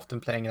kind of often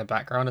playing in the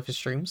background of his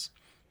streams.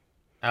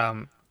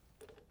 And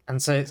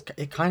so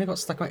it kind of got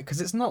stuck in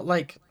because it's not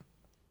like,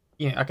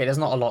 okay, there's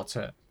not a lot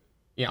to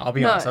it. I'll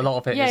be honest, a lot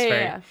of it is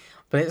very,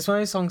 but it's one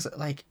of those songs that,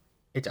 like,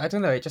 I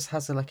don't know, it just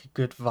has a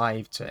good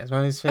vibe to it. It's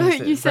one of those things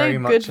that you say very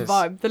much good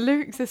vibe. The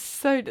lyrics are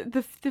so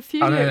the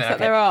few Oh, no, lyrics okay. that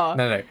there are.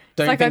 No, don't It's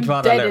like think I'm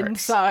about dead the lyrics.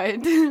 inside.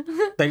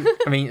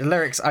 I mean,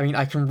 lyrics. I mean,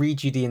 I can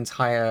read you the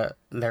entire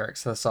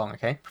lyrics of the song.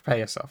 Okay, prepare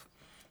yourself.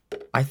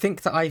 I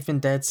think that I've been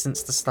dead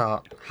since the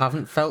start.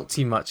 Haven't felt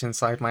too much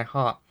inside my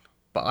heart,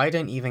 but I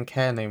don't even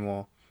care no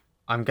more.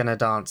 I'm gonna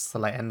dance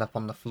till I end up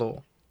on the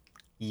floor.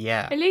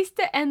 Yeah. At least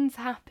it ends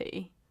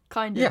happy,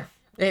 kind of. Yeah.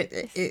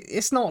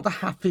 It's not the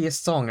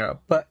happiest song,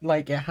 but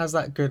like it has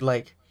that good,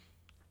 like,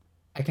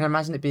 I can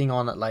imagine it being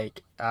on at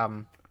like a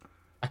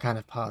kind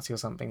of party or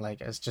something,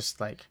 like it's just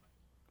like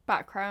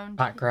Background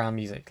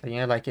music,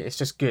 like it's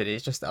just good.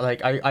 It's just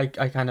like I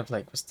kind of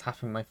like was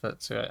tapping my foot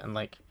to it and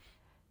like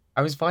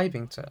I was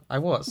vibing to it. I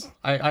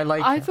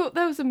like I it. thought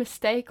there was a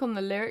mistake on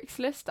the lyrics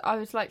list. I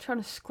was like trying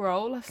to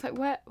scroll. I was like,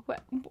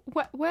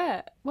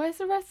 where's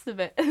the rest of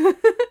it?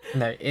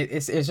 No,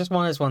 it's just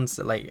one of those ones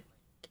that, like,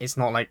 it's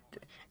not like,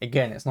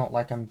 again, it's not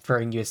like I'm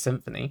throwing you a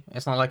symphony.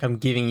 It's not like I'm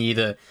giving you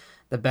the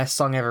best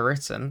song ever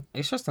written.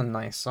 It's just a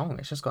nice song.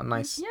 It's just got a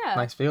nice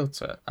feel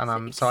to it,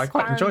 and so I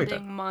quite enjoyed it.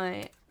 Expanding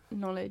my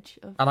knowledge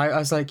of. And I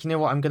was like, you know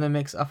what, I'm gonna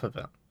mix it up a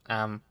bit,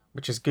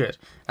 which is good.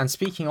 And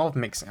speaking of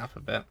mixing up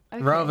a bit,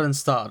 Okay. rather than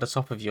start at the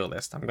top of your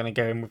list, I'm gonna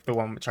go in with the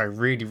one which I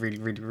really, really,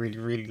 really, really,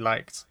 really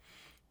liked.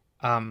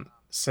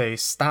 So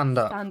Stand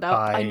Up Stand Up.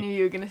 by I knew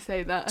you were gonna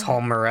say that.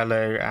 Tom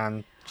Morello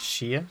and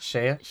Shea.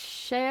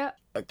 Share.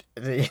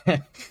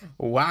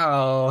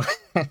 Wow.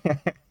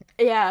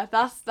 Yeah,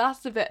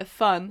 that's a bit of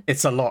fun.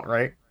 It's a lot,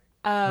 right?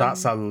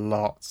 That's a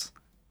lot.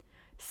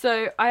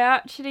 So I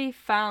actually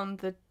found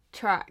the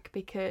track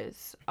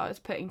because I was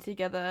putting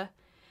together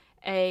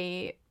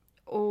a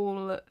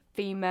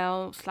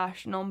all-female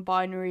 /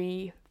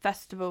 non-binary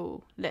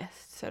festival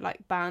list. So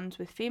like bands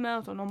with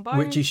females or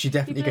non-binary. Which you should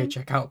definitely people go in.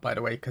 check out, by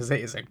the way, because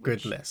it is a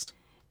good list.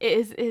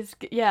 It is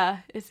yeah,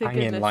 it's a good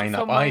Hanging list. It's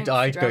lineup. on my I'd go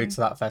Instagram.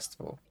 to that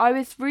festival. I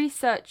was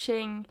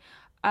researching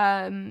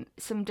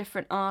some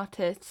different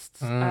artists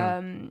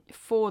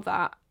for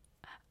that,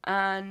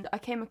 and I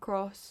came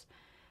across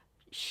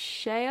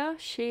Shea,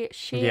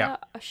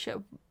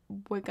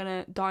 we're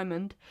gonna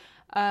Diamond,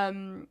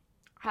 and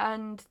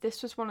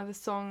this was one of the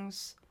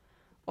songs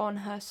on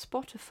her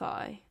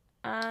Spotify,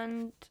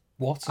 and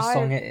What a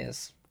song it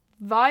is.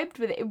 vibed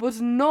with it. It was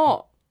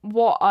not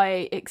what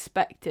I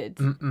expected.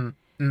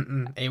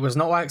 It was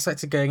not what I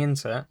expected going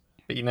into it,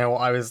 but you know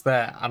what? I was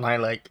there, and I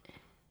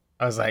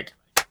was like,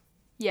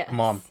 Yes.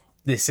 come on,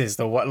 this is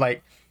the what?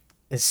 Like,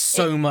 there's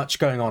so much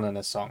going on in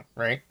this song,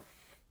 right?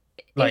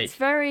 Like, It's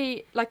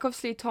very like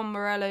obviously Tom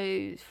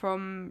Morello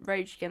from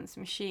Rage Against the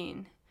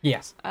Machine.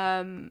 yes,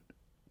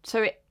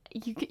 So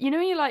you know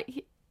you're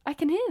like I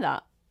can hear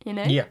that, you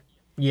know.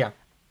 yeah.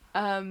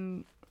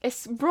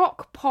 It's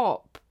rock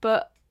pop,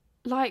 but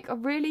like a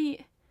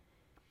really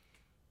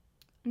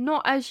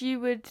not as you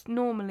would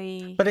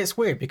normally. But it's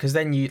weird because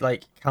then you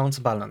like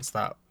counterbalance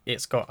that.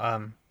 It's got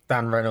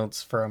Dan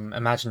Reynolds from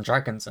Imagine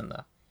Dragons in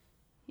there.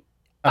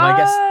 And I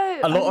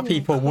guess a lot of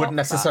people wouldn't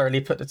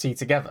necessarily put the two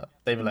together.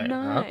 They'd be like,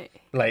 No. huh?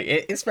 Like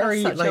it's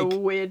very That's such like a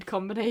weird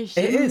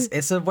combination. it is.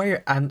 It's a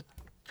weird, and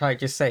can I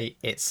just say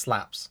it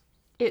slaps.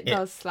 It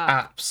does slap.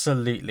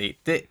 Absolutely.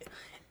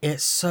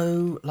 It's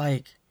so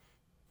like.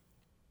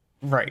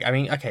 Right. I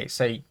mean, okay.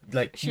 So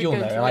like Should we you'll go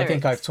know, into and I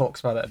think lyrics? I've talked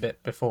about it a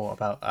bit before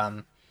about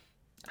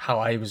how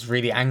I was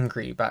really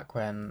angry back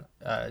when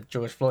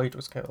George Floyd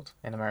was killed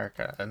in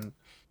America and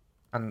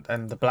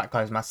the Black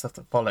Lives Matter stuff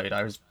that followed.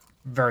 I was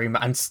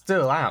and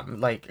still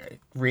am like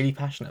really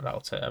passionate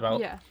about it,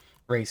 about Yeah.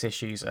 race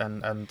issues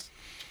and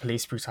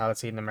police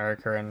brutality in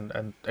America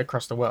and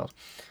across the world.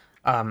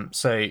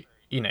 So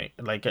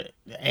like at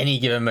any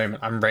given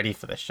moment, I'm ready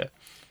for this shit.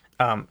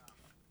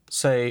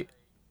 So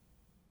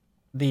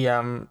the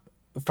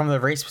from the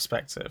race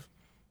perspective,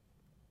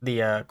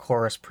 the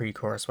chorus,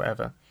 pre-chorus,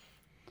 whatever.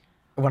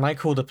 When I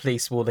call the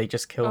police, will they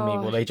just kill me?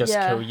 Will they just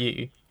kill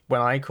you?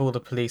 When I call the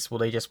police, will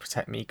they just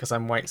protect me because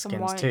I'm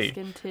white-skinned too?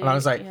 And I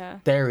was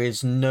like, there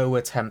is no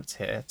attempt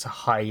here to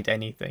hide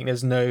anything.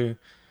 There's no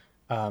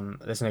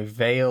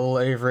veil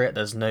over it.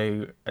 There's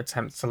no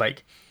attempt to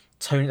like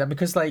tone it down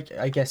because like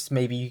I guess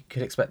maybe you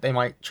could expect they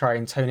might try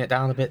and tone it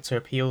down a bit to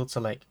appeal to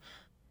like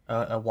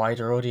a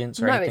wider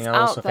audience or anything it's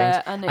else out or things.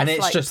 there, and it's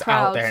like just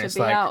proud out there and to it's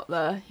be like out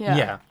there.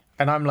 Yeah.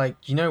 And I'm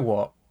like, you know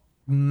what?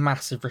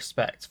 Massive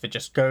respect for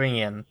just going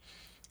in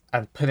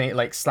and putting it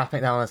like slapping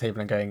it down on the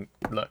table and going,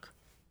 look,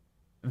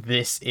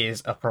 this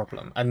is a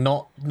problem, and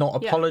not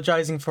Yeah.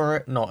 apologizing for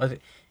it. Not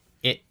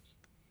it.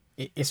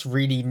 It's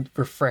really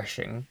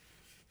refreshing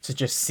to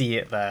just see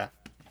it there,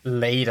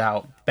 laid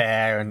out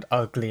bare and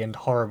ugly and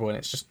horrible, and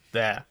it's just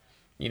there.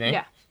 You know.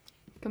 Yeah.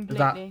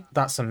 Completely.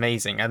 That's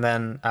amazing. And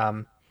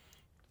then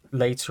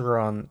later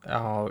on,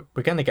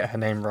 we're gonna get her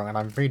name wrong, and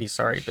I'm really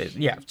sorry, but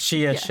yeah,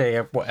 Yeah.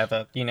 Shia,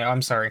 whatever. You know,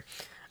 I'm sorry.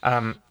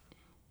 I'd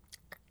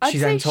She say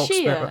then talks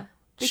Shia. about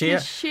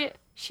Because Shia.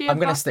 Shia I'm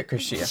gonna but- stick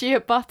with Shia.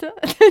 Shia butter.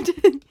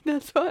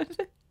 That's what.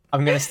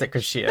 I'm gonna stick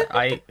with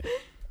Shia.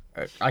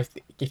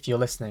 If you're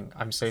listening,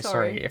 I'm so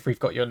sorry Sorry. if we've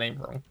got your name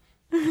wrong,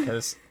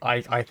 because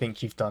I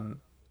think you've done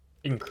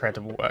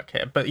incredible work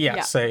here. But yeah,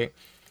 Yeah. so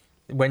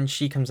when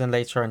she comes in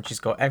later on, she's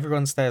got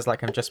everyone stares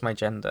like I'm just my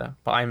gender,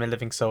 but I'm a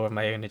living soul with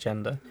my own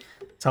agenda.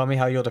 Tell me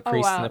how you're the Oh,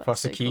 priest wow, in the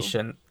that's so cool.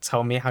 prosecution.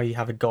 Tell me how you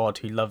have a god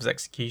who loves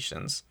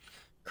executions.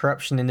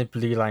 Corruption in the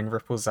blue line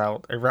ripples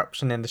out.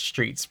 Eruption in the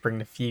streets bring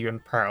the few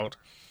and proud.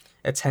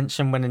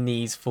 Attention when the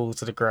knees fall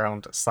to the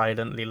ground,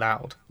 silently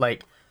loud.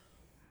 Like,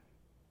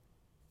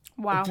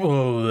 Wow.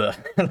 whoa.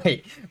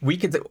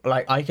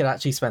 Like, I could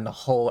actually spend a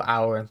whole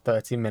hour and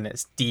 30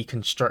 minutes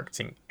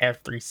deconstructing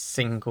every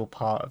single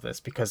part of this,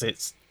 because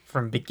it's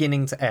from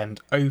beginning to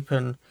end,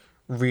 open,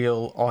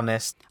 real,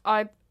 honest.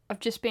 I've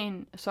just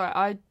been sorry.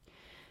 I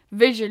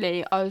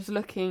was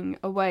looking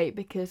away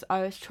because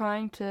I was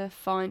trying to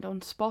find on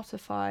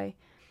Spotify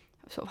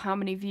sort of how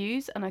many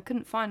views, and I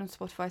couldn't find on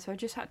Spotify, so I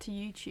just had to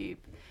YouTube,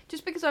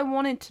 just because I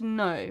wanted to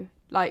know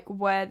like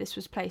where this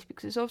was placed,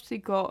 because it's obviously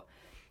got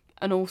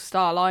an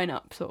all-star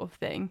lineup sort of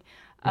thing.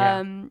 Yeah.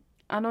 And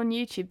on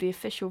YouTube, the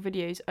official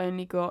videos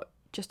only got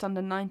just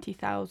under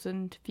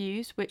 90,000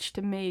 views, which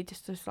to me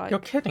just was like, You're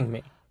kidding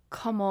me.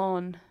 come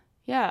on,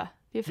 yeah,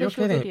 the You're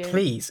official kidding video. me.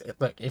 Please,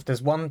 look, if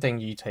there's one thing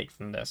you take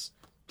from this,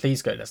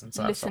 please go listen to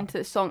that Listen song. to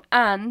the song,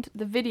 and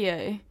the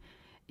video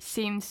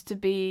seems to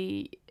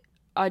be.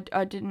 I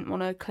didn't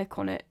want to click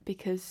on it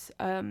because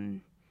I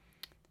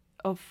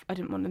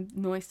didn't want the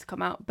noise to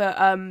come out, but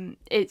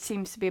it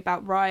seems to be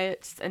about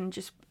riots and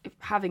just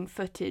having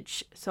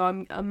footage. So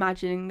I'm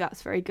imagining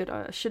that's very good.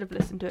 I should have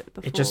listened to it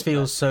before. It just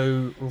feels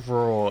so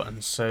raw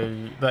and so,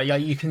 like, yeah,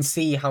 you can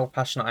see how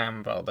passionate I am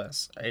about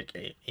this.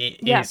 It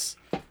Yeah. is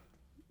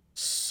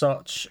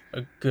such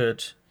a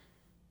good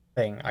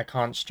thing. I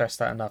can't stress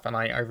that enough, and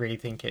I really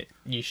think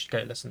you should go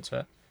listen to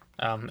it.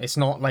 It's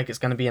not like it's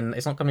not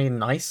gonna be a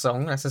nice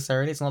song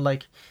necessarily. It's not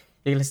like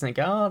you listen and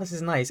go, oh, this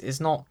is nice.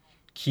 It's not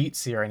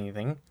cutesy or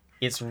anything.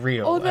 It's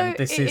real, Although and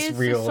this it is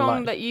real a song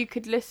life. that you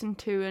could listen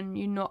to and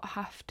you not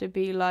have to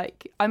be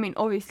like. I mean,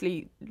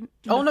 obviously.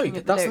 Oh no, looking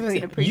at that's the lyrics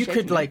thing. and You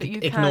could appreciating like them,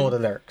 but you ignore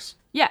can- the lyrics.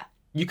 Yeah.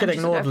 You could and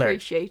just ignore the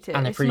lyrics appreciate it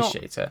and It's not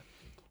appreciate it,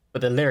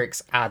 but the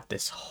lyrics add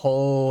this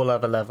whole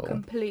other level.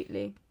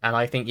 completely. And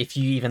I think if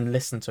you even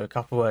listen to a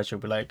couple words, you'll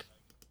be like,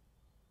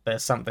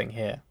 "There's something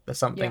here. There's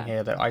something Yeah.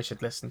 here that I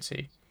should listen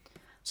to."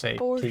 So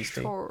For please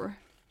do. sure.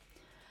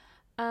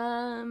 Should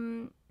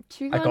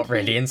we I go got on to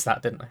really the- into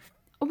that, didn't I?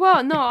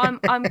 Well, no,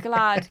 I'm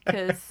glad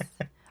because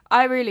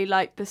I really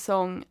liked the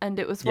song and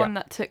it was one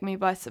that took me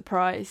by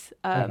surprise.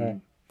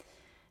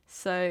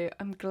 So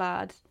I'm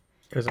glad.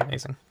 It was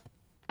amazing.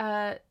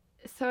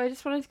 So I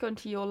just wanted to go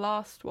into your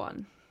last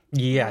one.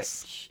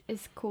 Yes. Which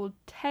is called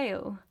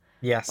Tail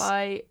Yes.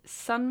 by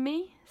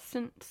Sunmi.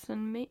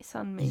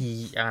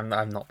 Sunmi. I'm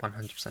not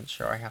 100%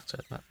 sure. I have to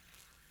admit.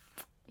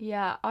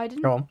 Yeah, I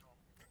didn't. Go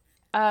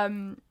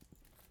on.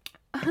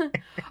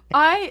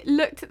 I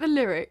looked at the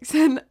lyrics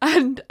and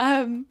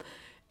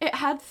it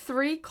had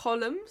 3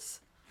 columns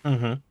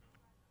Mm-hmm.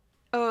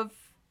 of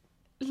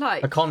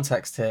like The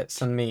context here,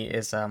 Sunmi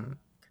is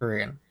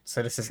Korean.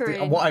 So this is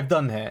Korean. what I've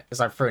done here is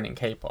I've thrown in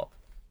K-pop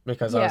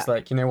because I was Yeah.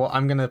 like, you know what,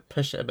 I'm gonna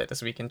push it a bit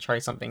this week and try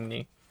something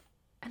new.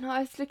 And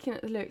I was looking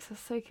at the lyrics, I was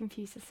so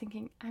confused. I was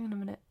thinking, hang on a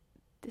minute,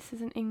 this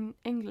isn't in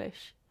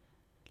English.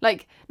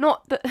 Like,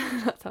 not that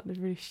that sounded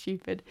really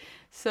stupid.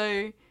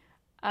 So,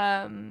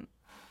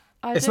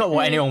 It's not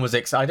what anyone was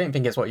I don't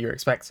think it's what you were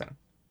expecting.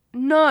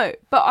 No,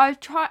 but I was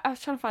trying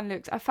to find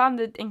lyrics. I found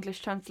the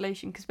English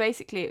translation because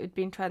basically it had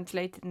been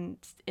translated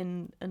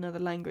in another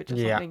language or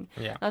something.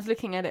 Yeah. I was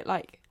looking at it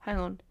like, hang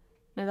on,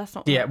 no, that's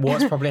not. Yeah, right.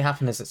 what's probably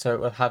happened is so it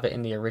will have it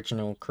in the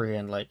original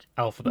Korean like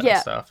alphabet Yeah,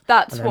 and stuff.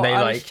 that's And then what they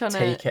I like was trying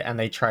take to. it and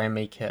they try and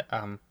make it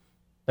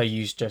they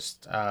use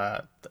just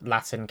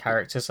Latin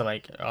characters, so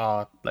like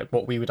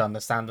what we would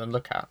understand and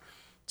look at.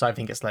 So I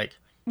think it's like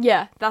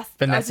Yeah, that's.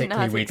 I didn't know phonetically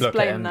how to we'd look at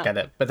it explain and that. get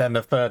it. But then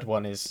the third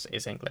one is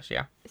English,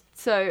 yeah.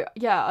 So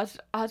yeah,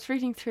 I was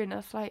reading through and I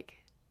was like,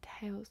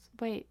 tails.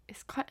 Wait,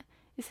 it's quite.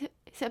 Is it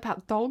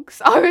about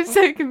dogs? I was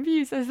so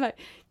confused. I was like,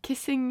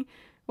 kissing,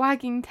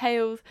 wagging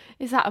tails.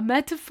 Is that a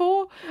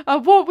metaphor?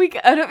 What we?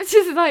 And it was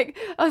just like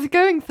I was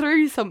going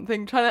through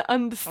something trying to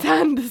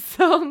understand the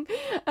song,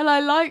 and I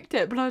liked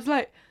it, but I was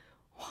like,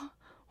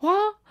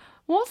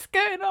 what's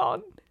going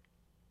on?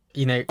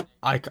 You know,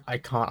 I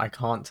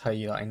can't tell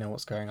you that I know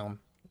what's going on.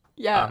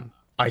 Yeah,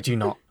 I do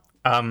not.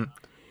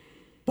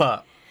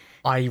 But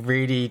I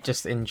really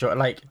just enjoy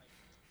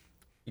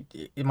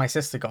my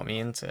sister got me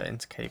into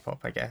K-pop,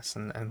 I guess,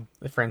 and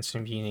the friends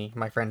from uni,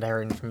 my friend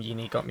Erin from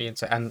uni got me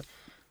into, and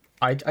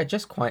I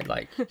just quite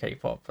like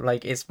K-pop.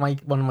 Like it's one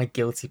of my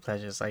guilty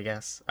pleasures, I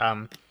guess.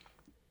 And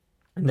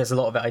there's a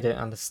lot of it I don't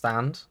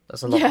understand.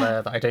 There's a lot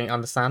there that I don't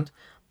understand,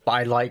 but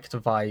I like the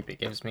vibe it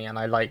gives me, and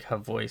I like her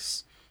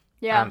voice.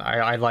 Yeah. And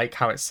I like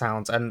how it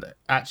sounds. And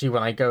actually,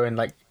 when I go and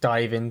like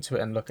dive into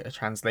it and look at the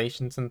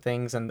translations and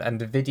things, and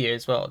the video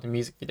as well, the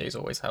music videos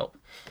always help.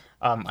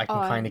 I can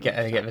kind of get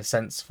a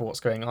sense for what's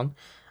going on.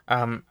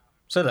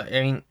 So that,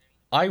 I mean,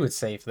 I would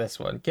say for this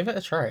one, give it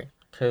a try,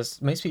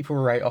 because most people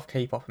write off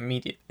K-pop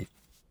immediately.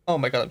 Oh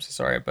my god, I'm so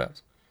sorry,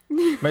 but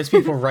most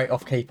people write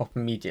off K-pop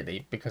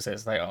immediately because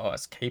it's like, oh,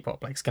 it's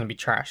K-pop, like it's gonna be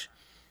trash.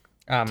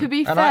 To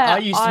be and fair, I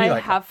used to be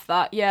like have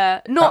that.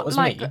 Yeah, not was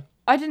like me.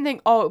 I didn't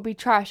think, oh, it'd be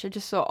trash. I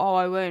just thought, oh,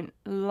 I won't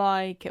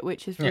like it,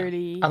 which is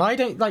really And I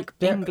don't like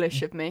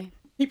English of me.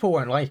 People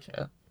won't like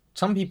it.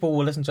 Some people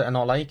will listen to it and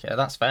not like it.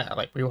 That's fair.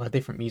 Like we all have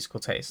different musical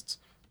tastes,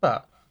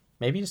 but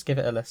maybe just give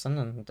it a listen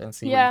and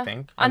see what you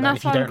think. And then that's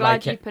if you why I'm don't glad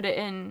like you it, put it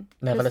in.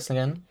 never 'cause listen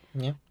again.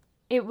 Yeah.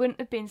 It wouldn't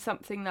have been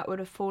something that would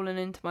have fallen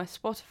into my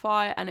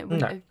Spotify, and it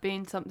wouldn't No. have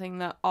been something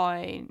that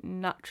I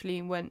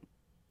naturally went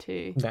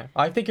to. No,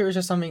 I think it was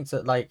just something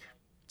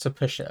to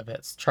push it a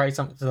bit. Try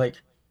something to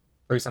like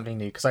through something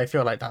new, because I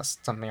feel like that's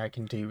something I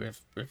can do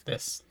with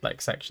this like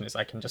section, is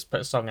I can just put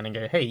a song in and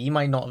go, hey, you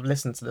might not have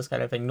listened to this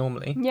kind of thing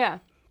normally. Yeah.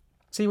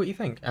 See what you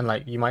think, and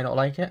like you might not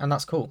like it, and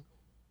that's cool.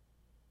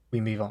 We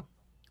move on.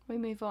 We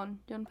move on.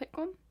 Do you want to pick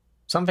one?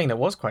 Something that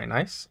was quite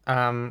nice,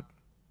 and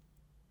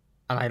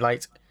I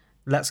liked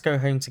 "Let's Go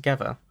Home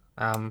Together"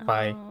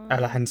 by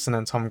Ella Henderson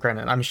and Tom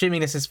Grennan. I'm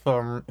assuming this is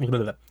from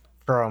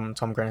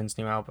Tom Grennan's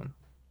new album.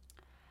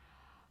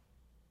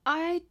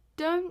 I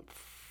don't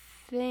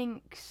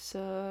think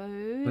so.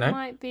 No? It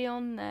might be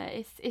on there.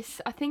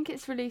 It's. I think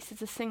it's released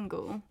as a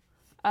single.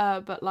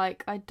 But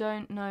like I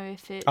don't know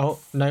if it's. Oh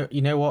no!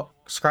 You know what?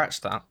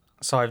 Scratch that.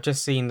 So I've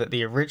just seen that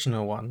the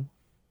original one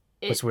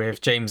was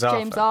with James Arthur.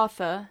 James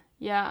Arthur,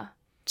 yeah.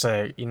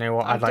 So you know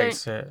what? I'd like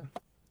to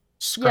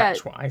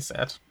scratch what I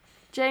said.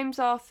 James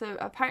Arthur.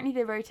 Apparently,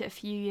 they wrote it a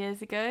few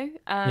years ago.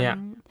 Yeah.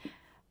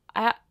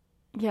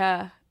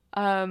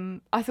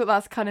 I thought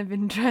that's kind of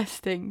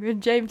interesting.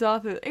 When James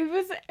Arthur,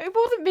 it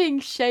wasn't being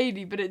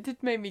shady, but it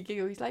did make me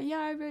giggle. He's like, yeah,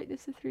 I wrote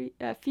this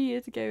a few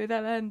years ago with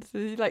Ella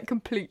Henderson. He like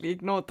completely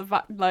ignored the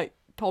fact like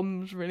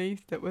Tom's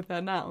released it with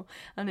her now,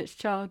 and it's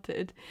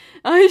charted.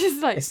 I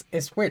just like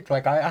it's weird.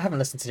 Like I haven't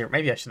listened to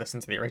maybe I should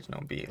listen to the original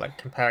and be like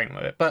comparing them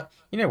with it. But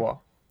you know what?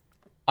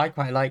 I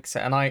quite liked it,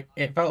 and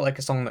it felt like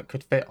a song that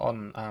could fit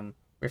on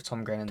with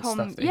Tom Grennan's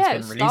stuff that he's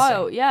been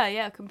style. releasing.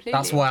 Yeah, completely.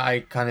 That's why I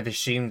kind of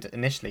assumed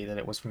initially that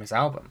it was from his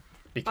album,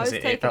 because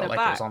it felt like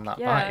it was on that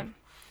vibe.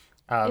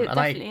 It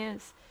definitely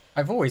is.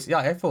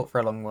 I thought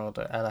for a long while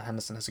that Ella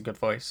Henderson has a good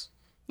voice.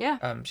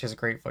 Yeah. She has a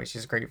great voice.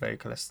 She's a great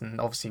vocalist, and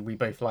obviously we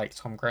both like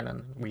Tom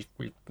Grennan. We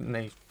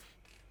know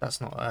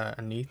that's not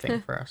a new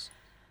thing for us.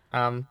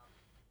 I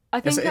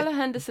think Ella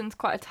Henderson's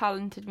quite a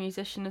talented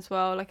musician as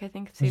well. Like I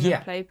think I've seen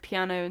her play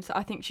piano, and so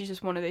I think she's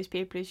just one of those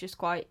people who's just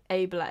quite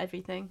able at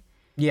everything.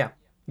 Yeah,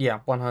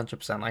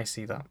 100%. I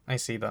see that.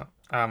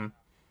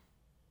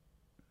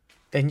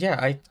 And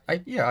yeah, I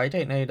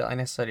don't know that I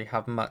necessarily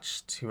have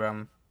much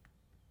to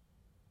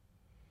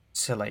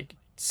like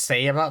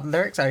say about the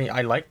lyrics.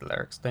 I like the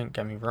lyrics. Don't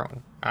get me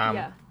wrong.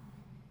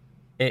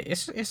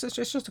 It's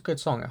just a good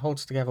song. It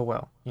holds together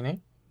well, you know.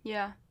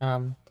 Yeah. I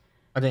don't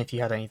know if you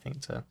had anything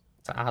to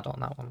add on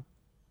that one.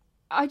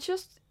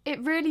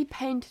 It really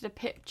painted a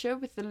picture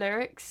with the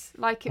lyrics.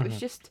 Like it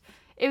was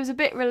it was a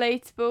bit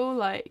relatable.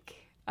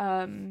 Like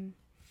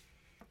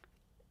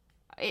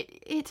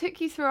it took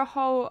you through a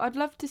whole. I'd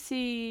love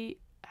to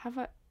have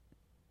a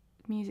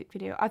music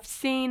video. I've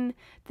seen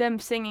them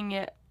singing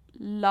it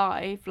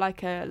live,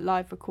 like a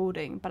live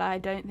recording, but I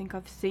don't think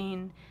I've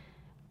seen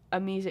a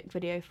music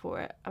video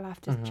for it. I'll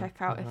have to check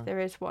out if there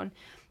is one,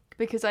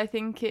 because I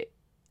think it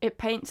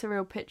paints a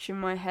real picture in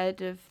my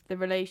head of the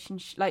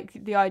relationship, like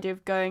the idea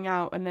of going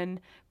out and then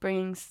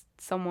bringing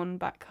someone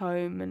back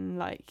home, and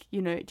like,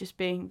 you know, just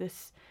being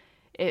this,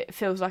 it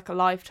feels like a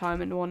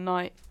lifetime in one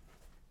night.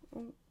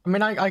 I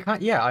mean, I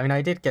can't. Yeah, I mean,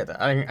 I did get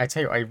that. I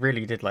tell you, what I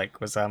really did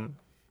like was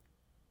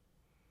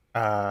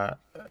what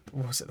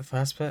was it, the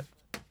first bit?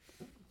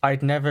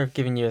 I'd never have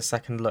given you a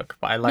second look,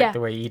 but I like the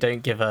way you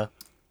don't give a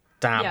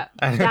damn. Yeah,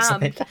 and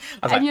damn.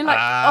 You're like,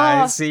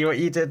 I see what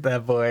you did there,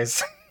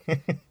 boys.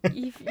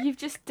 You've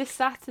just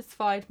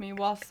dissatisfied me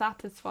while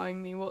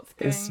satisfying me. What's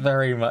going? It's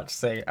very much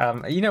so.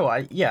 You know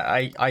what?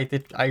 I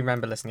did. I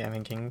remember listening and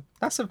thinking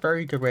that's a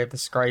very good way of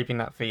describing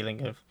that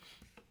feeling of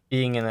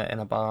being in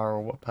a bar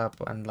or what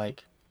purple, and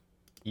like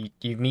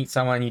you meet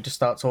someone, you just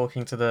start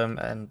talking to them,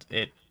 and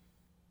it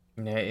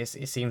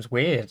seems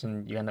weird,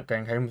 and you end up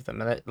going home with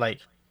them, and it like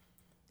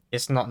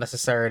it's not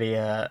necessarily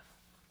a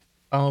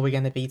we're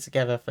gonna be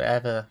together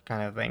forever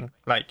kind of thing.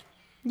 Like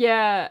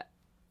it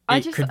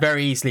could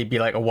very easily be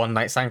like a one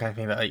night stand kind of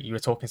thing, that like, you were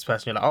talking to this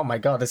person, you're like, oh my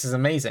god, this is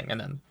amazing,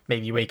 and then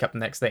maybe you wake up the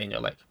next day and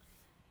you're like,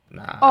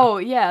 nah. Oh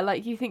yeah,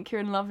 like you think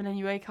you're in love, and then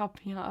you wake up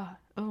and you're like, oh,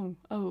 Oh,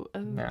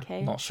 Yeah,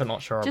 okay. not sure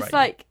Just about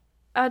like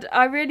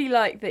I really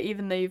like that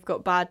even though you've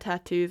got bad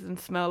tattoos and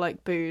smell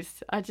like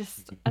booze,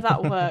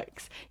 that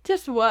works.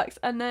 Just works.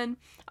 And then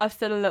I've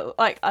said a little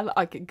like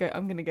I could go.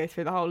 I'm gonna go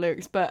through the whole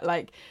lyrics, but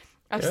like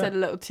I've you. Yeah. said a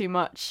little too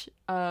much.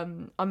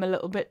 I'm a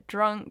little bit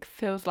drunk.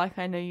 Feels like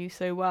I know you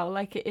so well.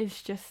 Like it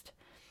is just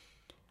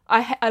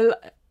I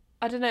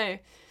don't know.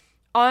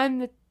 I'm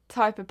the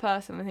type of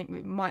person, I think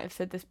we might have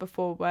said this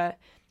before, where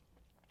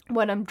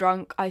when I'm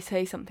drunk I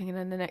say something and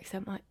then the next day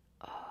I'm like,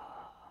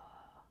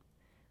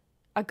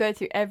 I go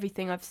through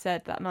everything I've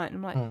said that night and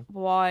I'm like,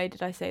 why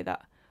did I say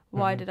that?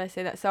 Why did I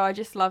say that? So I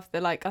just love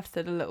the like I've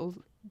said a little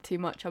too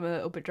much, I'm a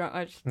little bit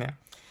drunk. Yeah.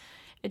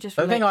 It just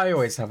The thing relates. I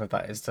always have with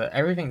that is that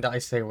everything that I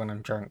say when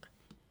I'm drunk,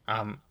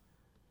 on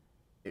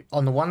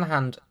the one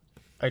hand,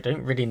 I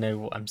don't really know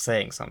what I'm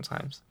saying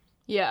sometimes,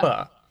 Yeah.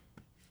 but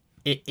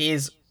it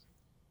is,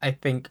 I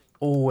think,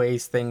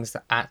 always things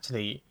that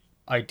actually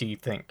I do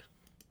think.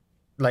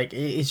 Like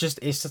it's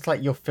just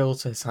like your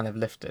filter's kind of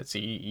lifted, so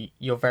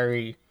you're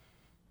very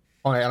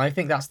on it, and I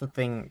think that's the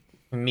thing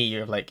for me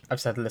of like I've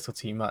said a little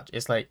too much.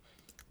 It's like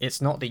it's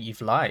not that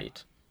you've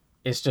lied,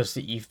 it's just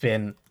that you've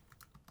been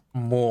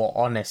more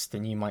honest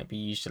than you might be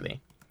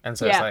usually. And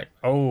so it's Yeah. like,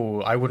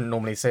 oh, I wouldn't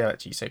normally say that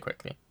to you so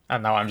quickly.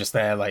 And now I'm just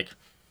there like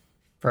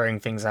throwing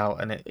things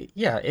out and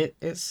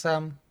it's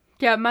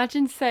Yeah,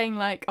 imagine saying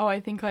like, oh,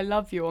 I think I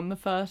love you on the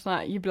first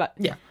night. You'd be like,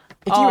 yeah.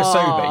 If you were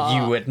sober,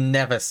 you "Aw." would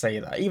never say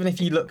that. Even if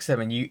you looked at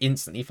him and you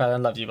instantly fell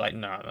in love, you'd be like,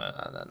 no,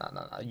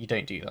 you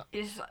don't do that.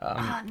 It's like,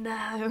 oh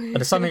no. But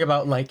there's something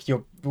about like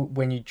your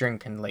when you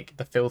drink and like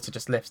the filter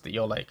just lifts that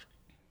you're like,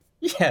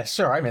 yeah,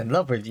 sure, I'm in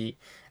love with you.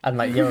 And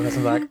like the other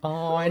person's like,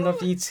 oh, I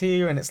love you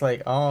too. And it's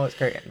like, oh, it's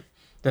great. And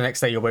the next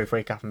day you'll both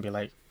wake up and be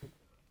like,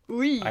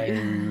 Oui. I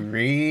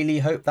really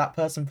hope that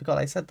person forgot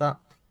I said that.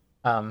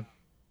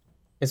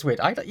 It's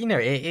weird.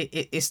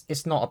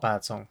 It's not a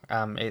bad song.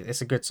 It's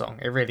a good song.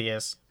 It really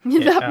is.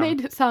 That made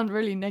it sound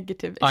really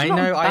negative. It's I not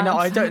a know. bad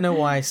I song. don't know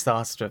why I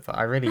started with that.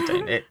 I really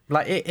don't. It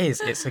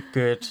is. It's a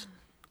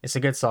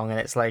good song, and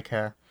it's like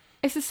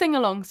It's a sing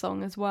along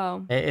song as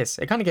well. it is.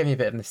 It kind of gave me a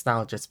bit of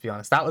nostalgia, to be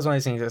honest. That was one of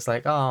those things that's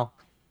like, oh,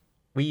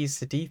 we used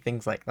to do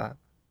things like that,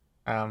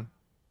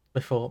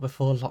 before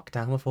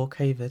lockdown, before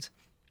COVID,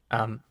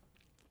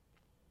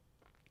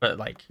 but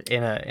like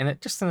in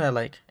a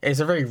like it's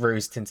a very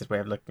rose tinted way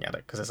of looking at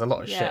it because there's a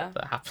lot of Yeah. shit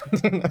that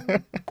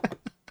happened.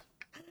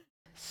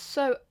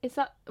 So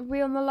are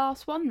we on the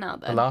last one now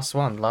then? The last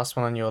one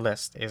on your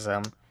list is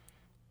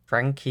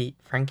Frankie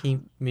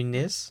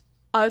Muniz.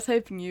 I was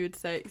hoping you would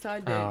say it because I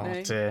don't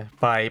know. Dear,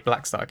 by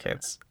Black Star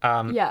Kids.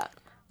 Yeah.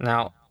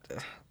 Now,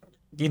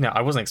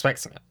 I wasn't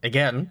expecting it.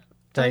 Again,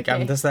 like Okay.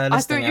 I'm just there I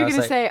listening. thought you were was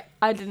gonna like, say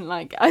I didn't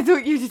like it. I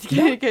thought you were just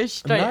gonna go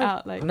straight no,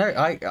 out like. no.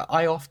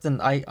 I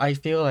often I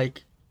feel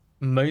like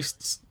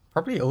most,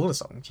 probably all the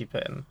songs you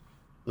put in,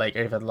 like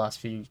over the last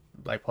few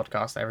like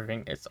podcasts,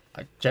 everything.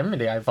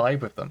 Generally I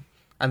vibe with them,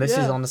 and this is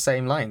Yeah. on the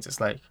same lines.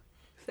 It's like,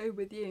 So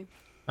with you.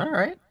 all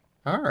right.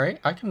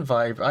 I can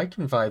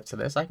vibe to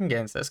this. I can get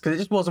into this because it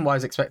just wasn't what I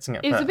was expecting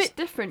at It was first. a bit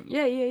different.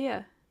 Yeah.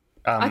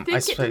 I think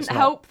it suppose didn't not.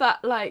 help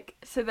that like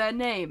so their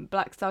name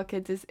Black Star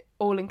Kids is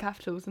all in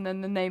capitals and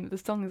then the name of the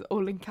song is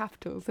all in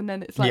capitals and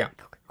then it's like Yeah.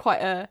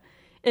 quite a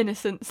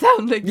innocent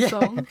sounding Yeah,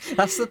 song.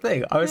 that's the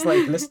thing. I was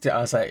like, listening to it,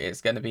 I was like, it's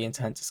going to be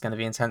intense, it's going to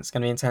be intense, it's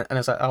going to be intense. And I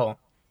was like, oh,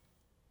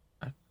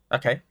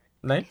 okay.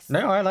 No,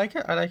 I like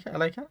it.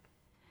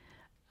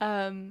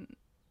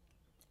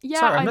 Yeah,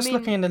 Sorry, I'm I just mean,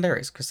 looking in the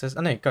lyrics because there's...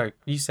 Oh, no, go.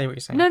 You say what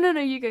you're saying. No,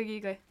 you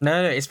go.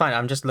 No, it's fine.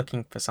 I'm just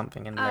looking for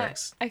something in the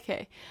lyrics.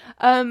 Okay.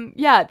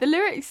 Yeah, the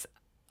lyrics,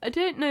 I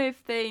don't know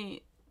if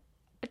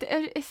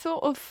it's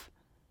sort of,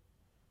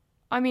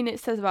 I mean, it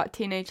says about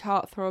teenage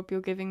heartthrob,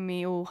 you're giving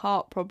me all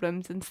heart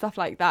problems and stuff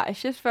like that.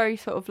 It's just very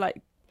sort of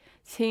like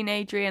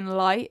teenagery and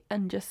light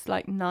and just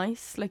like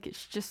nice. Like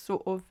it's just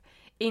sort of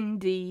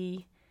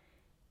indie,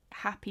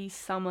 happy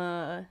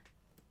summer,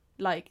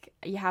 like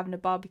you're having a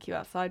barbecue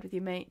outside with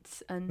your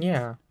mates and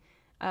Yeah.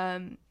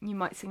 you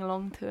might sing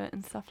along to it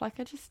and stuff. Like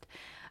I just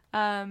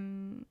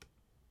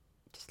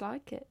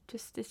like it.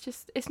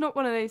 It's not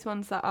one of those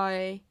ones that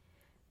I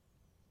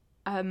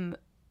am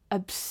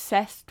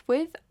obsessed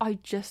with. I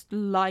just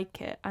like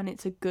it and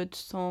it's a good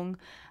song.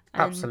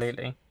 And,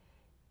 Absolutely.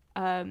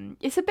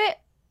 it's a bit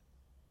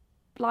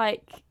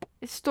like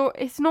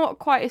it's not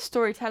quite as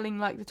storytelling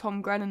like the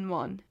Tom Grennan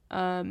one.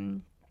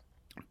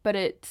 But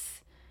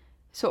it's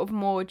sort of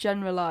more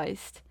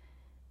generalized.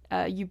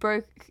 You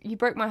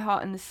broke my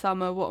heart in the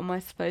summer. What am I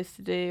supposed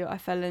to do? I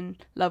fell in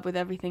love with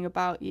everything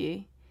about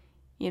you.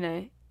 You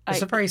know,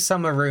 It's a very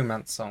summer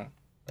romance song,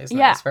 isn't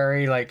Yeah. it? It's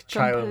very like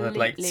childhood,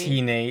 like Completely.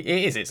 teenage.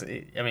 It is.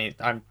 I mean,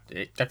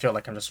 I feel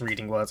like I'm just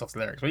reading words off the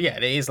lyrics, but yeah,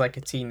 it is like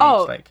a teenage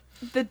Oh, like.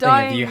 the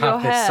dyeing you your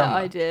have this hair summer.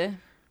 idea.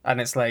 And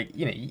it's like,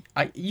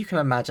 you can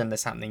imagine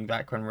this happening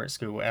back when we're at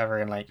school, whatever,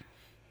 and like,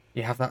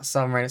 you have that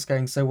summer and it's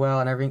going so well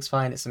and everything's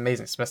fine, it's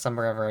amazing, it's the best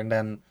summer ever, and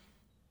then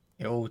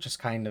it all just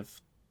kind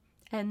of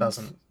And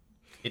doesn't.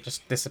 It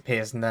just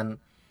disappears, and then,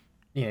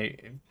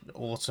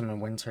 autumn and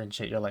winter and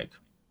shit, you're like,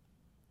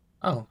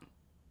 oh,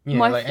 You know,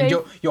 My like, and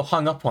you're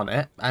hung up on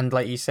it, and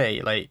like you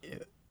say, like,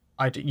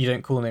 you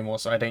don't call no more,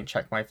 so I don't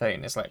check my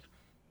phone. It's like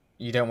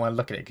you don't want to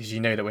look at it because you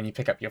know that when you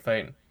pick up your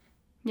phone,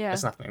 Yeah,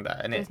 there's nothing there,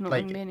 and there's it not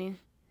like gonna be any.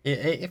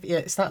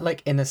 it's that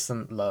like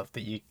innocent love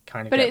that you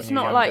kind of But get it's when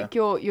you're not younger.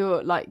 like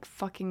you're like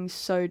fucking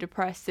so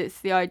depressed. It's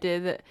the idea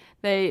that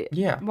they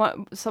Yeah,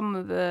 some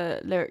of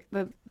the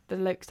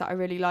lyrics that I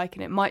really like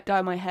in it, might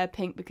dye my hair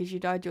pink because you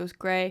dyed yours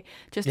grey.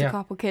 Just a yeah,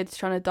 couple kids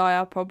trying to dye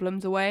our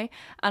problems away.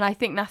 And I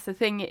think that's the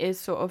thing. It is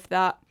sort of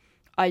that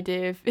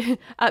idea of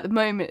at the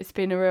moment it's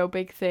been a real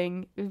big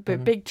thing,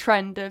 mhm. big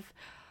trend of,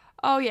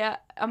 oh yeah,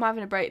 I'm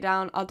having a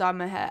breakdown, I'll dye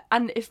my hair.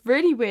 And it's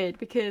really weird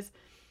because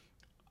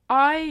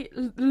I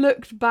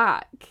looked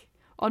back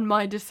on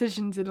my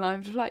decisions in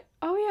life, like,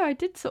 oh yeah, I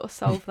did sort of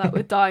solve that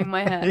with dyeing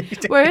my hair. You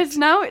did. Whereas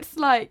now it's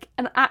like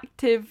an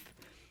active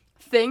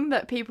thing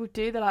that people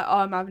do. They're like, oh,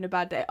 I'm having a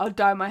bad day, I'll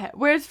dye my hair.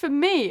 Whereas for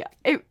me,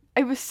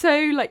 it was so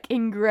like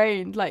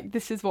ingrained, like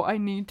this is what I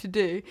need to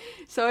do.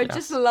 So I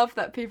just Yes. love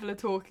that people are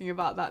talking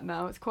about that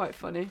now. It's quite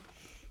funny.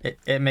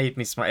 It made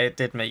me smile. It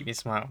did make me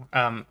smile.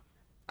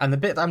 And the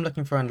bit that I'm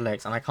looking for on the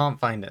lyrics, and I can't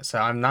find it, so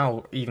I'm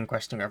now even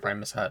questioning whether I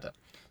misheard it.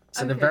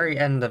 So the Okay. very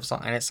end of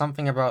something, and it's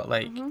something about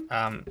like,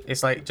 Mhm.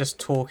 it's like just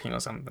talking or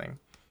something,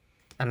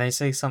 and they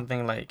say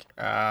something like,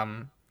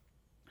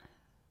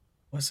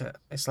 what's it?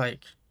 It's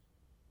like,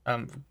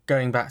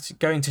 going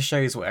to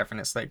shows or whatever, and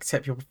it's like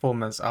tip your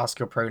performers, ask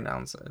your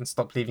pronouns, and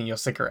stop leaving your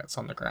cigarettes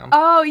on the ground.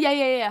 Oh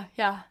yeah.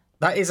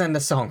 That is in the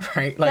song,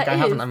 right? Like I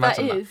haven't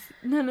imagined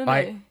that.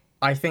 No.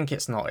 I think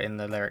it's not in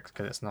the lyrics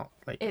because it's not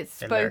like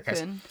It's in lyrics.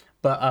 spoken.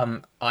 But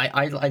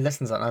I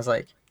listened to that and I was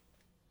like,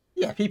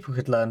 yeah, people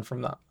could learn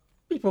from that.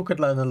 People could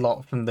learn a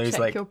lot from those Check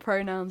like your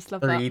pronouns.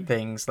 Love three that.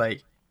 things,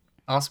 like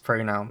ask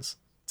pronouns,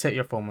 tip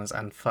your formers,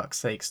 and fuck's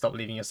sake, stop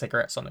leaving your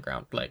cigarettes on the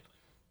ground. Like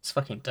it's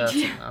fucking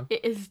dirty, man.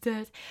 It is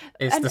dirty.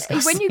 It's And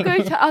disgusting. when you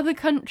go to other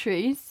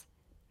countries,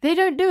 they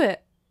don't do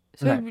it.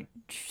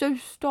 So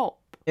stop.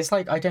 It's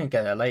like I don't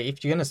get it. Like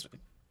if you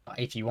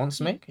want to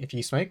smoke, if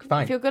you smoke,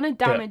 fine. If you're gonna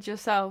damage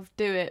yourself,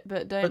 do it,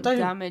 but don't, But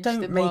damage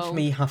don't the make world.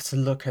 me have to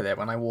look at it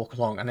when I walk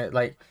along, and it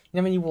like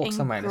when you walk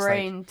somewhere and it's like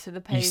Ingrained to the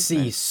you pavement.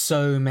 see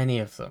so many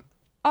of them.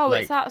 Oh,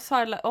 like- it's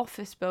outside like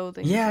office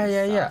buildings. Yeah,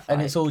 and stuff, and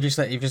like- it's all just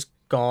like you've just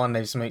gone,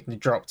 they've smoked, they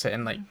dropped it,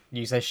 and like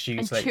use their shoes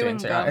And to like chewing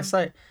do it. gum. It's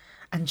like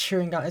and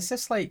chewing gum. It's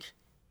just like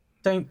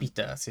don't be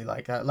dirty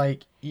like that.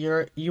 Like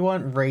you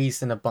weren't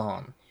raised in a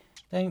barn.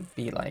 Don't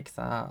be like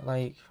that.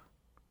 Like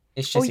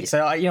it's just yeah.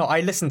 so I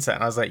listened to it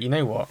and I was like, you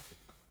know what?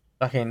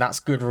 Okay, that's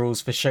good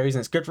rules for shows and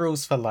it's good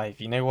rules for life.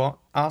 You know what?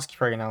 Ask your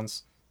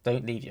pronouns.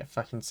 Don't leave your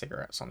fucking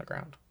cigarettes on the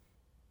ground.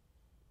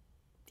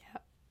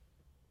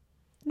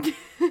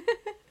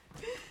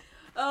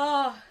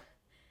 Oh,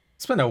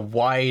 It's been a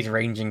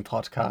wide-ranging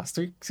podcast.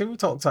 We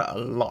talked about a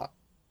lot.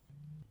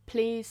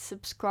 please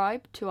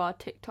subscribe to our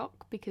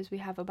TikTok because we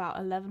have about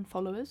 11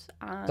 followers.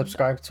 And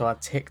Subscribe to our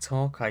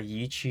TikTok, our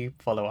YouTube,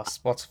 follow our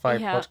Spotify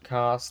Yeah.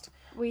 podcast.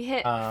 we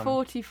hit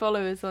 40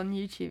 followers on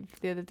YouTube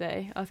the other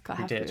day. I was quite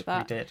We happy did, with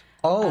that. we did.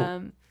 Oh,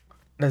 Um,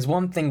 there's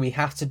one thing we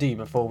have to do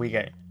before we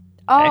go.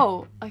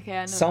 oh, okay,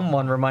 I know.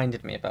 Someone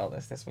reminded me about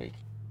this week.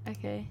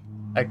 Okay.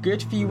 A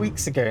good few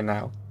weeks ago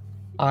now,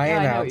 I Yeah, I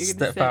know what you're announced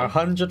gonna that for a say.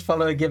 100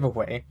 follower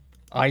giveaway,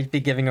 I'd be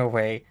giving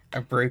away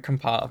a broken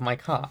part of my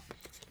car.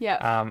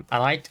 Yeah. And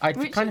I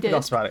Which kind of you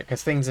forgot did. about it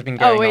because things have been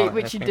Oh, going wait, on. and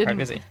which it's you been quite didn't.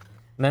 busy.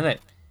 No.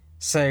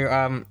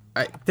 So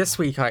this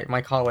week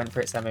my car went for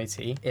its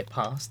MOT. It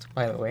passed,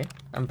 by the way.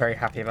 I'm very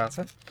happy about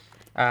it.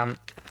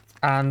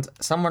 And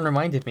someone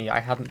reminded me I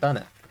hadn't done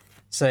it.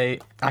 So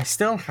I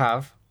still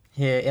have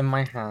here in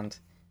my hand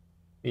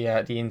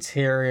the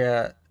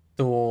interior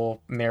door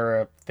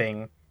mirror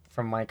thing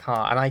from my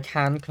car, and I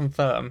can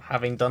confirm,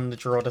 having done the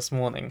draw this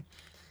morning,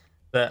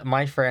 that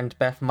my friend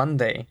Beth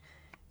Monday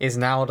is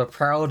now the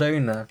proud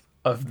owner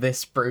of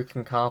this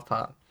broken car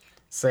part.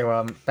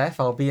 So Beth,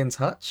 I'll be in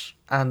touch,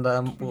 and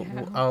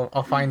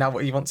I'll find out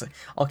what you want to.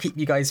 I'll keep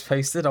you guys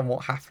posted on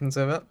what happens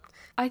with it.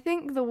 I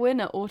think the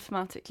winner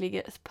automatically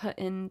gets put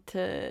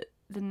into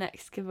the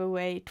next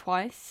giveaway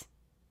twice.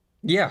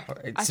 Yeah,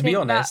 I to be think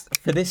honest,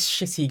 for this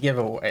shitty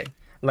giveaway,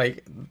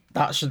 like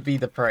that should be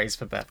the praise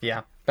for Beth.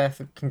 Yeah,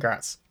 Beth,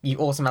 congrats! You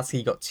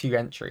automatically got 2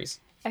 entries.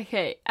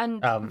 Okay,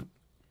 and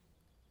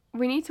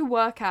we need to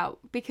work out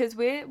because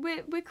we're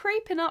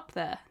creeping up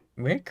there.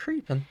 We're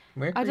creeping.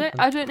 We're I creeping.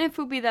 don't know if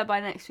we'll be there by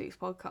next week's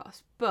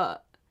podcast,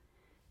 but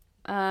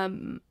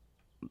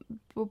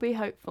we'll be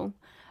hopeful.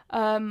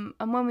 And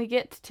when we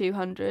get to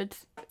 200,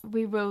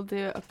 we will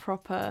do a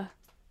proper.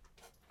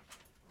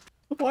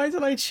 Why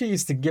did I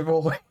choose to give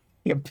away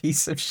a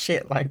piece of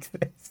shit like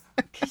this?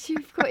 Because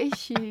you've got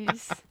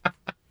issues.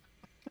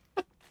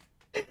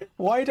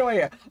 Why do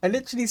I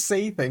literally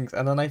say things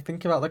and then I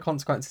think about the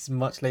consequences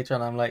much later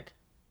and I'm like,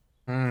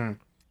 I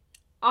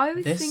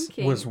was this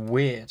thinking was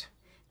weird.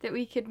 that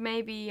we could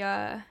maybe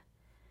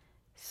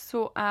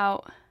sort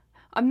out.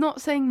 I'm not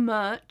saying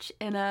merch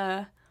in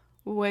a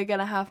we're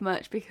gonna have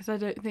merch because I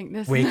don't think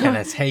this. We're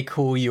gonna take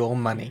all your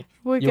money.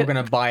 We're You're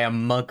gonna buy a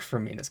mug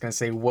from me, and it's gonna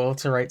say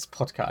Walter Wrights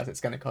Podcast.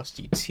 It's gonna cost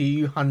you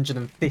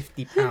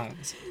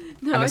 £250,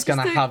 No, and I it's just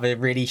gonna don't- have a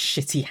really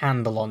shitty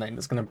handle on it, and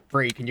it's gonna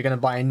break, and you're gonna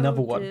buy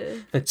another one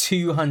dear. for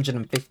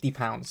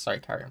 £250. Sorry,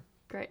 carry on.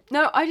 Great.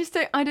 No, I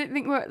don't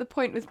think we're at the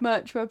point with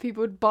merch where people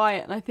would buy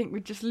it, and I think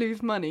we'd just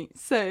lose money.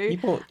 So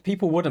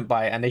People wouldn't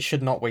buy it, and they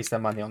should not waste their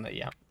money on it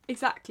yet.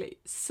 exactly.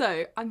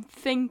 So I'm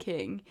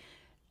thinking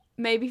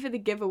maybe for the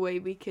giveaway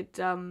we could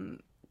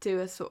do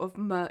a sort of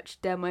merch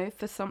demo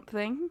for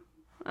something.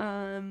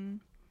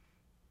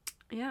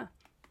 Yeah.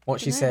 What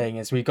she's Dunno. saying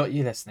is, we got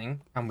you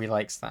listening, and we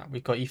likes that.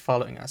 We got you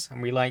following us,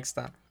 and we likes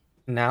that.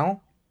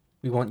 Now,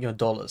 we want your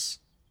dollars.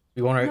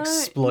 We want to No,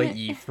 exploit no.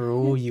 you for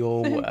all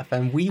your worth,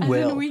 and we And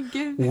will. then we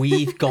give...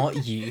 We've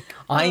got you.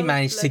 I Oh,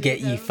 managed to bloody get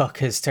you hell.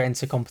 fuckers to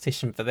enter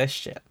competition for this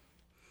shit.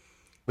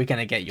 We're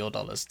gonna get your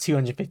dollars.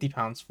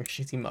 £250 for a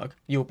shitty mug.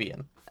 You'll be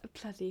in.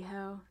 Bloody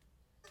hell.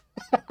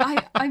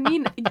 I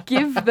mean,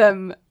 give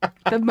them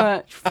the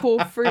merch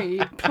for free,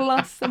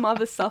 plus some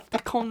other stuff to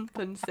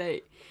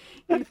compensate.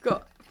 You've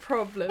got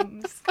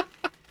problems.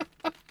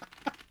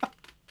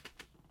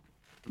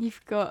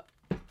 You've got...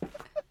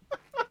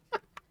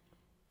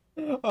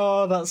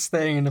 Oh, that's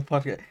staying in the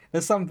podcast.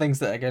 There's some things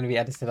that are going to be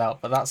edited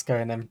out, but that's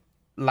going in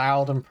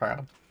loud and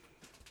proud.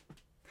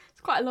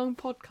 It's quite a long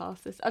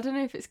podcast, this. I don't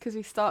know if it's because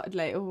we started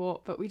late or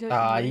what, but we don't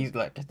Ah, know.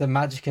 look, the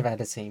magic of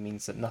editing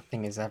means that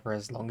nothing is ever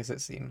as long as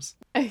it seems.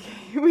 Okay,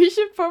 we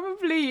should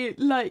probably,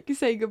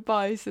 say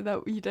goodbye so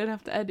that you don't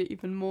have to edit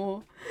even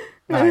more.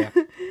 Oh, yeah.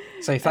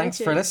 So thanks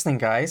for Okay. listening,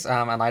 guys,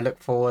 and I look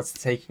forward to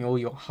taking all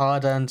your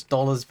hard-earned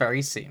dollars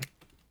very soon.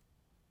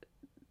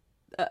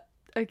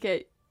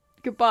 Okay,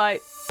 goodbye.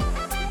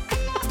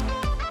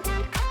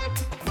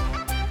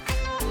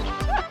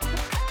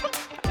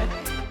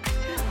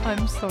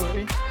 I'm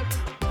sorry.